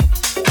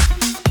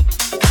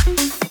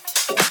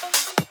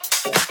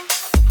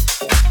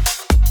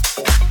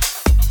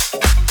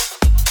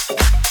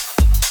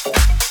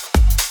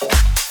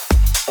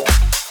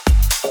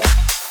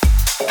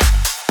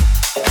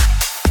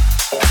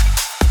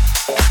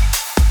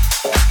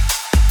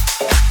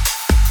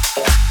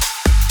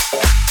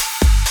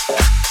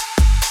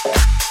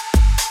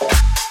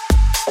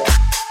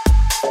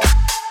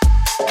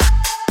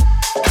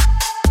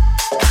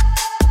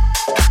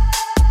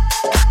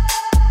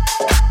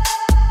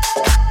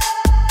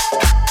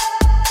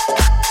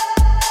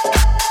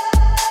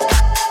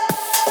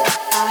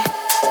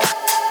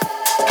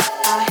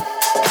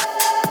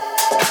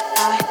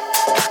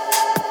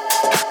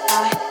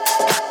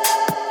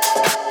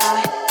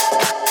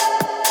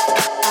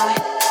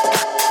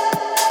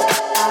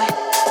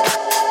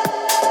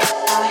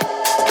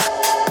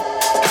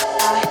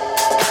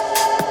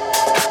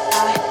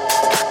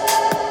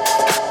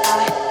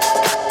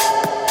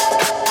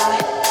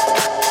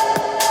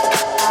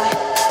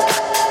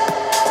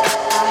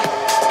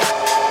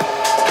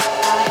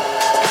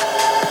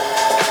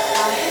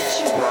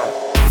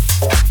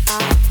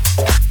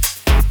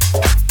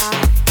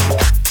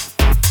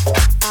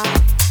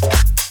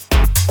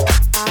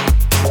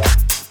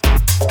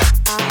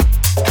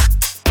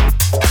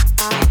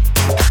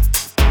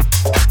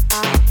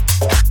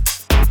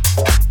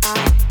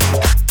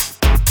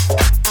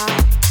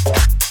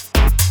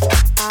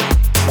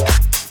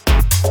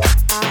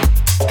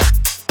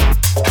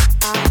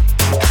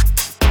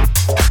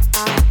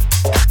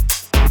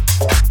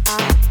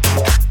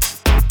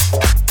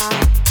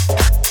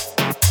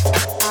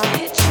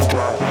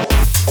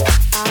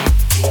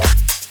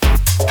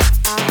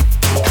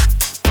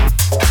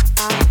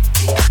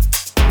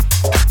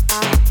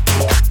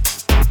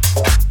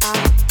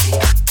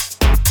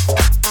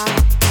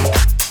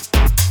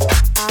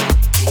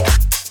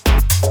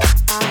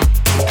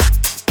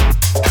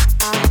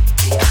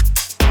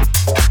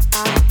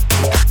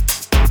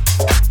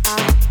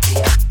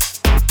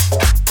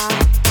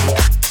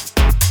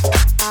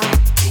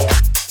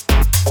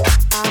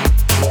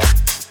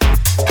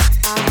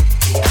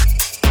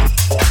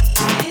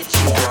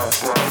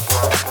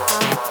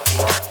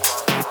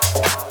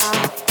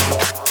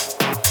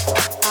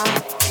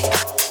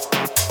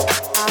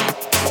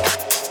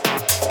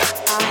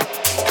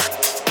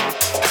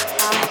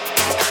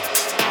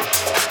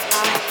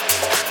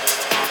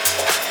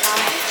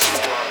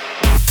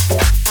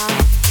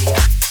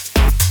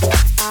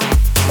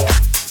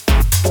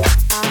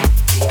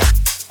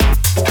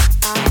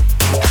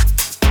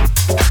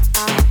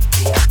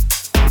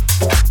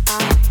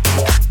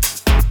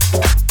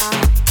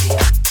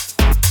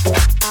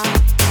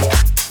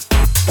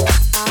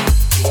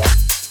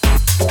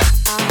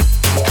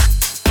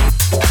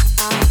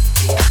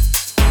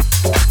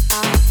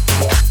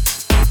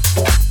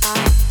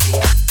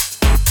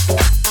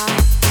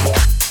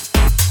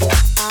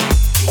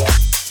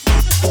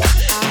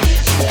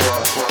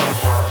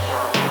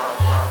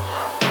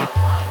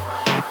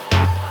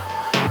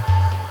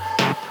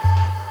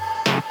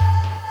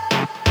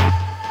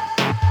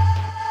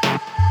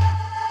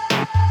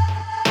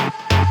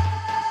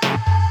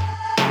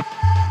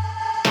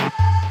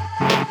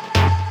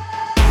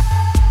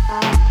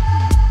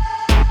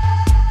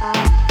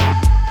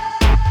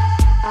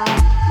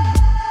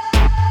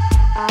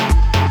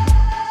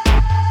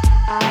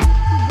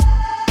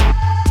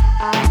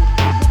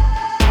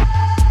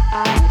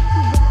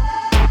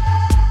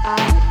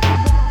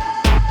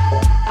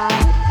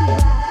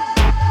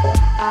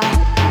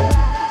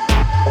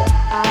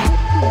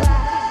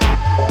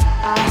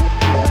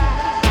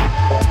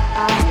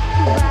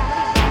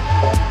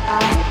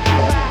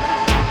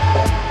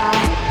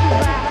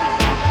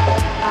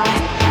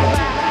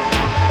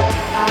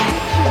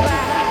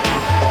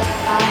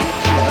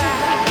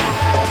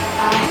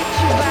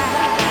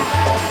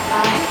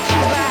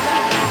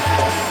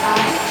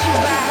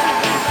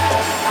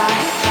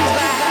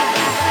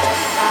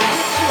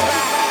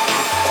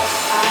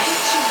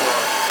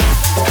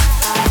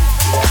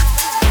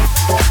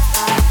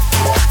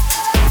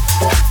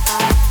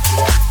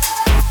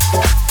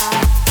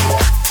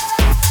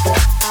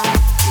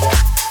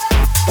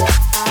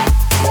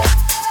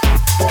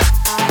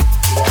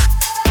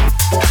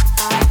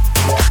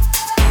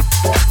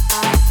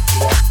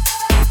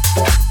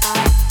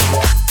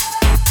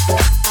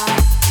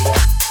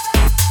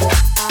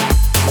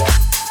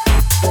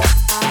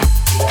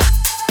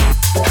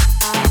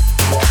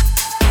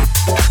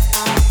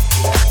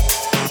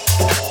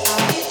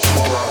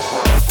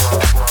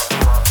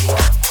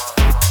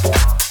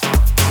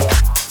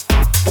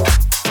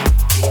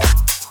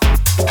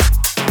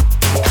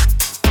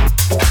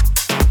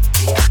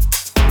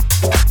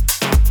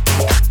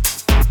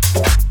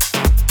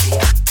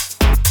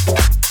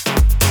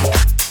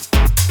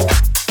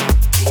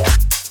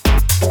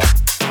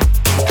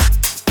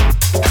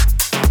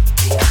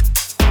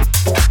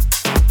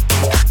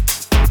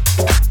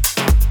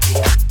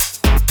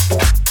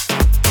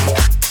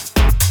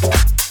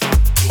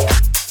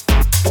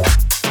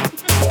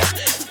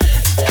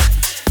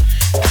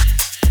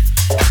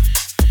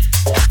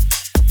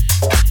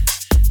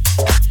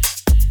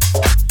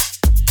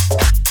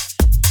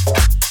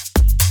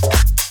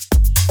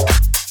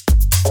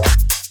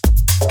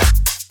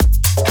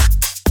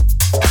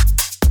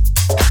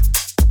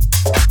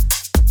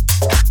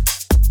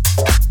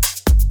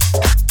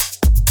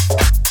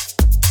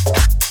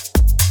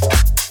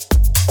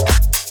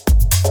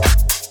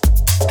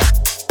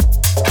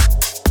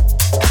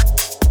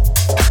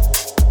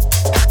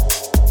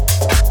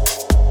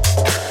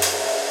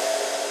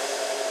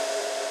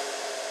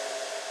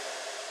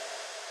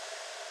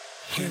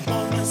 Hey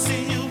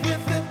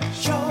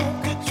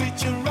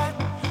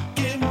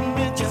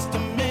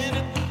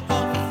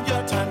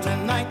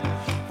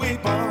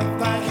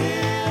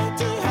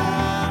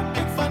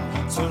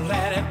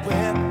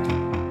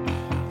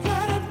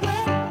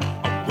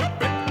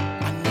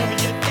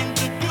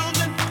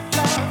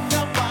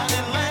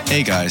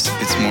guys,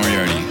 it's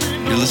Moriarty.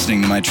 You're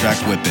listening to my track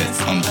Whip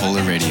It on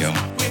Polar Radio.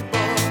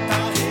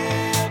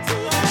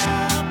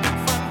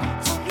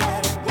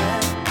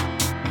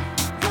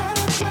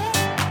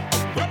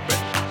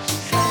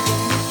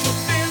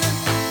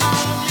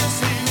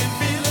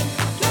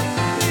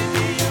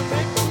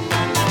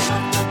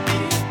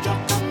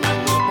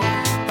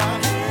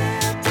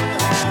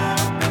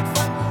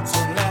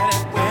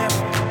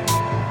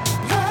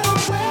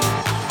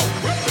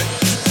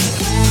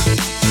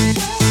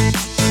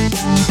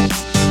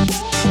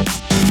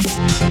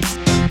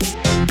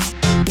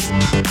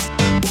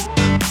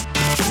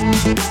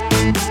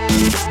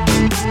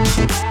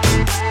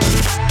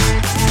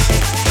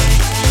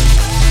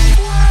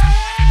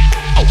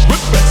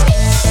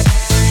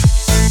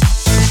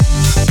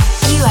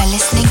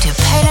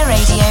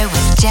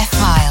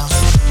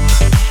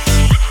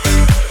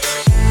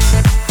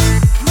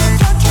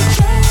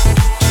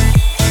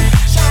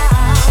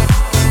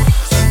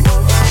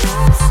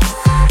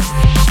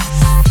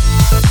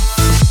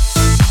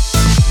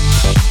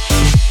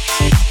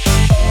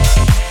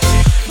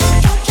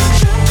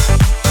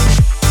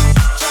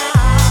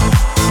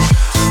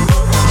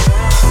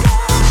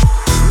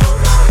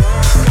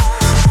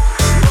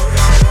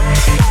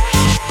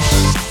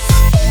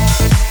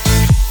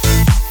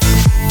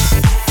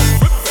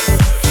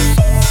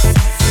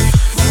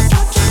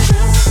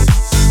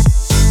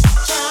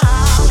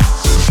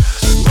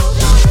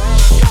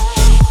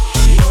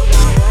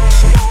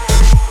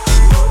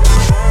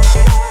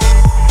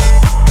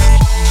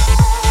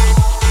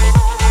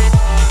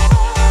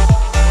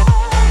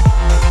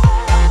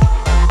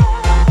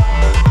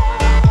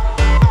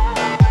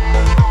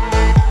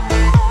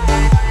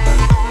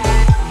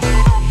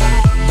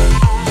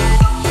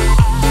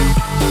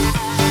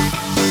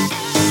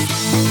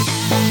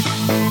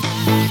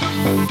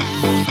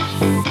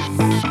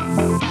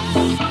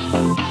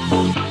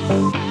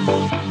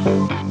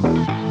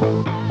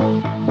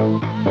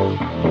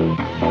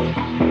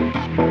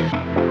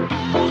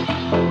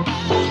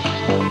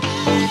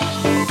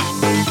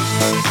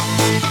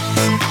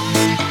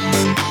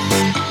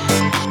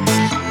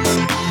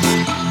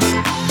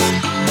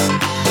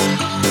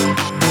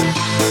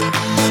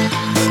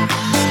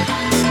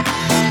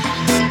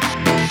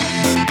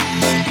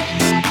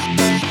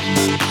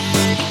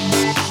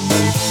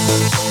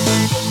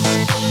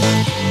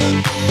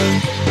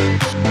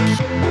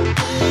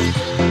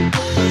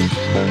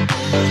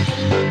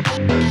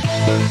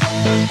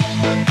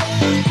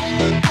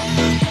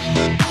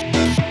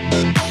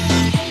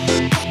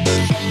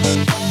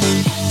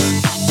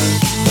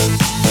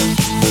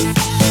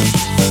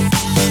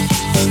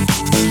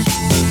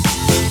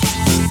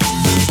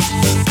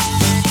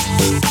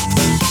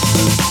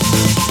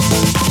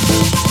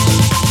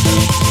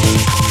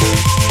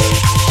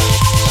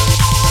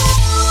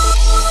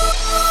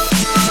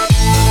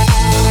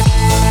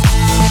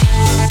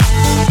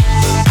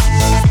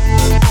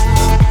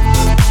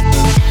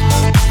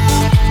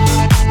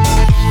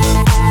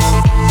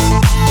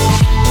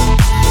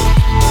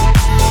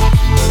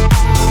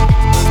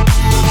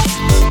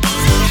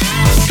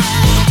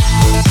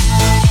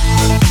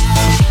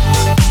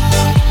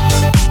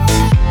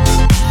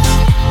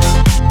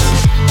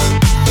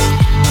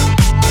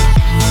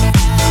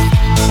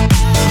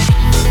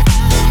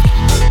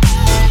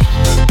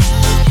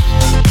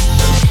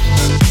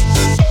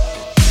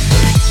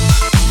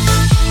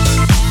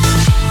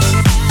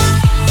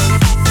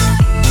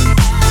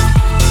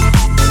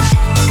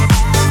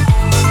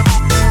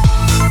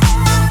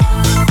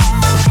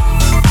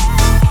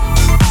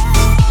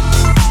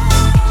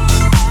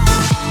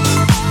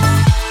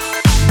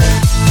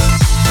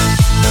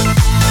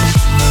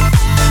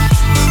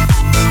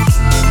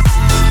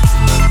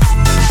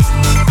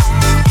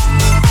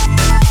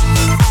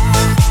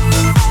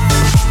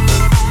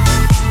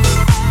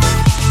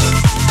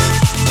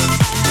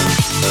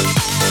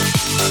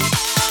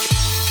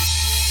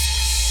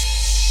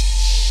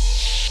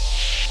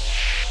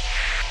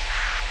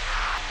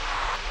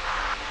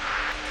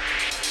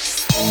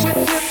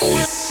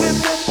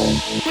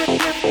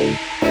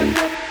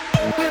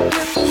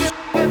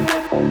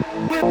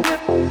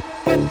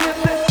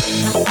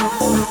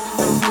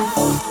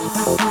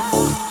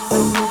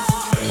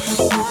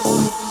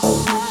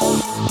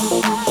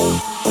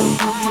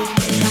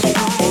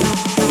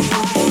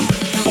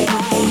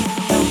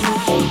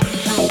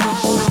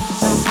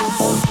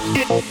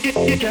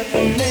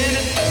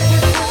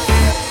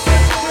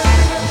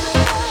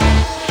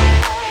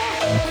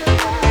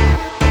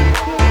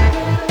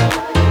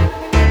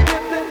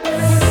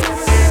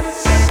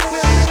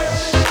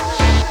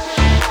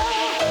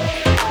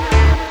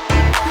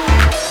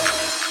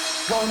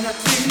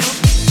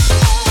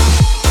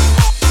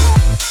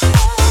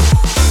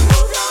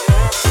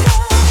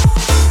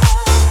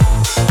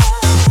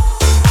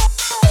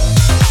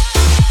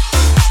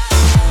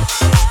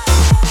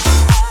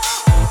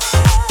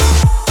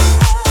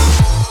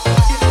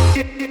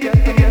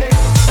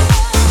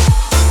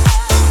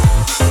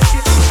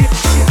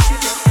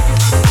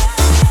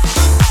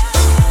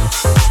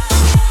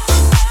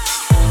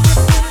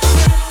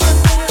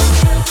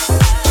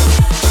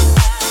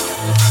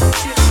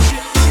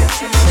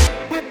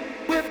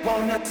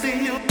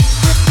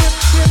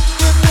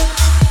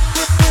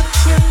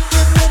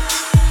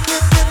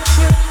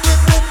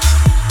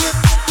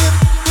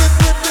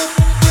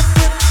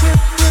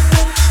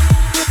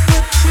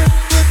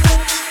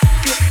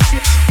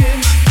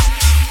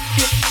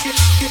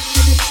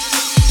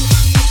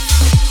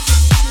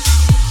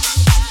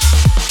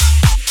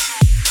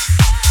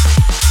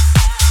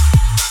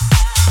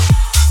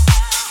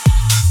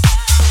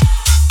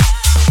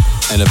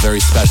 And a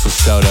very special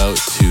shout out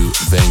to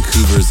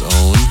Vancouver's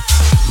own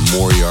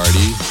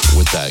Moriarty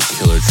with that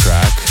killer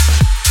track.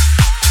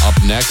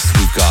 Up next,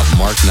 we've got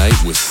Mark Knight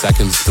with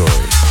Second Story.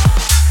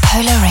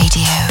 Polar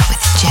Radio with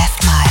Jeff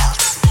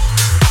Miles.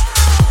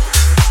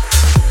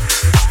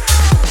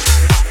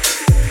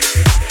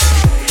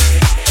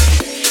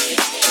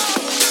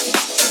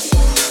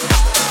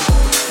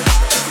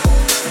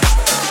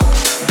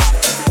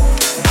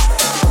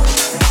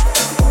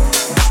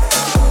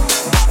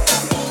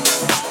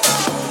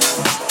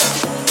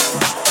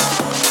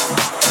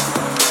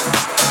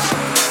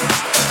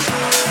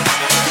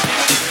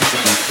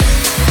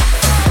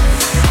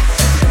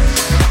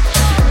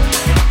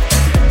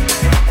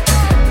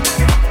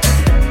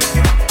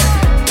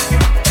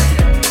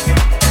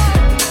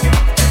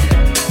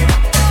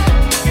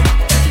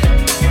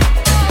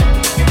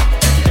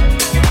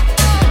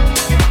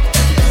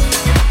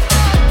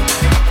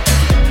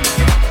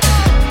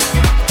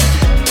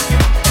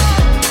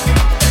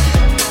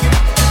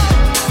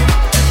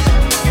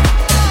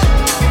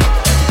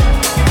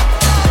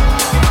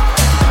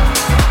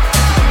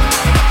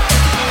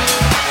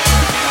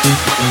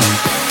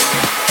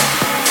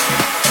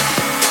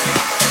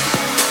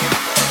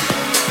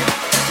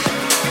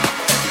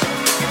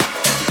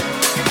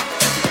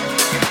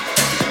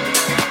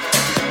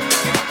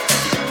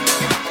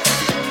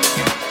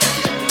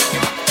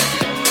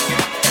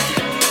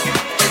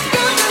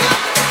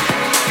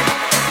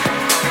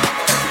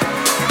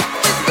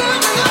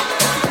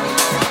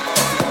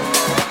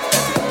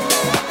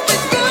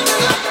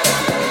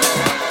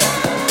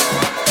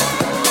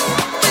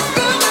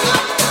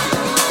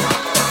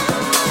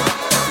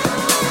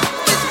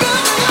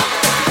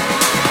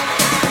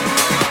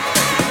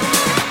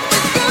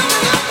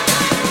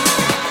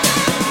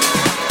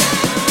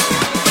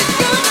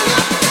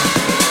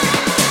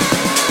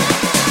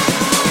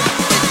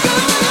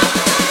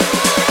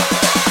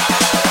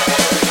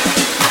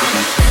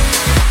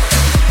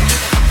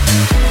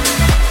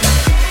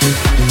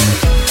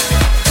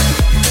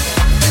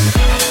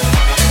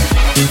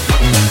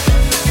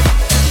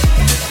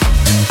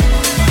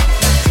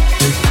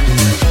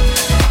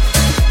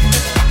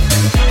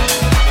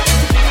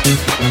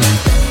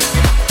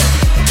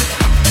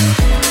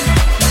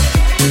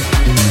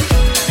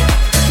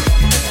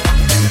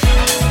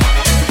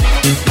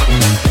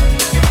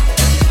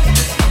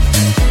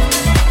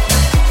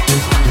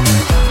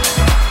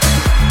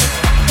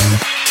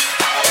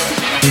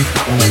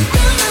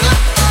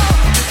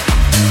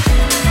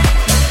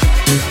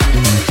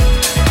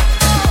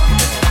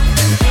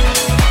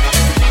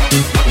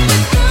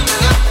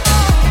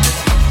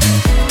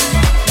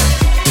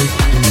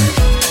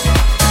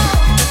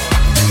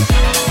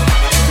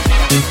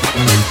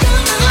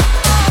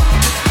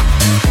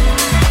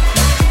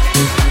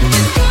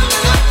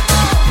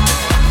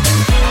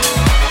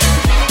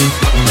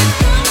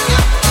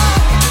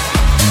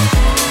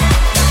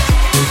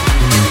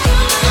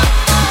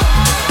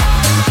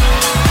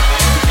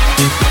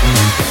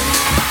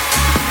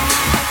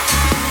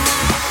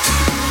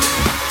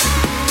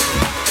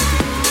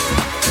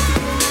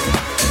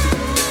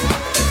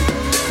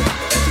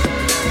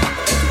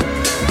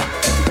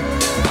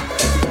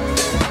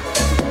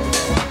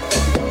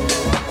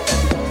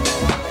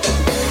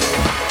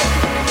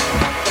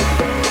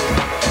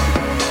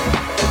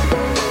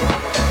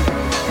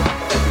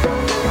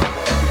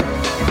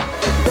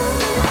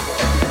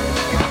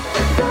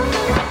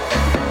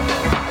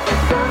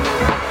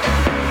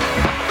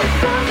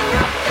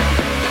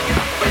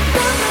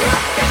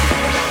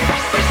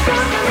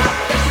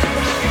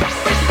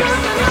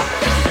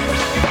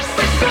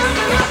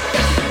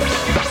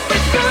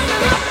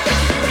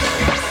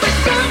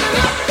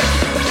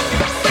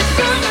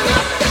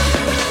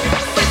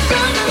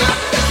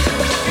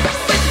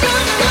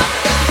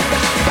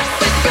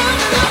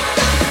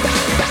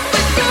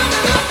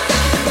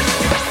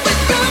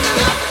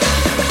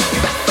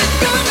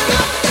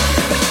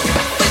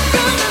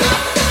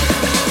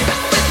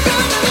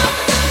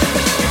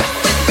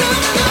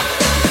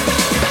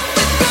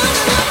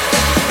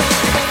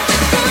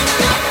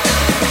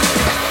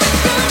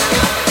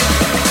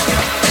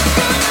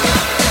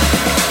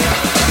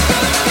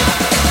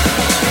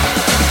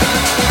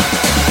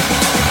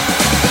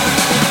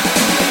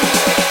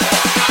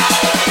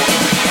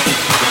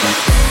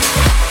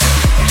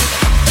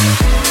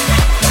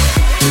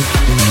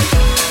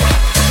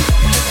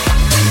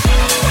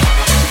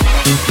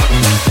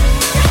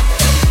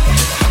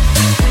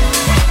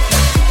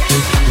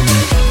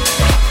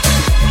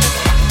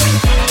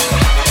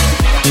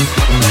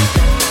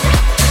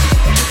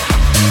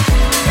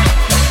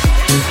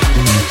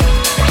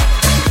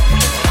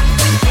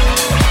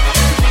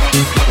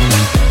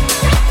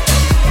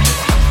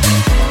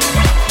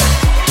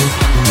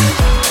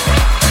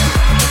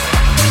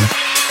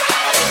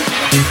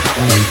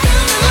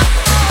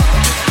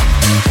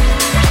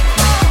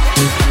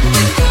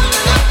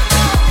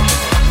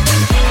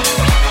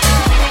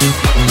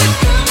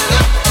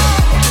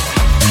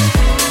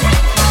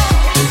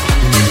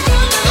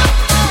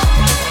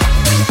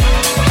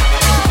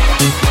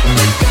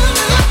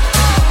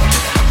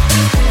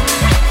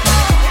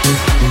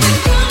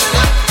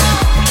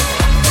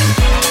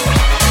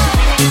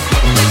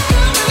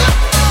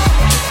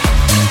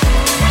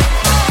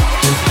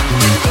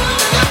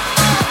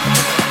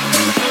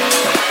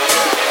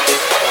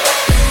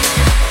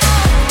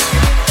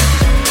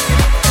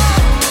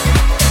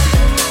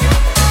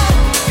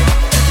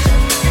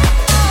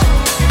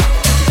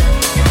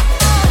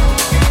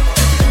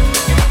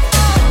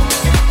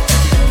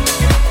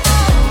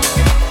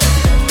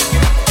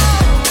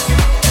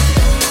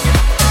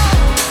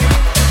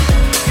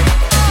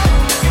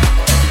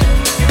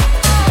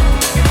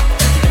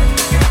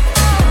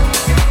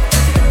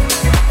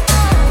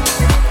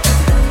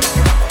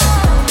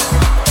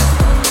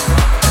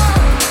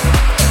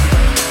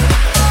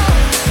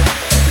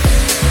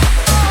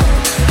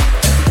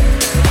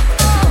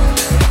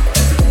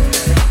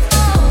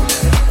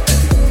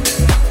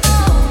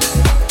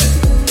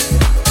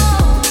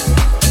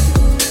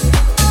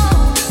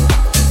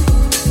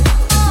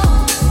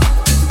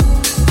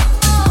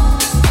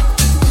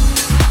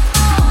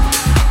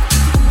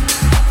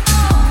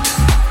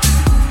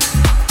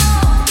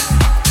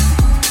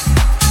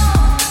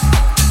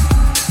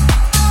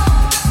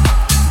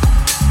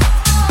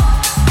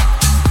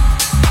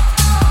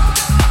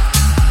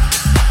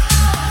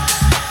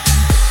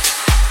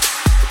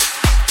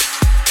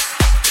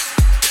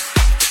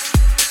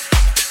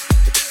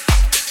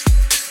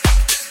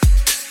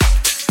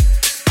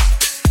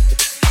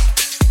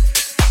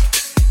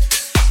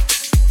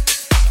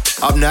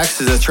 Up next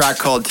is a track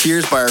called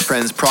Tears by our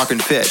friends Proc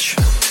and Fitch.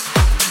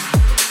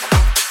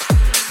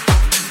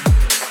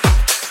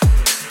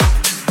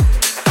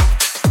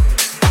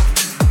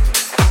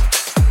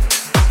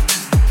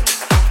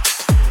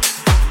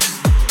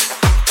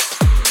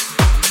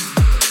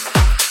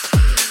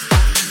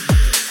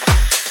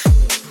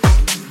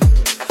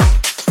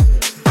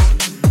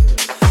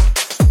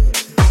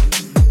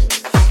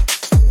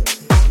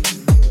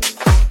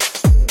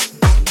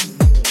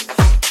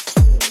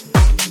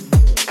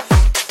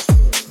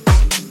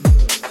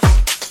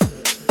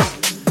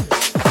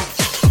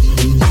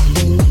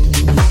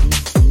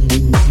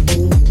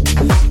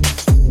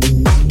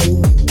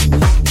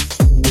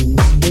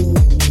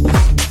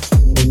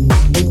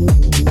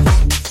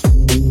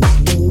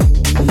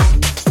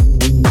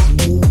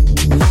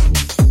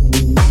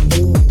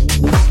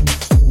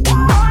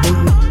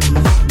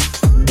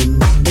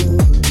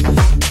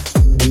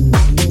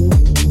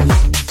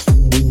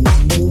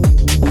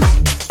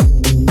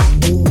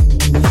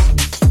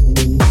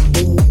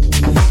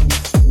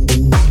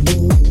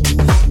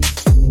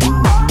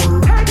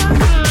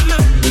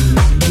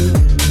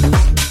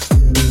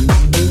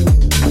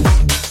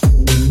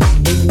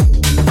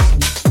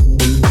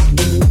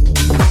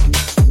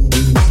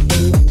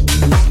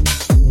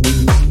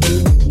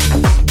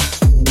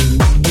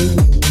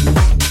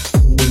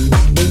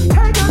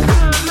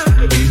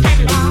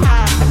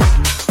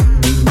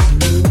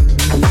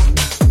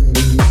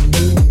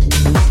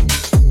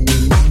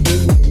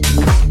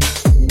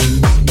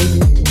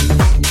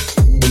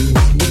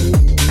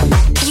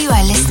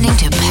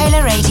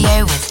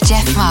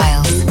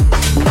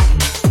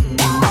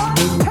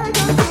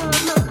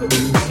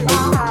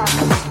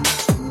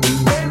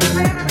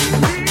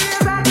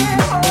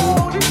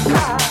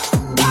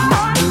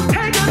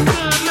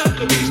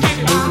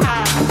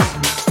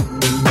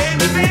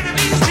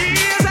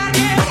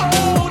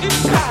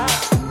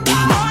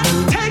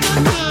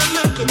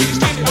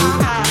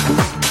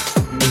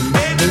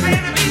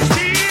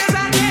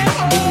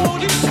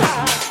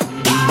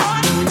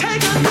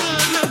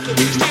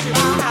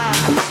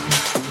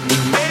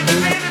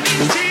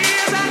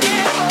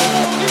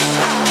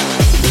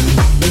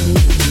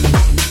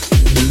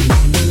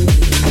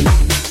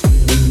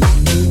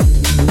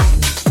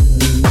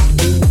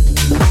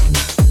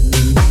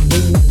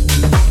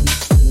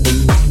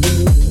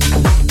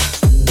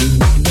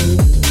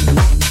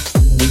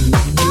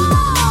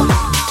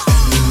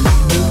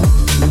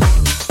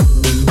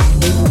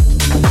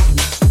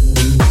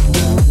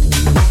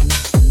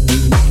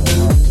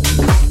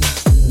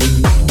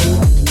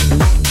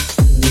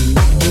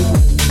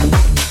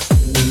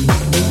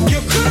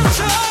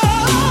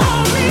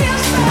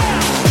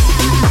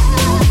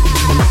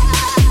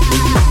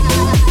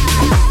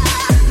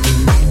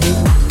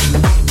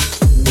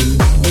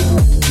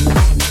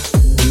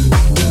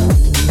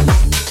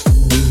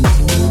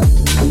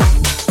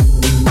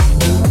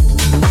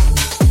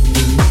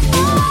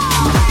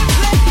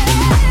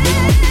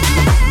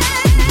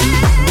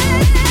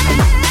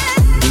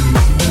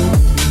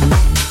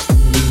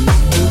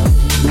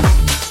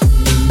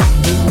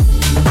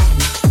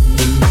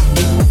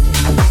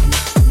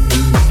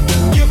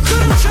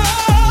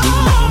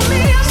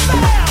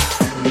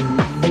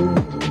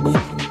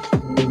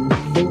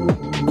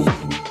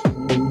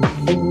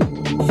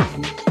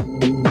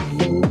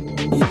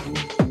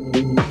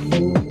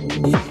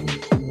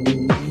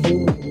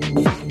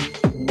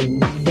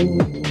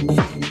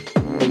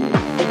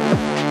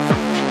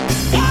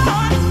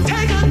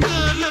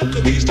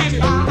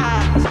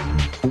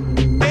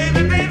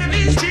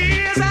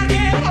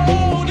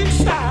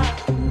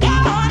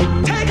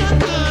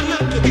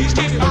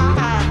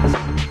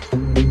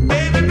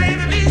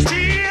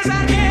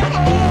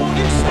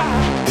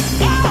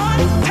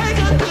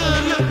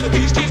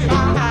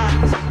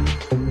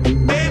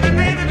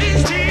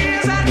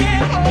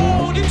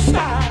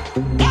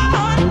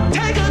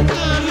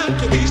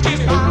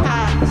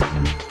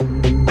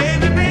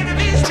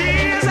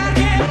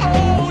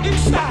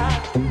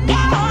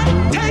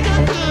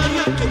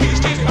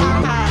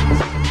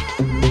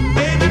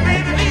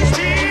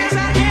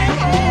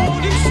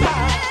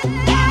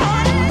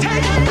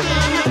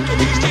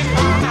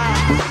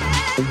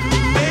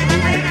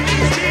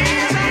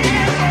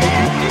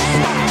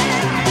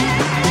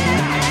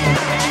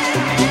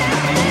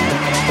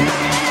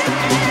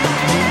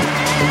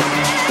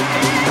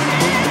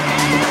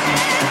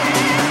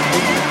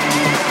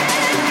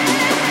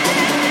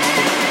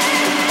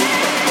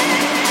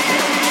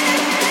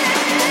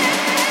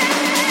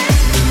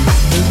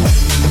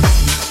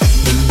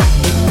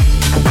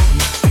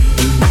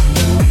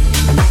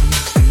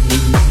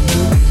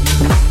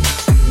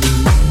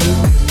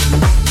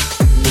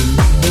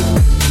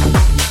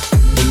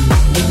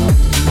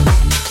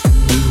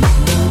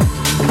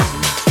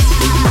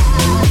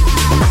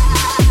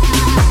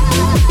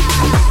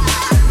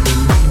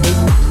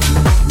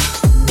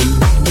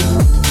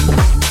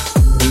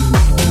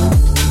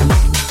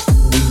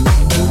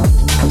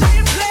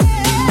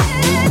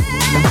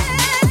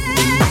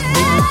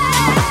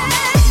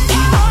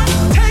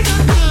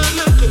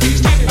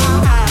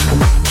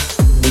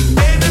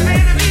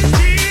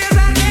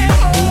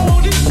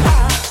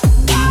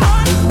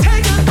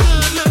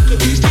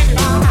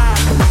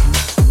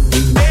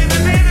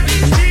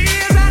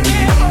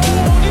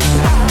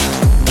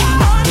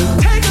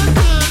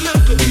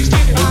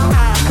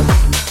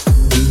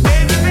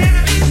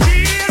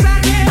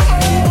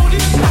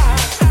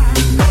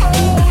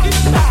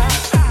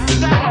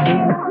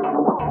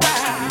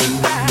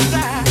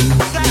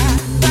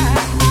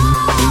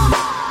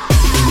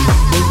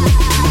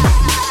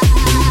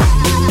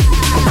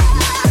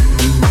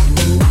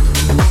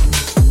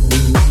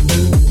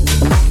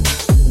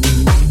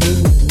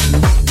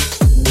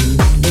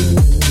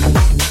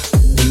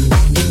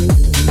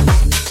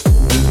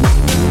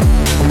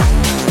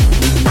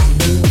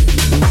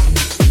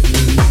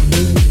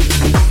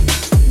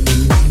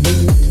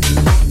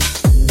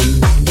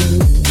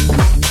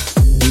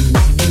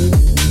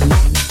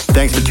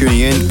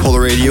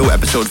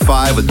 episode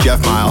 5 with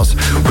Jeff Miles.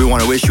 We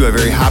want to wish you a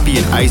very happy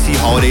and icy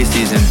holiday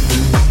season.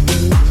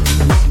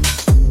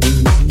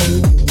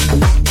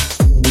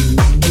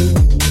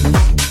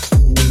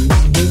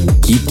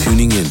 Keep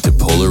tuning in to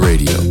Polar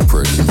Radio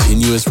for a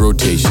continuous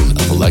rotation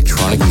of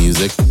electronic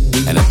music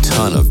and a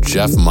ton of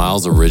Jeff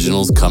Miles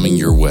originals coming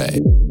your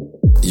way.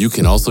 You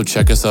can also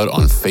check us out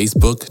on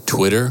Facebook,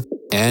 Twitter,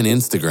 and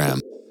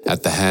Instagram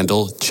at the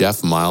handle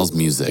Jeff Miles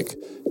Music,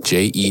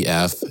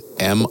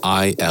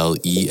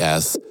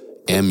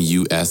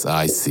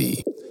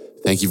 JEFMILESMUSIC.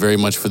 Thank you very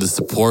much for the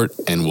support,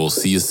 and we'll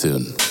see you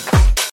soon.